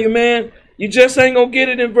up for you, man. You just ain't going to get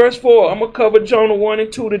it in verse 4. I'm going to cover Jonah 1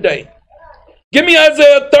 and 2 today. Give me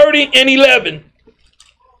Isaiah 30 and 11.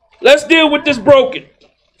 Let's deal with this broken.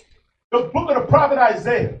 The book of the prophet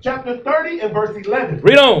Isaiah, chapter 30 and verse 11.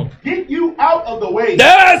 Read on. Get you out of the way.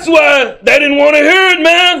 That's why they didn't want to hear it,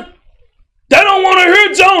 man. They don't want to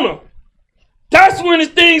hear Jonah. That's when his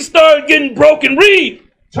things started getting broken. Read.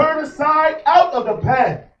 Turn aside out of the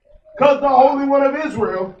path. Cause the Holy One of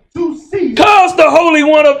Israel to see. Cause the Holy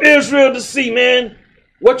One of Israel to see, man.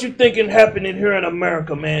 What you thinking happening here in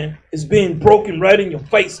America, man, is being broken right in your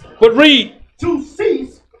face. But read. To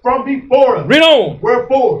cease from before us. Read on.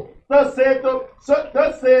 Wherefore, thus saith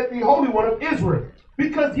the Holy One of Israel,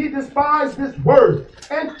 because he despised this word,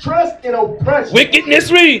 and trust in oppression,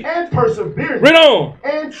 Wickedness, read. and perseverance, Read on.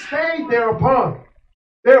 and stayed thereupon.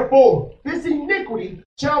 Therefore, this iniquity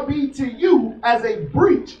shall be to you as a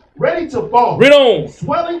breach ready to fall, Read on.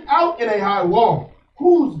 swelling out in a high wall,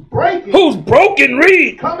 whose breaking Who's broken,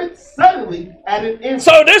 read. cometh suddenly at an instant.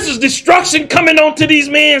 So this is destruction coming on to these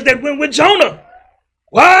men that went with Jonah.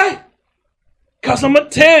 Why? Because I'm going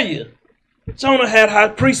to tell you, Jonah had high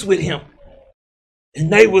priests with him.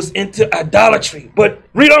 And they was into idolatry. But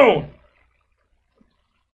read on.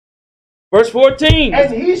 Verse 14.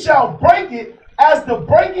 And he shall break it as the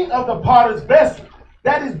breaking of the potter's vessel,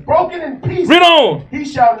 that is broken in pieces. Read on. He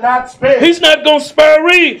shall not spare. He's not going to spare,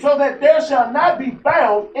 read. So that there shall not be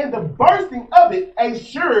found in the bursting of it a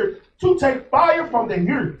sherd to take fire from the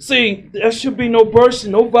hearer. See, there should be no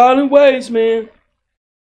bursting, no violent ways, man.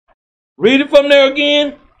 Read it from there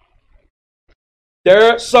again.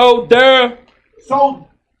 So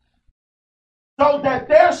that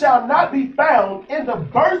there shall not be found in the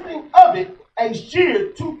bursting of it a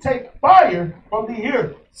shear to take fire from the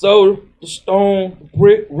hearer. So the stone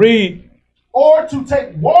brick, read. Or to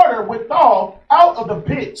take water withal out of the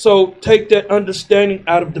pit. So take that understanding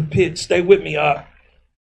out of the pit. Stay with me,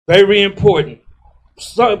 very important.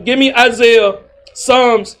 So give me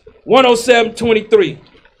Psalms 107:23.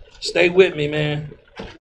 Stay with me, man.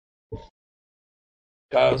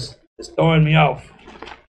 Because it's throwing me off.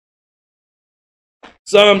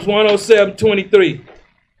 Psalms 107:23.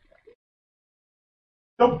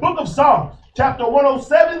 The book of Psalms, chapter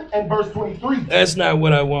 107 and verse 23. That's not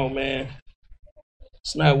what I want, man.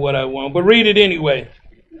 It's not what I want. But read it anyway.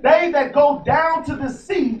 They that go down to the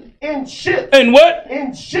sea in ships. And what?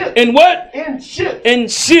 In ships. And what? In ships. In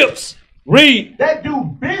ships. Read. That do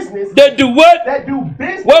business. That do what? That do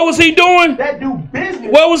business. What was he doing? That do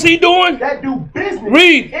business. What was he doing? That do business.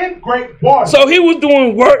 Read. In great water. So he was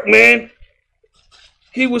doing work, man.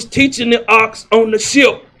 He was teaching the ox on the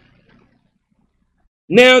ship.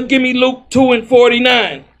 Now give me Luke 2 and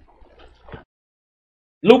 49.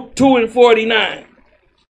 Luke 2 and 49.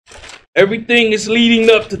 Everything is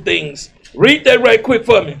leading up to things. Read that right quick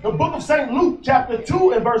for me. The book of St. Luke, chapter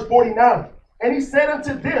 2 and verse 49. And he said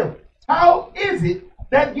unto them, how is it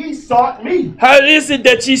that ye sought me? How is it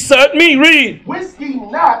that ye sought me? Read. Wist ye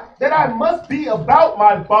not that I must be about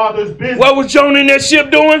my Father's business? What was Jonah in that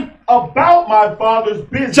ship doing? About my Father's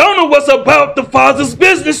business. Jonah was about the Father's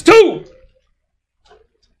business too.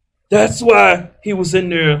 That's why he was in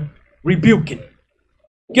there rebuking.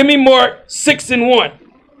 Give me Mark 6 and 1.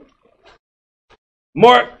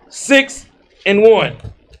 Mark 6 and 1.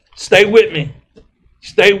 Stay with me.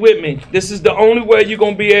 Stay with me. This is the only way you're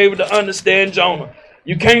going to be able to understand Jonah.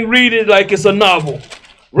 You can't read it like it's a novel.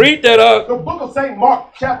 Read that up. The book of St.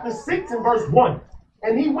 Mark, chapter 6 and verse 1.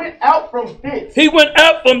 And he went out from thence. He went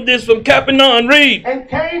out from Capernaum. Read. And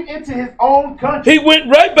came into his own country. He went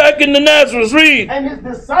right back into Nazareth. Read. And his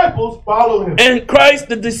disciples followed him. And Christ,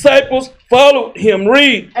 the disciples, followed him.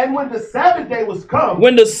 Read. And when the Sabbath day was come.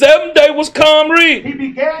 When the seventh day was come. Read. He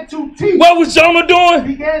began to teach. What was Jonah doing?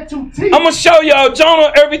 He began to teach. I'm going to show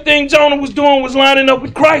y'all. Everything Jonah was doing was lining up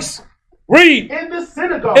with Christ. Read. In the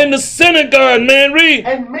synagogue. In the synagogue, man. Read.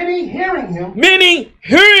 And many hearing him. Many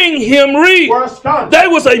hearing him. Read. Were astonished. They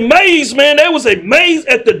was amazed, man. They was amazed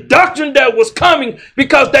at the doctrine that was coming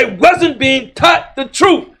because they wasn't being taught the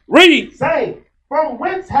truth. Read. Saying, from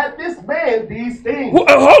whence had this man these things?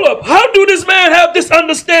 Hold up. How do this man have this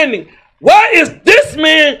understanding? Why is this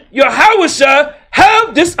man, Yahushua,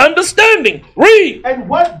 have this understanding? Read. And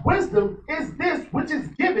what wisdom is this which is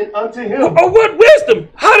given unto him? Oh, what wisdom?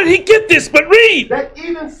 How did he get this? But read. That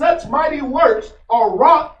even such mighty works are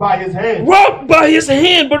wrought by his hand. Wrought by his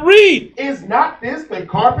hand, but read. Is not this the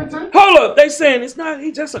carpenter? Hold up. They saying it's not,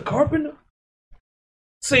 he just a carpenter.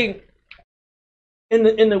 See,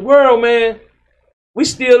 in the world, man, we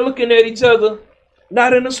still looking at each other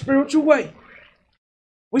not in a spiritual way.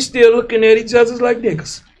 We still looking at each other like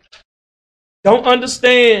niggas. Don't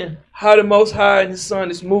understand how the Most High and His Son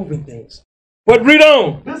is moving things. But read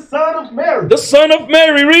on. The son of Mary. The son of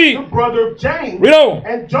Mary, read. The brother of James. Read on.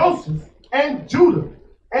 And Joseph. And Judah.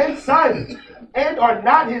 And Simon. And are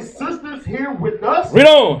not his sisters here with us? Read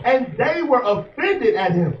on. And they were offended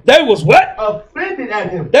at him. They was what? Offended at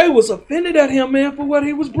him. They was offended at him, man, for what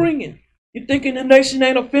he was bringing. You thinking the nation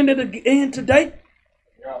ain't offended again today?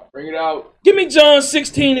 Yeah, bring it out. Give me John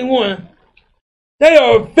 16 and 1. They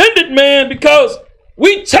are offended, man, because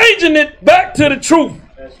we changing it back to the truth.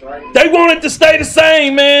 That's right. They want it to stay the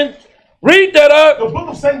same, man. Read that up. The book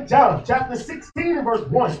of St. John, chapter 16 and verse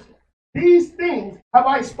 1. These things have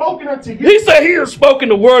I spoken unto you. He said he has spoken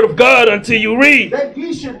the word of God unto you. Read. That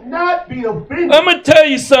ye should not be offended. I'm going to tell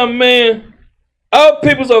you something, man. Our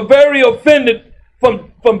peoples are very offended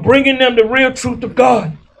from bringing them the real truth of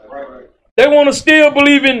God. Right. They want to still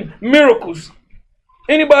believe in miracles.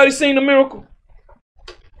 Anybody seen a miracle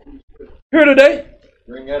here today?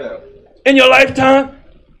 Bring that up. In your lifetime?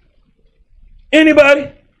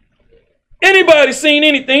 Anybody? Anybody seen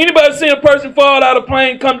anything? Anybody seen a person fall out of a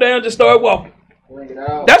plane, come down, and just start walking? Bring it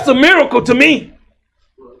out. That's a miracle to me.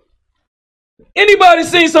 Anybody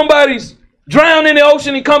seen somebody drown in the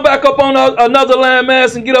ocean and come back up on another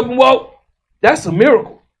landmass and get up and walk? That's a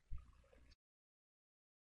miracle.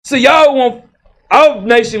 See, our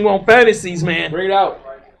nation want fantasies, man. Bring it out.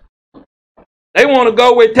 They want to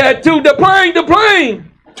go with tattoo, the plane.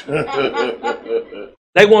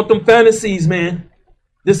 They want them fantasies, man.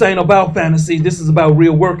 This ain't about fantasies. This is about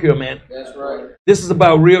real work here, man. That's right. This is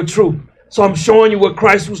about real truth. So I'm showing you what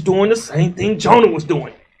Christ was doing, the same thing Jonah was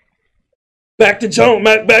doing. Back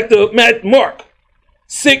to Mark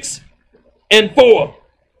 6 and 4.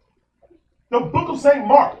 The book of St.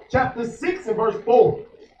 Mark, chapter 6 and verse 4.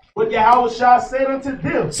 But Yahushua said unto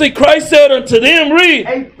them, See, Christ said unto them, read.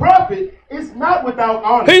 a prophet is not without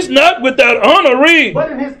honor, He's not without honor, read.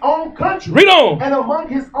 but in his own country, Read on. and among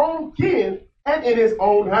his own kin, and in his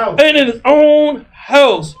own house. And in his own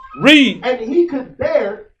house, read. And he could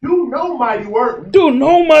there do no mighty work, Do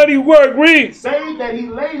no mighty work, read. save that he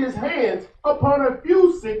laid his hands upon a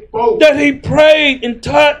few sick folk, That he prayed and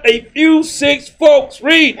taught a few sick folks,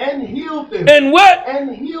 read. and healed them. And what?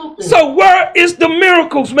 And healed them. So where is the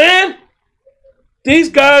miracles, man? These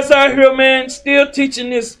guys out here, man, still teaching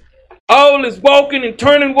this, all this walking and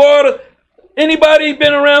turning water. Anybody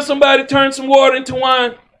been around somebody turn some water into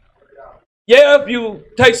wine? Yeah, if you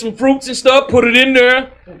take some fruits and stuff, put it in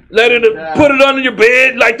there, put it under your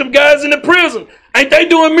bed, like them guys in the prison. Ain't they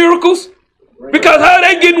doing miracles? Because how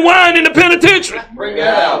they getting wine in the penitentiary? Bring it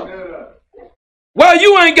out. Why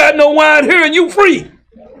you ain't got no wine here and you free?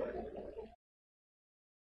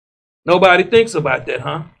 Nobody thinks about that,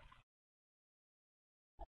 huh?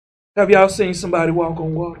 Have y'all seen somebody walk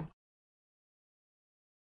on water?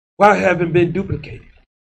 Why haven't been duplicated?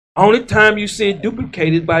 Only time you see it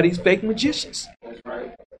duplicated by these fake magicians. That's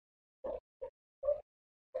right.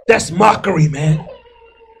 That's mockery, man.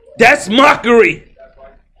 That's mockery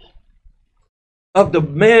of the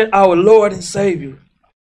man, our Lord and Savior.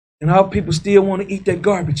 And our people still want to eat that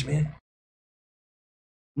garbage, man.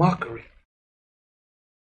 Mockery.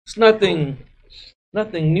 It's nothing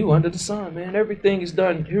new under the sun, man. Everything is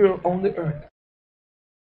done here on the earth.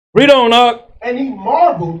 Read on, Ark. And he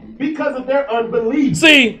marveled because of their unbelief.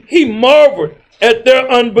 See, he marveled at their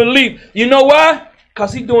unbelief. You know why?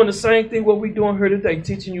 Because he's doing the same thing what we're doing here today,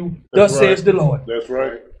 teaching you, thus says the Lord. That's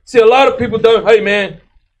right. See, a lot of people don't, hey, man.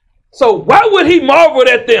 So why would he marvel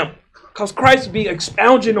at them? Because Christ be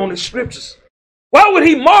expounding on the scriptures. Why would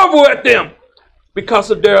he marvel at them?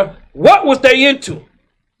 Because of what was they into?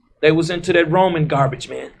 They was into that Roman garbage,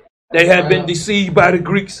 man. They had been deceived by the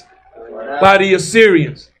Greeks, by the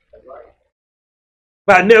Assyrians,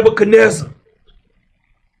 by Nebuchadnezzar.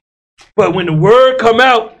 But when the word come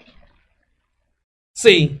out,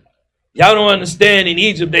 see, y'all don't understand, in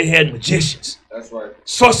Egypt they had magicians. That's right.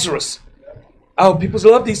 Sorcerers. Our people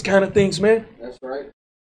love these kind of things, man. That's right.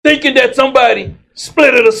 Thinking that somebody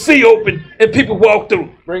split the sea open and people walk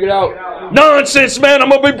through. Bring it out. Nonsense, man. I'm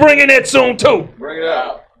going to be bringing that soon, too. Bring it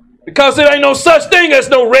out. Because there ain't no such thing as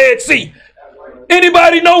no Red Sea.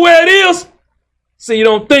 Anybody know where it is? See, you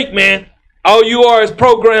don't think, man. All you are is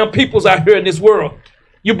programmed peoples out here in this world.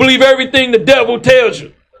 You believe everything the devil tells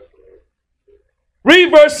you. Read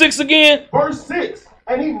verse 6 again. Verse 6.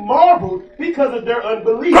 And he marveled because of their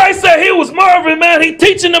unbelief. Christ said he was marveling, man. He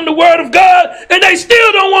teaching them the word of God, and they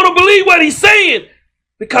still don't want to believe what he's saying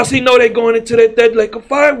because he know they're going into that lake of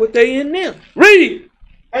fire. What they in there? Read.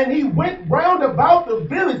 And he went round about the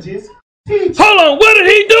villages teaching. Hold on. What did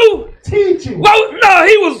he do? Teaching. Well, no,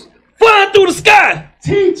 he was flying through the sky.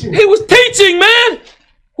 Teaching. He was teaching, man.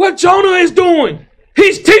 What Jonah is doing.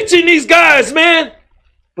 He's teaching these guys, man.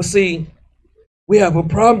 But see, we have a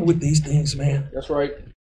problem with these things, man. That's right.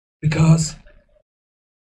 Because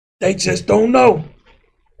they just don't know.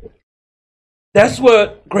 That's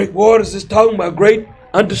what Great Waters is talking about. Great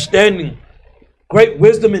understanding. Great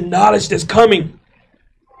wisdom and knowledge that's coming.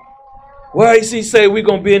 Why is he say we're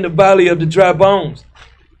going to be in the valley of the dry bones?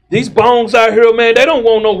 These bones out here, man, they don't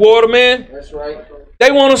want no water, man. That's right.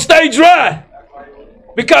 They want to stay dry.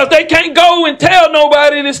 Because they can't go and tell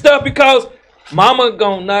nobody this stuff because mama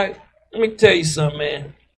gonna not. Let me tell you something,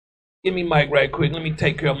 man. Give me Mike right quick. Let me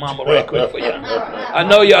take care of mama right quick for y'all. I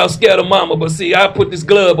know y'all scared of mama, but see, I put this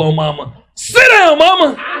glove on mama. Sit down,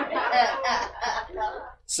 mama.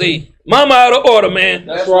 See, mama out of order, man.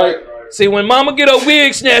 That's right. See, when mama get her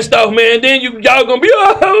wig snatched off, man, then y'all gonna be,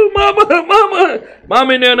 oh, mama.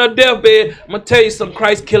 Mama in there on her deathbed. I'm gonna tell you something.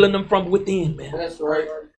 Christ killing them from within, man. That's right.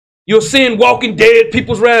 You're seeing walking dead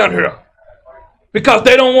peoples around here because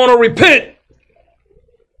they don't want to repent.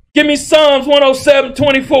 Give me Psalms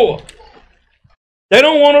 107:24. They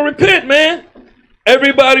don't want to repent, man.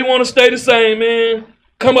 Everybody want to stay the same, man.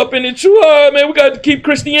 Come up in the true heart, man. We got to keep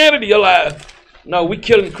Christianity alive. No, we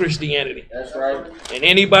killing Christianity. That's right. And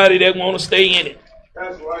anybody that want to stay in it.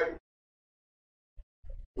 That's right.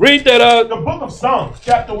 Read that The book of Psalms,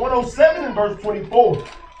 chapter 107 and verse 24.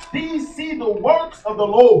 These see the works of the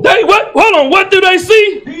Lord. They what? Hold on. What do they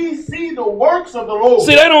see? These see the works of the Lord.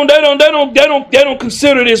 See, they don't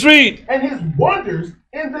consider this. Read. And his wonders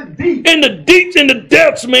in the deep. In the deeps, in the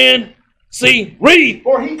depths, man. See, read.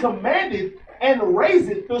 For he commanded and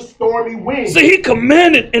raised the stormy wind. See, he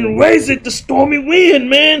commanded and raised the stormy wind,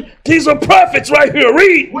 man. These are prophets right here.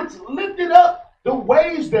 Read. Which lifted up the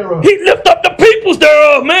waves thereof. He lift up the peoples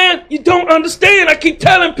thereof, man. You don't understand. I keep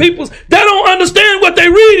telling peoples, they don't understand what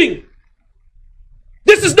they're reading.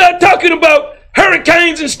 This is not talking about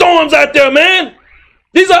hurricanes and storms out there, man.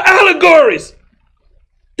 These are allegories.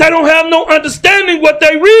 They don't have no understanding what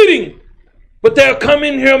they're reading. But they'll come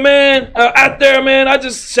in here, man, out there, man. I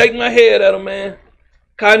just shake my head at them, man.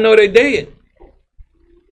 Because I know they're dead.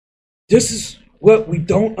 This is what we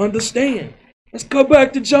don't understand. Let's go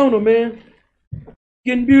back to Jonah, man.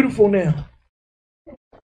 Getting beautiful now.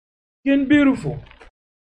 Getting beautiful.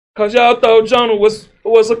 Because y'all thought Jonah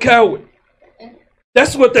was a coward.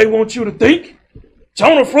 That's what they want you to think.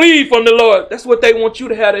 Jonah fled from the Lord. That's what they want you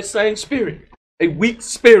to have, that same spirit. A weak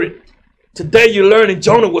spirit. Today you're learning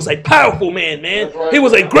Jonah was a powerful man, man. He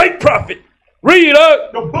was a great prophet. Read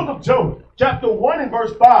up. The book of Jonah, chapter 1 and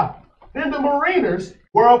verse 5. Then the mariners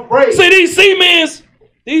were afraid. See these seamen,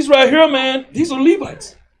 these right here, man, these are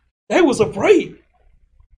Levites. They was afraid.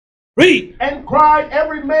 Read. And cried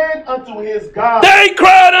every man unto his God. They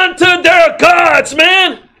cried unto their gods,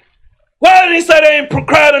 man. Why did he say they ain't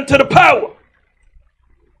cried unto the power?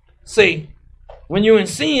 See, when you in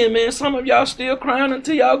sin, man, some of y'all still crying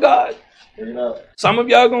unto y'all God. Some of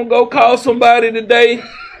y'all gonna go call somebody today.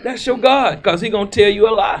 That's your God, because he gonna tell you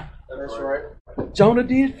a lie. That's right. Jonah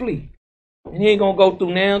did flee. And he ain't gonna go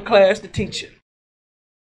through now class to teach you.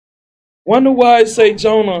 Wonder why it say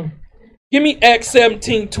Jonah. Give me Acts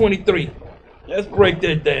 17:23. Let's break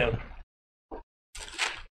that down.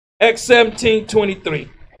 Acts 17:23.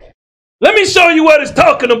 Let me show you what it's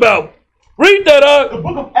talking about. Read that up. The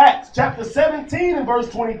book of Acts, chapter 17 and verse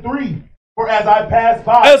 23. For as I passed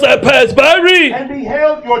by, read. and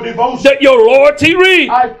beheld your devotion, That your loyalty, read.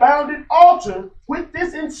 I found an altar with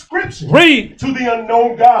this inscription. Read. To the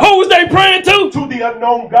unknown God. Who was they praying to? To the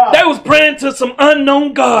unknown God. They was praying to some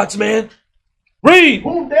unknown gods, man. Read.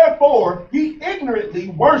 Whom therefore ye ignorantly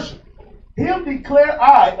worship. Him declare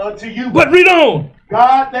I unto you. But read on.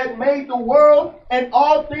 God that made the world and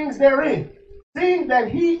all things therein, seeing that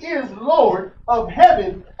he is Lord of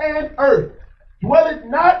heaven and earth, dwelleth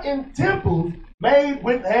not in temples made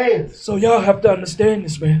with hands. So y'all have to understand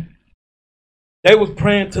this, man. They was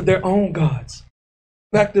praying to their own gods.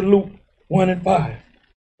 Back to Luke 1 and 5.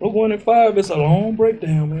 Luke 1 and 5 is a long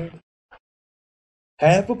breakdown, man.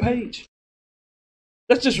 Half a page.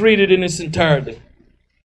 Let's just read it in its entirety.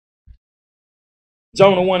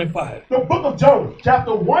 Jonah 1 and 5. The book of Jonah,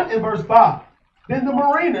 chapter 1 and verse 5. Then the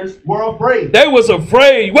mariners were afraid. They was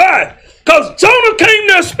afraid. Why? Because Jonah came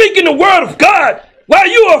there speaking the word of God. Why are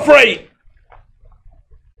you afraid?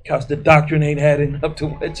 Because the doctrine ain't adding up to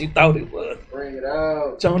what you thought it was. Bring it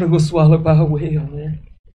out. Jonah was swallowed by a whale, man.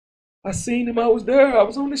 I seen him. I was there. I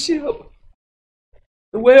was on the ship.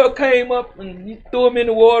 The whale came up and you threw him in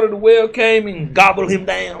the water. The whale came and gobbled him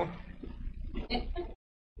down.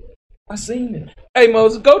 I seen it. Hey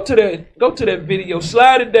Moses, go to that video.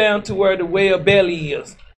 Slide it down to where the whale belly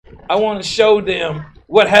is. I want to show them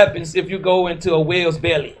what happens if you go into a whale's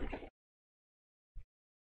belly.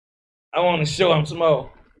 I want to show them some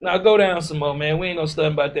more. Now go down some more, man. We ain't gonna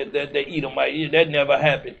study about that Edomite. That never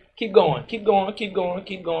happened. Keep going. Keep going. Keep going.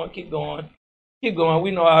 Keep going. Keep going. Keep going.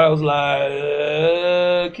 We know how those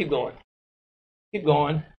lies. Keep going. Keep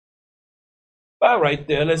going. Bye right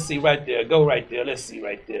there. Let's see right there. Go right there. Let's see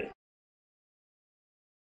right there.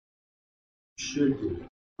 Should do.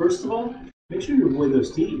 First of all, make sure you avoid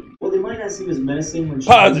those teeth. Well, they might not seem as menacing when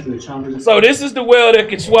Pause. to the chompers. So this is the whale that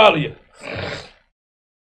can swallow you.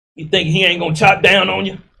 You think he ain't gonna chop down on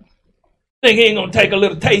you? Think he ain't gonna take a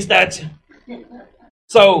little taste at you?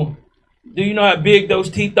 So, do you know how big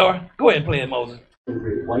those teeth are? Go ahead and play it, Moses. The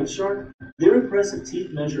great white shark, their impressive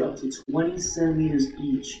teeth measure up to 20 centimeters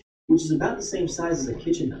each, which is about the same size as a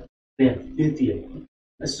kitchen knife. They have 50 of them.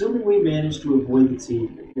 Assuming we manage to avoid the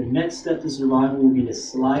teeth, the next step to survival will be to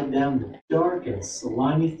slide down the dark and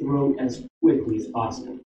slimy throat as quickly as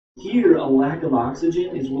possible. Here, a lack of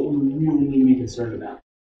oxygen is what we really need to be concerned about.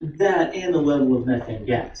 That and the level of methane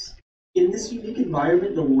gas. In this unique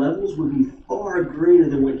environment, the levels would be far greater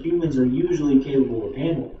than what humans are usually capable of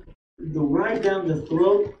handling. The ride down the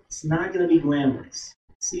throat, it's not going to be glamorous.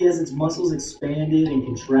 See, as its muscles expanded and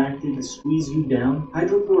contracted to squeeze you down,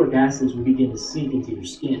 hydrochloric acids will begin to sink into your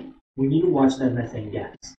skin. We need to watch that methane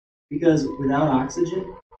gas. Because without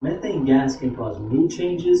oxygen, methane gas can cause mood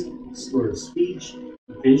changes, slurred speech,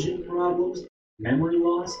 vision problems, memory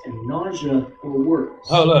loss, and nausea or worse.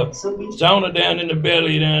 Hold up. Jonah down in the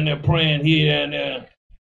belly down there praying here and there.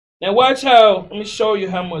 Now watch how, let me show you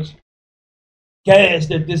how much gas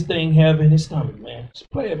that this thing have in his stomach, man. Just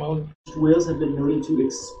play it, Moses. Whales have been noted to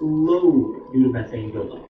explode due to methane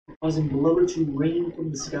buildup, causing blubber to rain from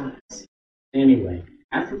the skies. Anyway,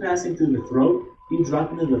 after passing through the throat, you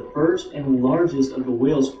drop into the first and largest of the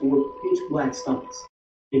whale's 4 pitch-black stomachs.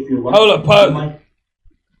 If you're lucky, hold up, pause. might...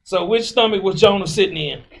 So which stomach was Jonah sitting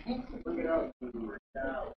in?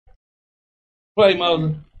 Play,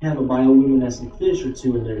 Moses. Have a bioluminescent fish or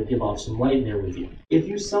two in there to give off some light in there with you. If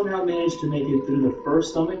you somehow manage to make it through the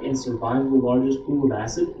first stomach and survive the largest pool of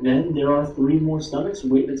acid, then there are 3 more stomachs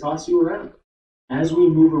waiting to toss you around. As we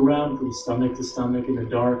move around from stomach to stomach in the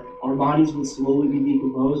dark, our bodies would slowly be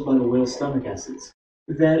decomposed by the whale's stomach acids.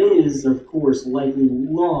 That is, of course, likely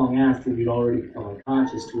long after we'd already become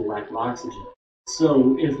unconscious to a lack of oxygen.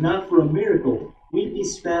 So, if not for a miracle, we'd be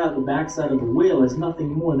spat out the backside of the whale as nothing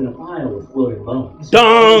more than a pile of floating bones.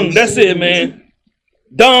 Dung. That's it, man.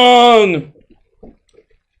 Dung.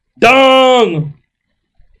 Dung.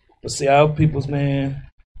 But see, our peoples, man,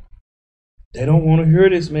 they don't want to hear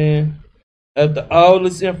this, man. After all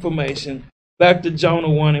this information, back to Jonah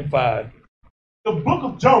 1 and 5. The book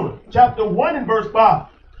of Jonah, chapter 1 and verse 5.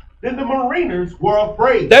 Then the mariners were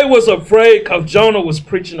afraid. They was afraid because Jonah was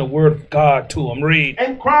preaching the word of God to them. Read.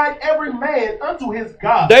 And cried every man unto his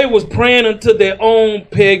God. They was praying unto their own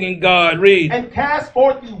pagan God. Read. And cast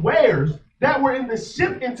forth the wares that were in the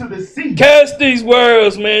ship into the sea. Cast these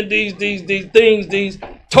words, man, these things, these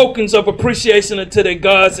tokens of appreciation unto their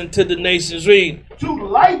gods and to the nations. Read. To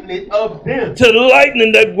lighten it of them. To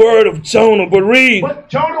lighten that word of Jonah. But read. But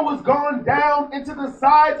Jonah was gone down into the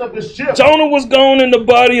sides of the ship. Jonah was gone in the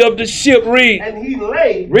body of the ship. Read. And he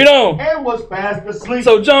lay. Read on. And was fast asleep.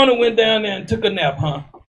 So Jonah went down there and took a nap, huh?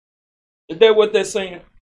 Is that what they're saying?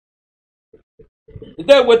 Is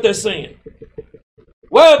that what they're saying?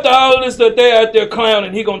 Well, after all this that they're out there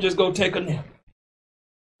clowning, he gonna just go take a nap.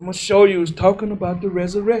 I'm gonna show you it's talking about the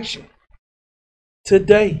resurrection.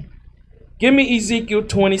 Today. Give me Ezekiel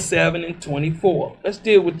 27 and 24. Let's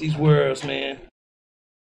deal with these words, man.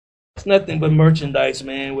 It's nothing but merchandise,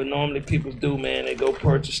 man. What normally people do, man. They go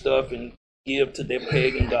purchase stuff and give to their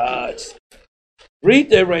pagan gods. Read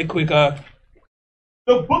that right quick, The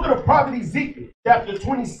book of the prophet Ezekiel, chapter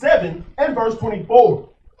 27 and verse 24.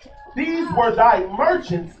 These were thy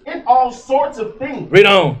merchants in all sorts of things. Read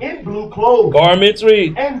on. In blue clothes. Garments,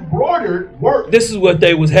 read. And broidered work. This is what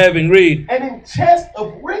they was having, read. And in chest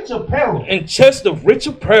of rich apparel. In chest of rich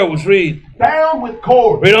apparel, read. Bound with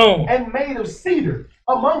cords. Read on. And made of cedar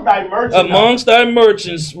among thy merchants. Amongst thy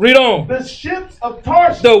merchants, read on. The ships of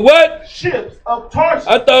Tarshish. The what? Ships of Tarshish.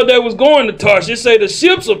 I thought they was going to Tarshish. It say the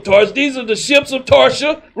ships of Tarshish. These are the ships of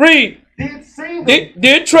Tarshish. Read. Did sing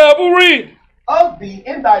Did travel, read. Of thee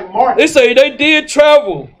in thy market. They say they did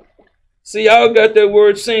travel. See, y'all got that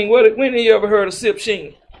word sing. When have you ever heard of Sip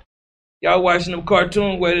Sheen? Y'all watching them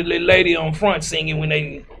cartoons where the lady on front singing when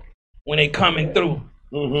they coming through.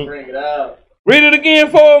 Bring it out. Read it again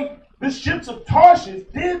for them. The ships of Tarshish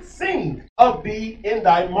did sing of thee in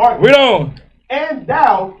thy market. Read on. And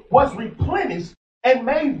thou was replenished and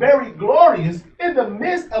made very glorious in the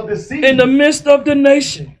midst of the sea. In the midst of the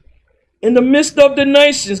nation. In the midst of the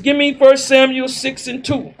nations. Give me 1 Samuel 6 and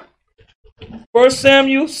 2. 1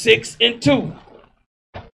 Samuel 6 and 2.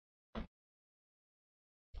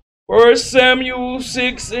 1 Samuel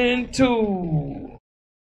 6 and 2.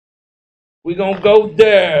 We're going to go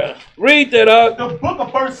there. Read that up. The book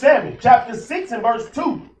of 1 Samuel, chapter 6 and verse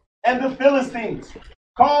 2. And the Philistines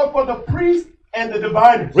called for the priests and the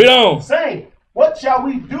diviners. Read on. Saying, what shall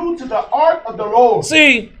we do to the ark of the Lord?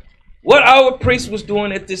 See, what our priest was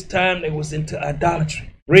doing at this time, they was into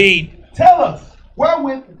idolatry. Read. Tell us,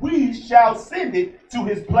 wherewith we shall send it to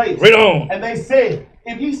his place. Read on. And they said,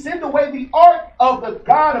 if ye send away the ark of the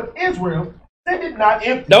God of Israel, send it not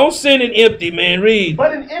empty. Don't send it empty, man. Read.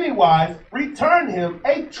 But in any wise, return him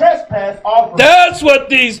a trespass offering. That's what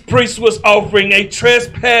these priests was offering, a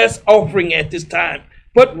trespass offering at this time.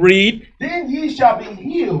 But read. Then ye shall be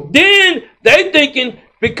healed. Then they thinking,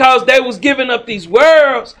 because they was giving up these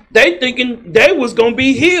words, they thinking they was going to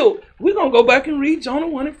be healed. We're going to go back and read Jonah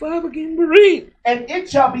 1 and 5 again. But read. And it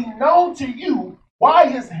shall be known to you why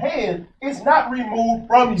his hand is not removed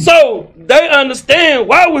from you. So they understand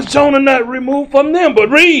why was Jonah not removed from them.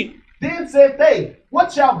 But read. Then said they,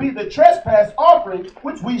 what shall be the trespass offering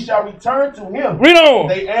which we shall return to him? Read on.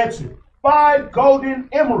 They answered, 5 golden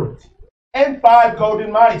emeralds and 5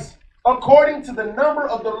 golden mice, according to the number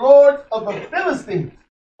of the lords of the Philistines.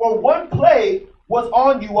 For one plague was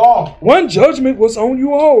on you all. One judgment was on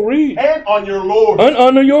you all. Read. And on your lords. And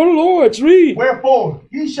under your lords. Read. Wherefore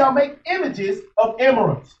ye shall make images of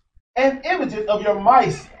emeralds, and images of your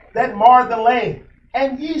mice that mar the land.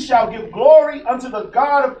 And ye shall give glory unto the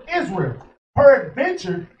God of Israel.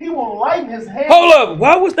 Peradventure he will lighten his hand. Hold up.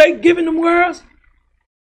 Why was they giving them words?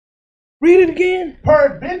 Read it again.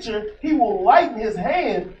 Peradventure he will lighten his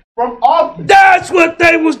hand from off you. That's what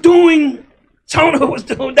they was doing. Jonah was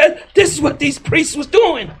doing that. This is what these priests was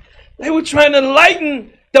doing. They were trying to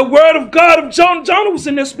lighten the word of God of Jonah. Jonah was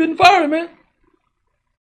in there spitting fire, man.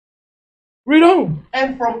 Read on.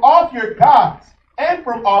 And from off your gods, and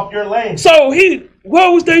from off your land. So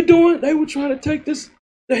what was they doing? They were trying to take the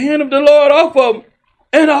hand of the Lord off of them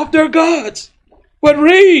and off their gods. But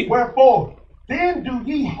read. Wherefore, then do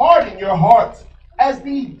ye harden your hearts, as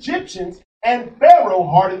the Egyptians and Pharaoh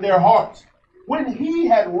hardened their hearts, when he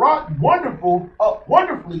had wrought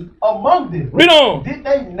wonderfully among them. Read on. Did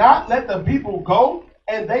they not let the people go,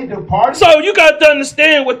 and they departed? So you got to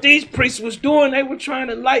understand what these priests was doing. They were trying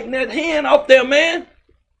to lighten that hand off there, man.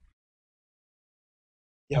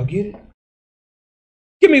 Y'all get it?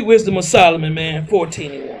 Give me Wisdom of Solomon, man.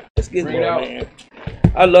 14:1. Let's get Bring more, it out. man.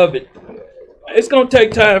 I love it. It's gonna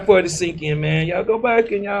take time for it to sink in, man. Y'all go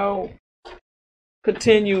back and y'all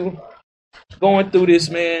continue going through this,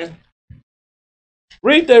 man.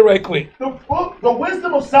 Read that right quick. The book, The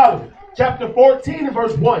Wisdom of Solomon, chapter 14 and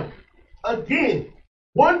verse 1. Again,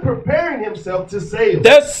 one preparing himself to sail,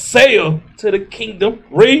 That's sail to the kingdom.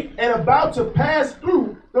 Read. and about to pass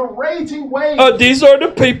through the raging waves, These are the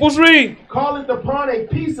people's read. calleth upon a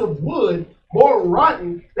piece of wood more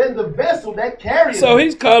rotten than the vessel that carrieth So it.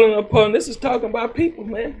 he's calling upon. This is talking about people,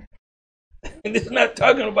 man. This is not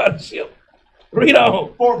talking about a ship. Read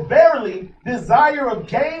on. For verily, desire of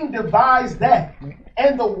gain devised that,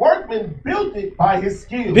 and the workman built it by his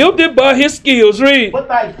skill. Built it by his skills. Read. But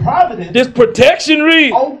thy providence, This protection.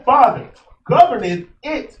 Read. O Father, governeth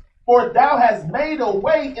it, for thou hast made a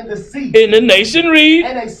way in the sea, In the nation. Read.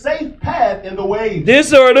 and a safe path in the waves,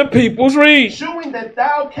 These are the people's read. shewing that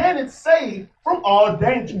thou canst save from all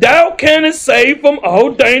danger. Thou canst save from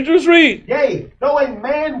all dangers. Read. Yea, though a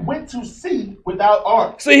man went to sea without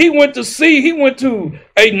ark, See, he went to sea. He went to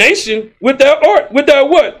a nation without art. Without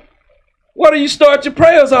what? What do you start your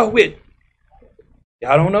prayers off with?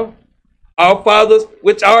 Y'all don't know? Our fathers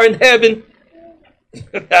which are in heaven.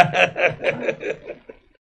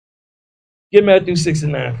 Get Matthew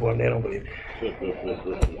 6:9 for them. They don't believe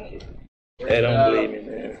me. They don't believe me,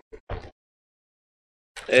 man.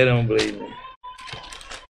 They don't believe me.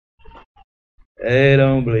 They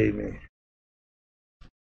don't believe me.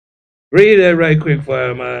 Read that right quick for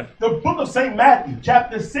him, man. the book of St. Matthew,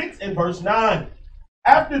 chapter 6 and verse 9.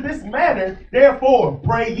 After this manner, therefore,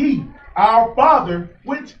 pray ye, Our Father,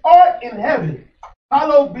 which art in heaven,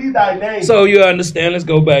 hallowed be thy name. So you understand. Let's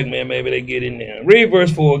go back, man. Maybe they get in there. Read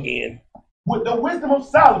verse 4 again. With the wisdom of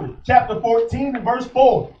Solomon, chapter 14 and verse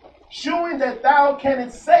 4, shewing that thou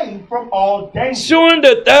canst save from all danger. Showing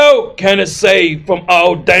that thou canst save from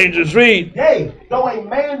all dangers. Read. Yea, though a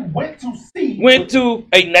man went to sea Went to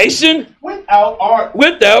a nation without ark,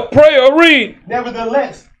 without prayer. Read.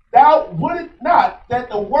 nevertheless, thou wouldest not that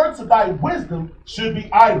the works of thy wisdom should be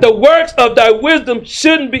idle. The works of thy wisdom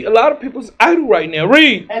shouldn't be. A lot of people's idle right now.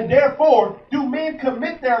 Read. And therefore do men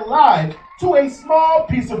commit their lives to a small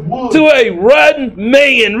piece of wood, To a rotten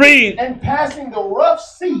man. Read. and passing the rough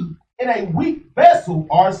sea in a weak vessel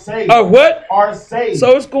are saved. What? Are saved.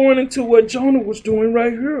 So it's going into what Jonah was doing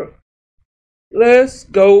right here. Let's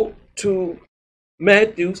go to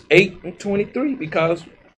Matthew 8 and 23 because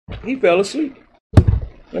he fell asleep.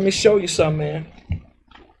 Let me show you something, man.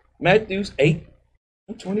 Matthew 8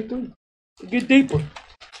 and 23. Get deeper.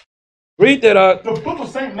 Read that out. The book of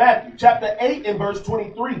St. Matthew, chapter 8 and verse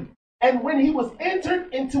 23. And when he was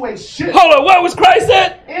entered into a ship, Hold on, what was Christ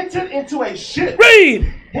at? entered into a ship,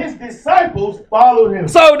 Read. his disciples followed him.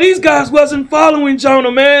 So these guys wasn't following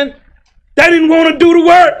Jonah, man. They didn't want to do the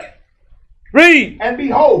work. Read. And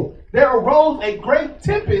behold, there arose a great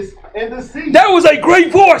tempest in the sea, That was a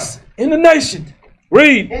great force in the nation.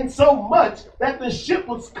 Read. in so much that the ship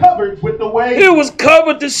was covered with the waves. It was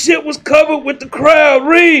covered, the ship was covered with the crowd.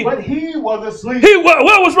 Read. But he was asleep.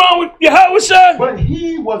 What was wrong with Yahushua? But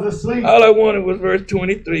he was asleep. All I wanted was verse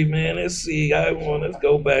 23, man. Let's see. Let's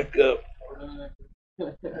go back up.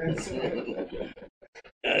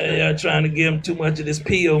 Y'all trying to give him too much of this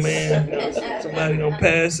peel, man. Somebody gonna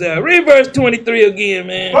pass out. Read verse 23 again,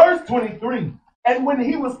 man. Verse 23. And when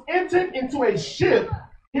he was entered into a ship,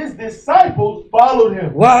 his disciples followed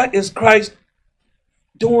him. Why is Christ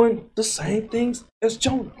doing the same things as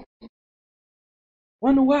Jonah?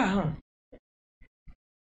 Wonder why, huh?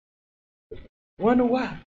 Wonder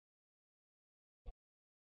why.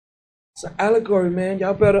 It's an allegory, man.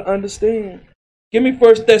 Y'all better understand. Give me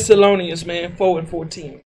 1 Thessalonians, man, 4 and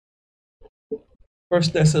 14. 1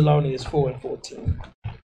 Thessalonians 4 and 14.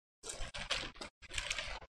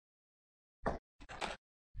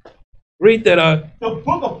 Read that out. The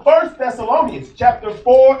book of 1 Thessalonians, chapter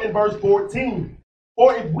 4 and verse 14.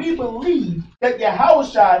 For if we believe that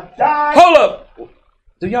Yahushua died. Hold up.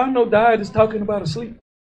 Do y'all know died is talking about asleep?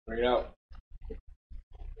 Bring it out.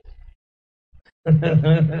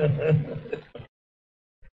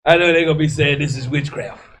 I know they're going to be saying this is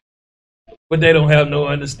witchcraft. But they don't have no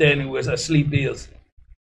understanding what asleep is.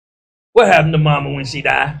 What happened to mama when she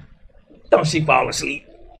died? Don't she fall asleep?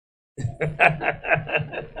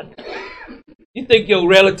 You think your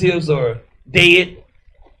relatives are dead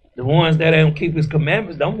The ones that don't keep his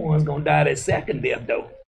commandments, them ones gonna die that second death though.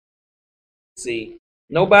 See,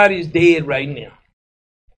 nobody's dead right now.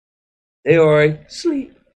 They are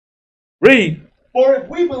asleep. Read. For if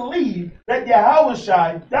we believe that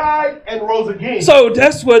Yahushua died and rose again, So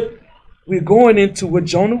that's what we're going into, what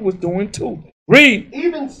Jonah was doing too. Read.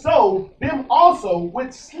 even so, them also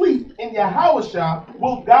which sleep in Yahushua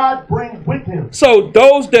will God bring with him. So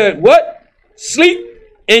those that what? Sleep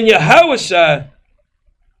in Yahushua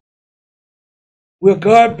will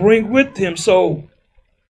God bring with him. So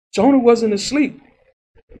Jonah wasn't asleep.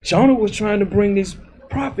 Jonah was trying to bring these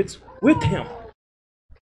prophets with him.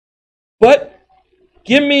 But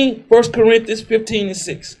give me 1 Corinthians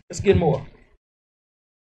 15:6. Let's get more.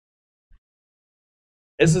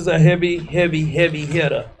 This is a heavy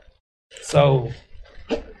hitter. So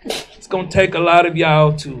it's going to take a lot of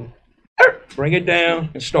y'all to bring it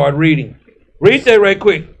down and start reading. Read that right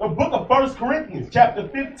quick. The book of 1 Corinthians, chapter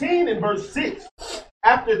 15 and verse 6.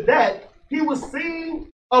 After that, he was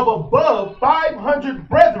seen of above 500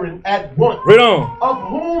 brethren at once, Read on. of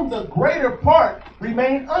whom the greater part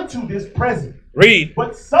remain unto this present. Read.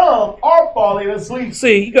 But some are falling asleep.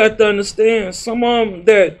 See, you got to understand, some of them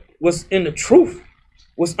that was in the truth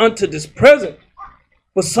was unto this present,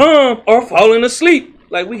 but some are falling asleep,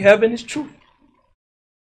 like we have in this truth.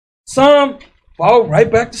 Some fall right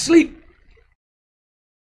back to sleep.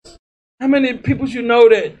 How many people you know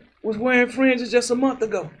that was wearing fringes just a month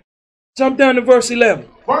ago? Jump down to verse 11.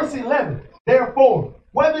 Verse 11. Therefore,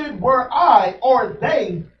 whether it were I or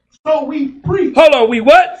they, so we preach. Hold on, we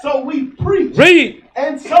what? So we preach. Read.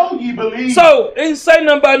 And so ye believe. So, they ain't say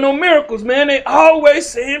nothing about no miracles, man. They always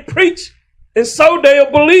saying preach. And so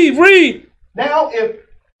they'll believe. Read. Now if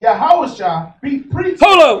Yahushua be preached.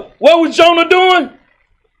 Hold up. What was Jonah doing?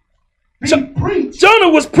 Be preached. Jonah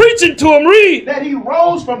was preaching to him. Read. That he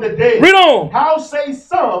rose from the dead. Read on. How say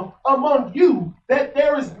some among you that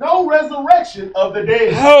there is no resurrection of the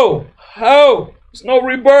dead? How? There's no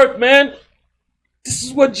rebirth, man. This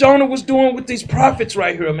is what Jonah was doing with these prophets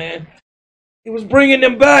right here, man. He was bringing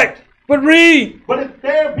them back. But read. But if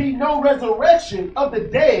there be no resurrection of the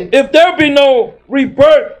dead, If there be no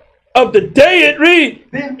rebirth of the dead, read.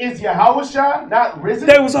 then is Yahushua not risen?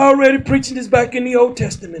 They was already preaching this back in the Old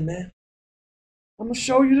Testament, man. I'm going to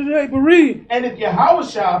show you today, but read. And if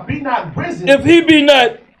Yahushua be not risen, If he be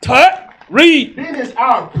not taught, read. then is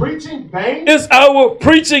our preaching vain, Is our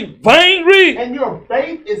preaching vain? Read. and your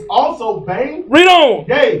faith is also vain? Read on.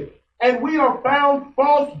 Yea, and we are found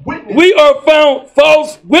false witnesses We are found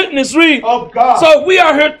false witness. Read. of God. So if we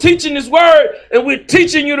are here teaching this word and we're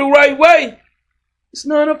teaching you the right way, it's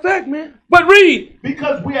not a fact, man. But read.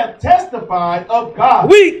 Because we have testified of God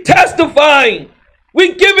We testifying.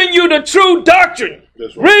 We giving you the true doctrine.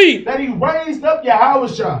 That's right. Read. that he raised up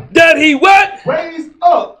Yahushua. That he what? Raised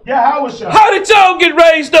up Yahushua. How did y'all get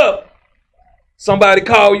raised up? Somebody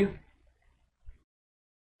call you?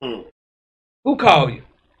 Who called you?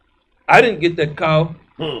 I didn't get that call.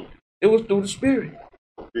 It was through the Spirit.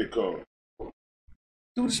 Big call.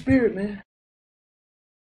 Through the Spirit, man.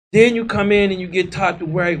 Then you come in and you get taught the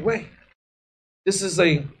right way. This is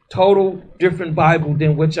a total different Bible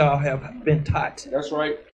than what y'all have been taught. That's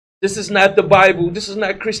right. This is not the Bible. This is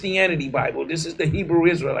not Christianity Bible. This is the Hebrew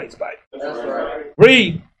Israelites Bible. That's right.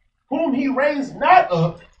 Read. Whom he raised not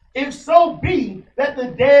up, if so be that the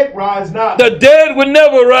dead rise not. The dead would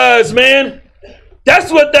never rise, man.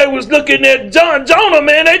 That's what they was looking at Jonah,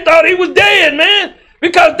 man. They thought he was dead, man,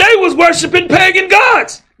 because they was worshiping pagan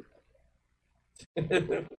gods.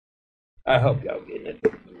 I hope y'all getting it.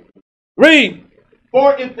 Read.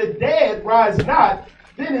 For if the dead rise not,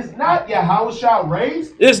 then is not Yahushua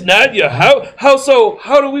raised? It's not your how so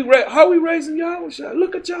how we raising Yahushua?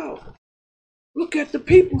 Look at y'all. Look at the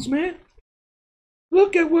peoples, man.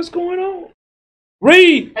 Look at what's going on.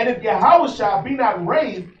 Read. And if Yahushua be not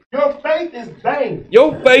raised, your faith is vain.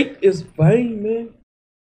 Your faith is vain, man.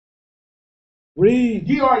 Read.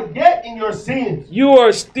 Ye are yet in your sins. You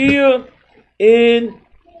are still in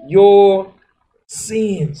your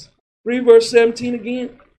sins. Read verse 17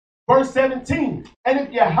 again. Verse 17. And if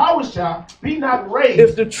Yahushua be not raised,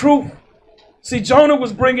 If the truth. See, Jonah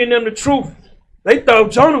was bringing them the truth. They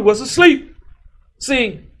thought Jonah was asleep.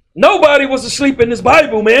 See, nobody was asleep in this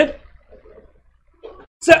Bible, man.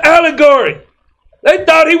 It's an allegory. They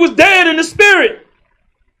thought he was dead in the spirit.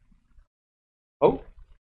 Oh,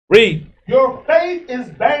 read. your faith is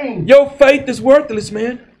vain. Your faith is worthless,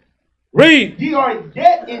 man. Read. Ye are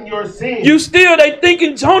yet in your sins. They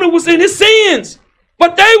thinking Jonah was in his sins,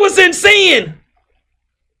 but they was in sin.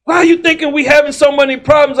 Why are you thinking we having so many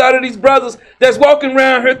problems out of these brothers that's walking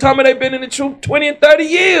around here telling me they've been in the truth 20 and 30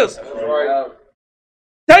 years? That's right.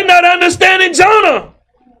 They not understanding Jonah.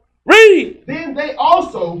 Read. Then they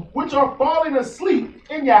also, which are falling asleep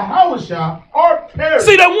in Yahushua, are perished.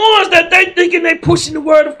 See, the ones that they thinking they pushing the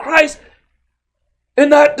word of Christ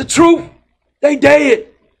and not the truth, they dead.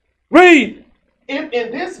 Read. If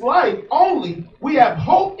in this life only we have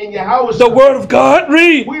hope in Yahushua, The word of God.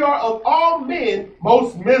 Read. we are of all men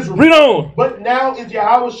most miserable. Read on. But now is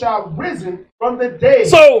Yahushua risen from the dead.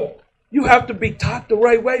 So you have to be taught the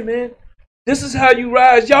right way, man. This is how you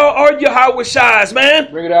rise. Y'all are Yahushas, man.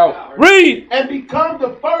 Bring it out. Read. and become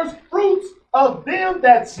the first fruits of them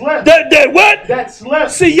that slept. That what? That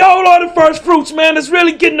slept. See, y'all are the first fruits, man. That's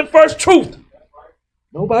really getting the first truth.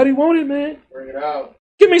 Nobody want it, man. Bring it out.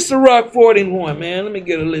 Give me Sirach 41, man. Let me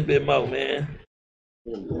get a little bit more, man.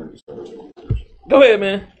 Go ahead,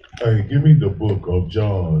 man. Hey, give me the book of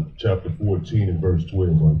John, chapter 14 and verse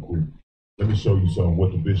 12 right quick. Let me show you something,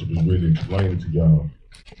 what the bishop is really explaining to y'all.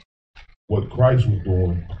 What Christ was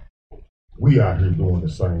doing, we out here doing the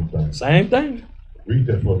same thing. Same thing. Read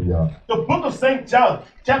that for me, y'all. The book of St. John,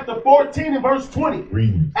 chapter 14 and verse 20.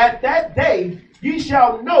 Read. At that day ye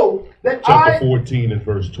shall know that Chapter I... 14 and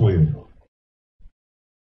verse 12.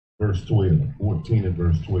 Verse 12. 14 and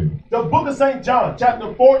verse 12. The book of St. John,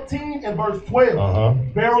 chapter 14 and verse 12. Uh-huh.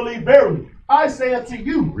 Verily, verily, I say unto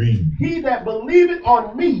you, Read. he that believeth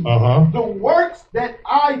on me, Uh-huh. the works that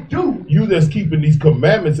I do, You that's keeping these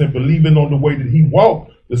commandments and believing on the way that he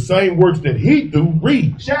walked, the same works that he do,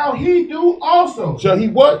 read. shall he do also. Shall he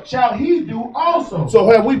what? Shall he do also. So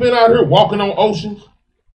have we been out here walking on oceans?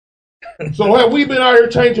 So have we been out here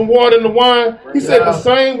changing water into wine? He said the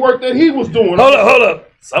same work that he was doing. Hold up.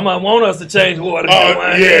 Somebody want us to change water.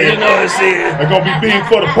 Yeah. You know what it is. They're going to be big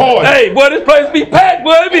for the party. Hey, boy, this place be packed,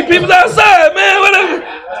 boy. There be people outside, man. Whatever.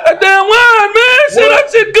 That damn wine, man. Shit,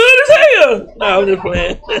 that shit good as hell. No, I'm just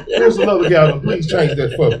playing. Here's another gallon. Please change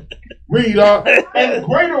that for me. Read, And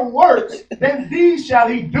greater works than these shall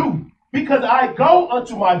he do, because I go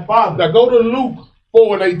unto my Father. Now go to Luke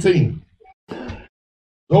 4 and 18.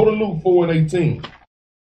 Go to Luke 4 and 18.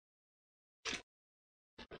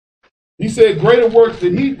 He said greater works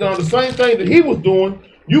that he done, the same thing that he was doing,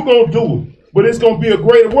 you going to do it. But it's going to be a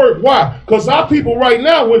greater work. Why? Because our people right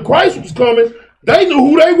now, when Christ was coming, they knew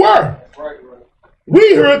who they were.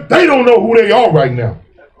 We heard they don't know who they are right now.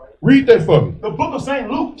 Read that for me. The book of St.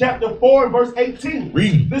 Luke, chapter 4, and verse 18.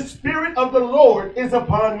 Read. The Spirit of the Lord is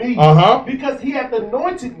upon me, because he hath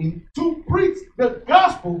anointed me to preach the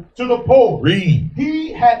gospel to the poor. Read.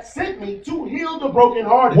 He hath sent me to heal the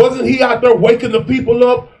brokenhearted. Wasn't he out there waking the people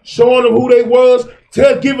up, showing them who they was,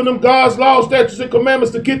 giving them God's laws, statutes, and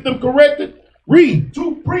commandments to get them corrected? Read.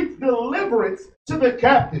 To preach deliverance to the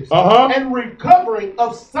captives, Uh-huh. and recovering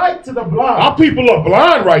of sight to the blind. Our people are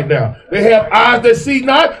blind right now. They have eyes that see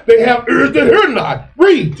not. They have ears that hear not.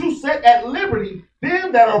 Read. To set at liberty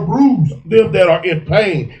them that are bruised. Them that are in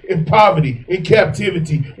pain, in poverty, in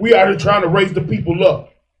captivity. We are here trying to raise the people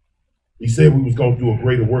up. He said we was going to do a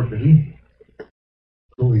greater work than he.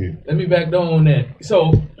 Go ahead. Let me back down on that.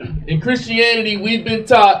 So, in Christianity, we've been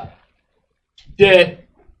taught that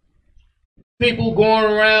people going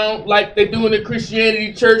around like they do in the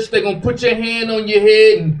Christianity church, they're going to put your hand on your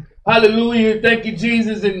head and hallelujah, thank you,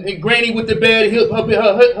 Jesus, and Granny with the bad hip,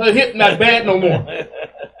 her hip not bad no more.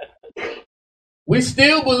 We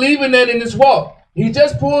still believe in that in this walk. He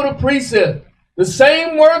just pulled a precept. The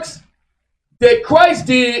same works that Christ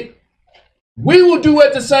did, we will do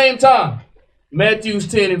at the same time. Matthew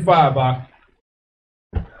 10 and 5.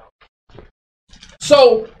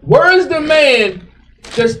 So, where is the man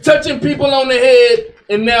just touching people on the head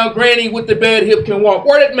and now Granny with the bad hip can walk?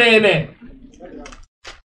 Where that man at?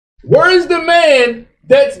 Where is the man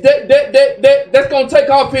that's gonna take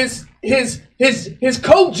off his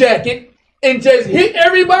coat jacket and just hit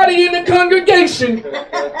everybody in the congregation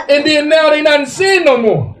and then now they not in sin no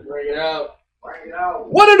more? Bring it out. Bring it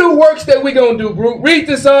out. What are the works that we gonna do, bro? Read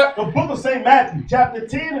this up. The book of St. Matthew, chapter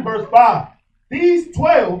 10 and verse 5. These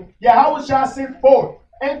 12 Yahushua sent forth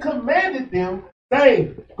and commanded them,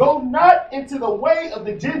 saying, go not into the way of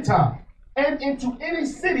the Gentiles, and into any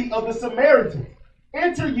city of the Samaritans.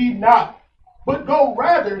 Enter ye not, but go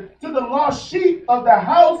rather to the lost sheep of the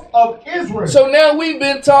house of Israel. So now we've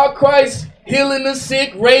been taught Christ healing the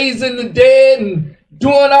sick, raising the dead, and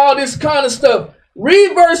doing all this kind of stuff.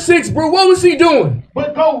 Read verse 6, bro. What was he doing?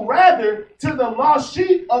 But go rather to the lost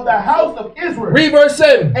sheep of the house of Israel. Read verse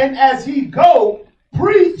 7. And as he go,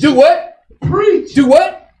 preach. Do what? Preach. Do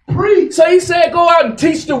what? Preach. So he said, go out and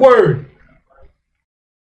teach the word.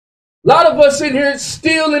 A lot of us in here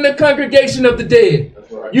still in the congregation of the dead.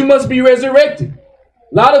 Right. You must be resurrected.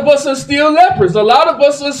 A lot of us are still lepers. A lot of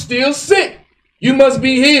us are still sick. You must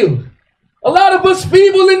be healed. A lot of us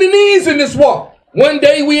feeble in the knees in this walk. One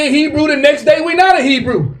day we a Hebrew, the next day we not a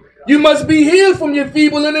Hebrew. You must be healed from your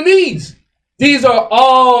feeble in the knees. These are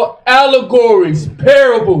all allegories,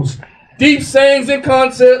 parables, deep sayings and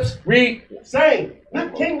concepts. Read. Saying, the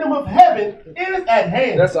kingdom of heaven is at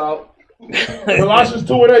hand. That's all. Colossians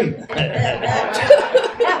 2:8.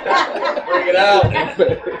 Bring it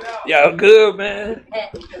out. Y'all good, man.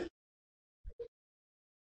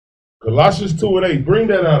 Colossians 2:8. Bring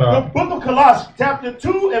that out. The book of Colossians, chapter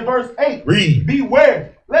 2 and verse 8. Read.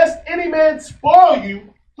 Beware, lest any man spoil you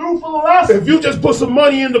through philosophy. If you just put some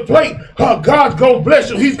money in the plate, God's gonna bless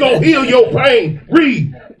you. He's gonna heal your pain.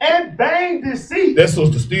 Read. And vain deceit. That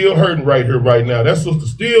sister still hurting right here, right now. That sister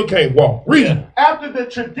still can't walk. Read. After the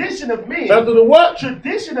tradition of men. After the what?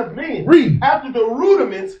 Tradition of men. Read. After the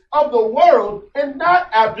rudiments of the world, and not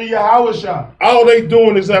after Yahushua. All they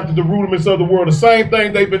doing is after the rudiments of the world. The same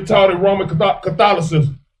thing they've been taught in Roman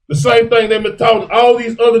Catholicism. The same thing they've been taught in all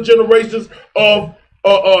these other generations of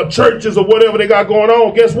churches or whatever they got going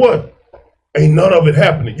on. Guess what? Ain't none of it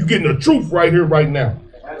happening. You getting the truth right here, right now.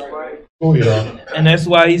 That's right. Go ahead, And that's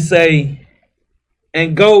why he say,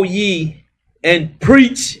 and go ye and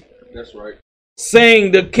preach, That's right.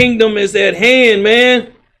 saying the kingdom is at hand,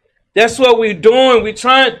 man. That's what we're doing. We're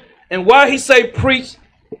trying. And why he say preach,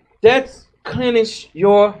 that's cleanse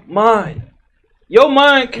your mind. Your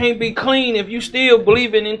mind can't be clean if you still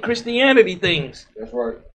believing in Christianity things. That's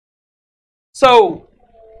right. So,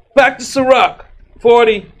 back to Sirach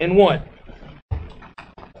 40:1.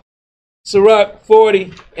 Sirach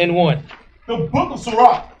 40:1. The book of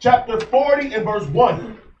Sirach, chapter 40 and verse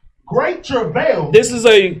 1. Great travail This is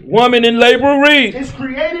a woman in labor. Read. is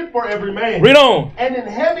created for every man. Read on. And an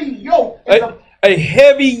heavy yoke is, A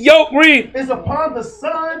heavy yoke. Read. is upon the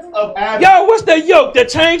sons of Adam. Yo, what's that yoke that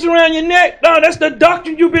change around your neck? No, that's the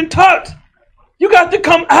doctrine you've been taught. You got to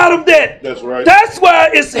come out of that. That's right. That's why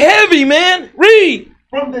it's heavy, man. Read.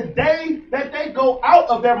 From the day that they go out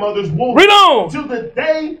of their mother's womb. Read on. To the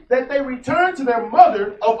day that they return to their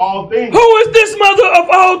mother of all things. Who is this mother of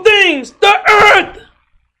all things? The earth.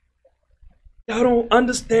 Y'all don't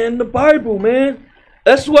understand the Bible, man.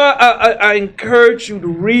 That's why I encourage you to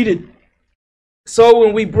read it. So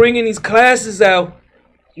when we bring in these classes out,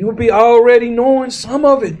 you'll be already knowing some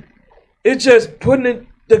of it. It's just putting it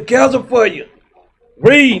together for you.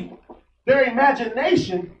 Read. Their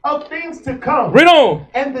imagination of things to come. Read on.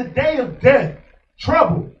 And the day of death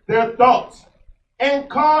trouble their thoughts and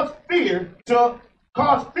cause fear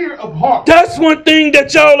of heart. That's one thing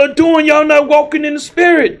that y'all are doing. Y'all not walking in the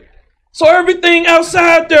spirit. So everything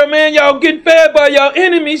outside there, man, y'all getting fed by y'all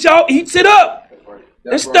enemies. Y'all eats it up.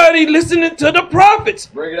 And study listening to the prophets.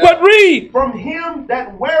 But read. From him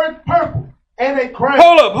that weareth purple and a crown.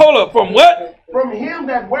 Hold up. From what? From him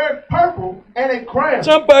that weareth purple and a crown.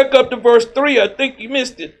 Jump back up to verse 3. I think you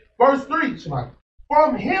missed it. Verse 3.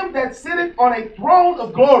 From him that sitteth on a throne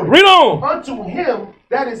of glory. Read on. Unto him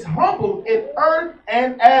that is humbled in earth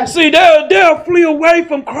and ashes. See, they'll flee away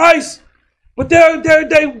from Christ. But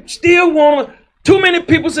they still want to. Too many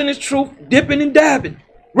people's in this truth dipping and dabbing.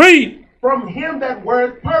 Read. From him that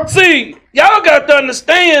weareth purple. See, y'all got to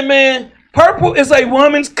understand, man. Purple is a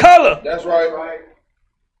woman's color. That's right.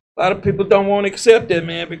 A lot of people don't want to accept that,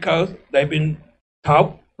 man, because they've been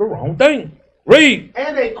taught the wrong thing. Read.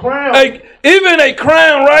 And a crown. Even a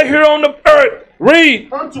crown right here on the earth.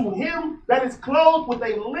 Read. Unto him that is clothed with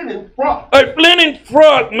a linen frock. A linen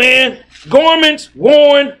frock, man. Garments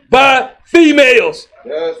worn by females.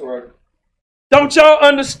 That's right. Don't y'all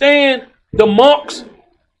understand the monks,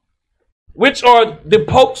 which are the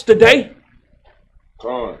popes today?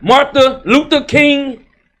 Martin Luther King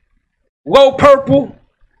wore purple.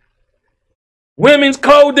 Women's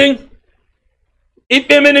clothing.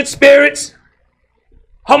 Effeminate spirits.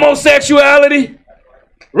 Homosexuality.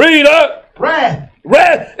 Read up. Wrath.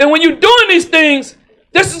 And when you're doing these things,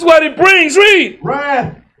 this is what it brings. Read.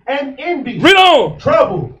 Wrath and envy. Read on.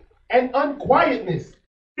 Trouble and unquietness.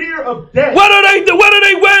 Fear of death. What are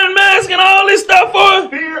they wearing masks and all this stuff for?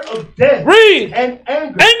 Fear of death. Read. And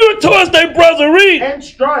anger. Anger towards their brother. Read. And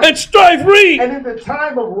strife. And strife. Read. And in the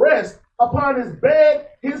time of rest, upon his bed,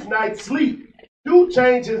 his night's sleep. Do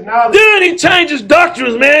change his knowledge. Then he changes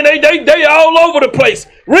doctrines, man. They all over the place.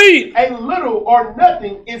 Read. A little or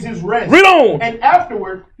nothing is his rest. Read on. And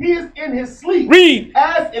afterward, he is in his sleep. Read.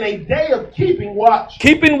 As in a day of keeping watch.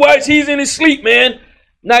 Keeping watch, he's in his sleep, man.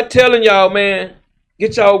 Not telling y'all, man.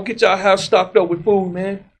 Get y'all house stocked up with food,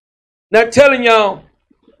 man. Not telling y'all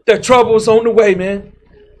that trouble is on the way, man.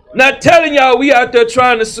 Not telling y'all we out there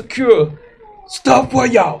trying to secure stuff for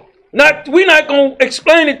y'all. We not gonna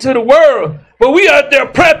explain it to the world, but we out there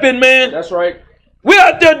prepping, man. That's right. We're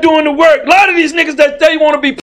out there doing the work. A lot of these niggas that they want to be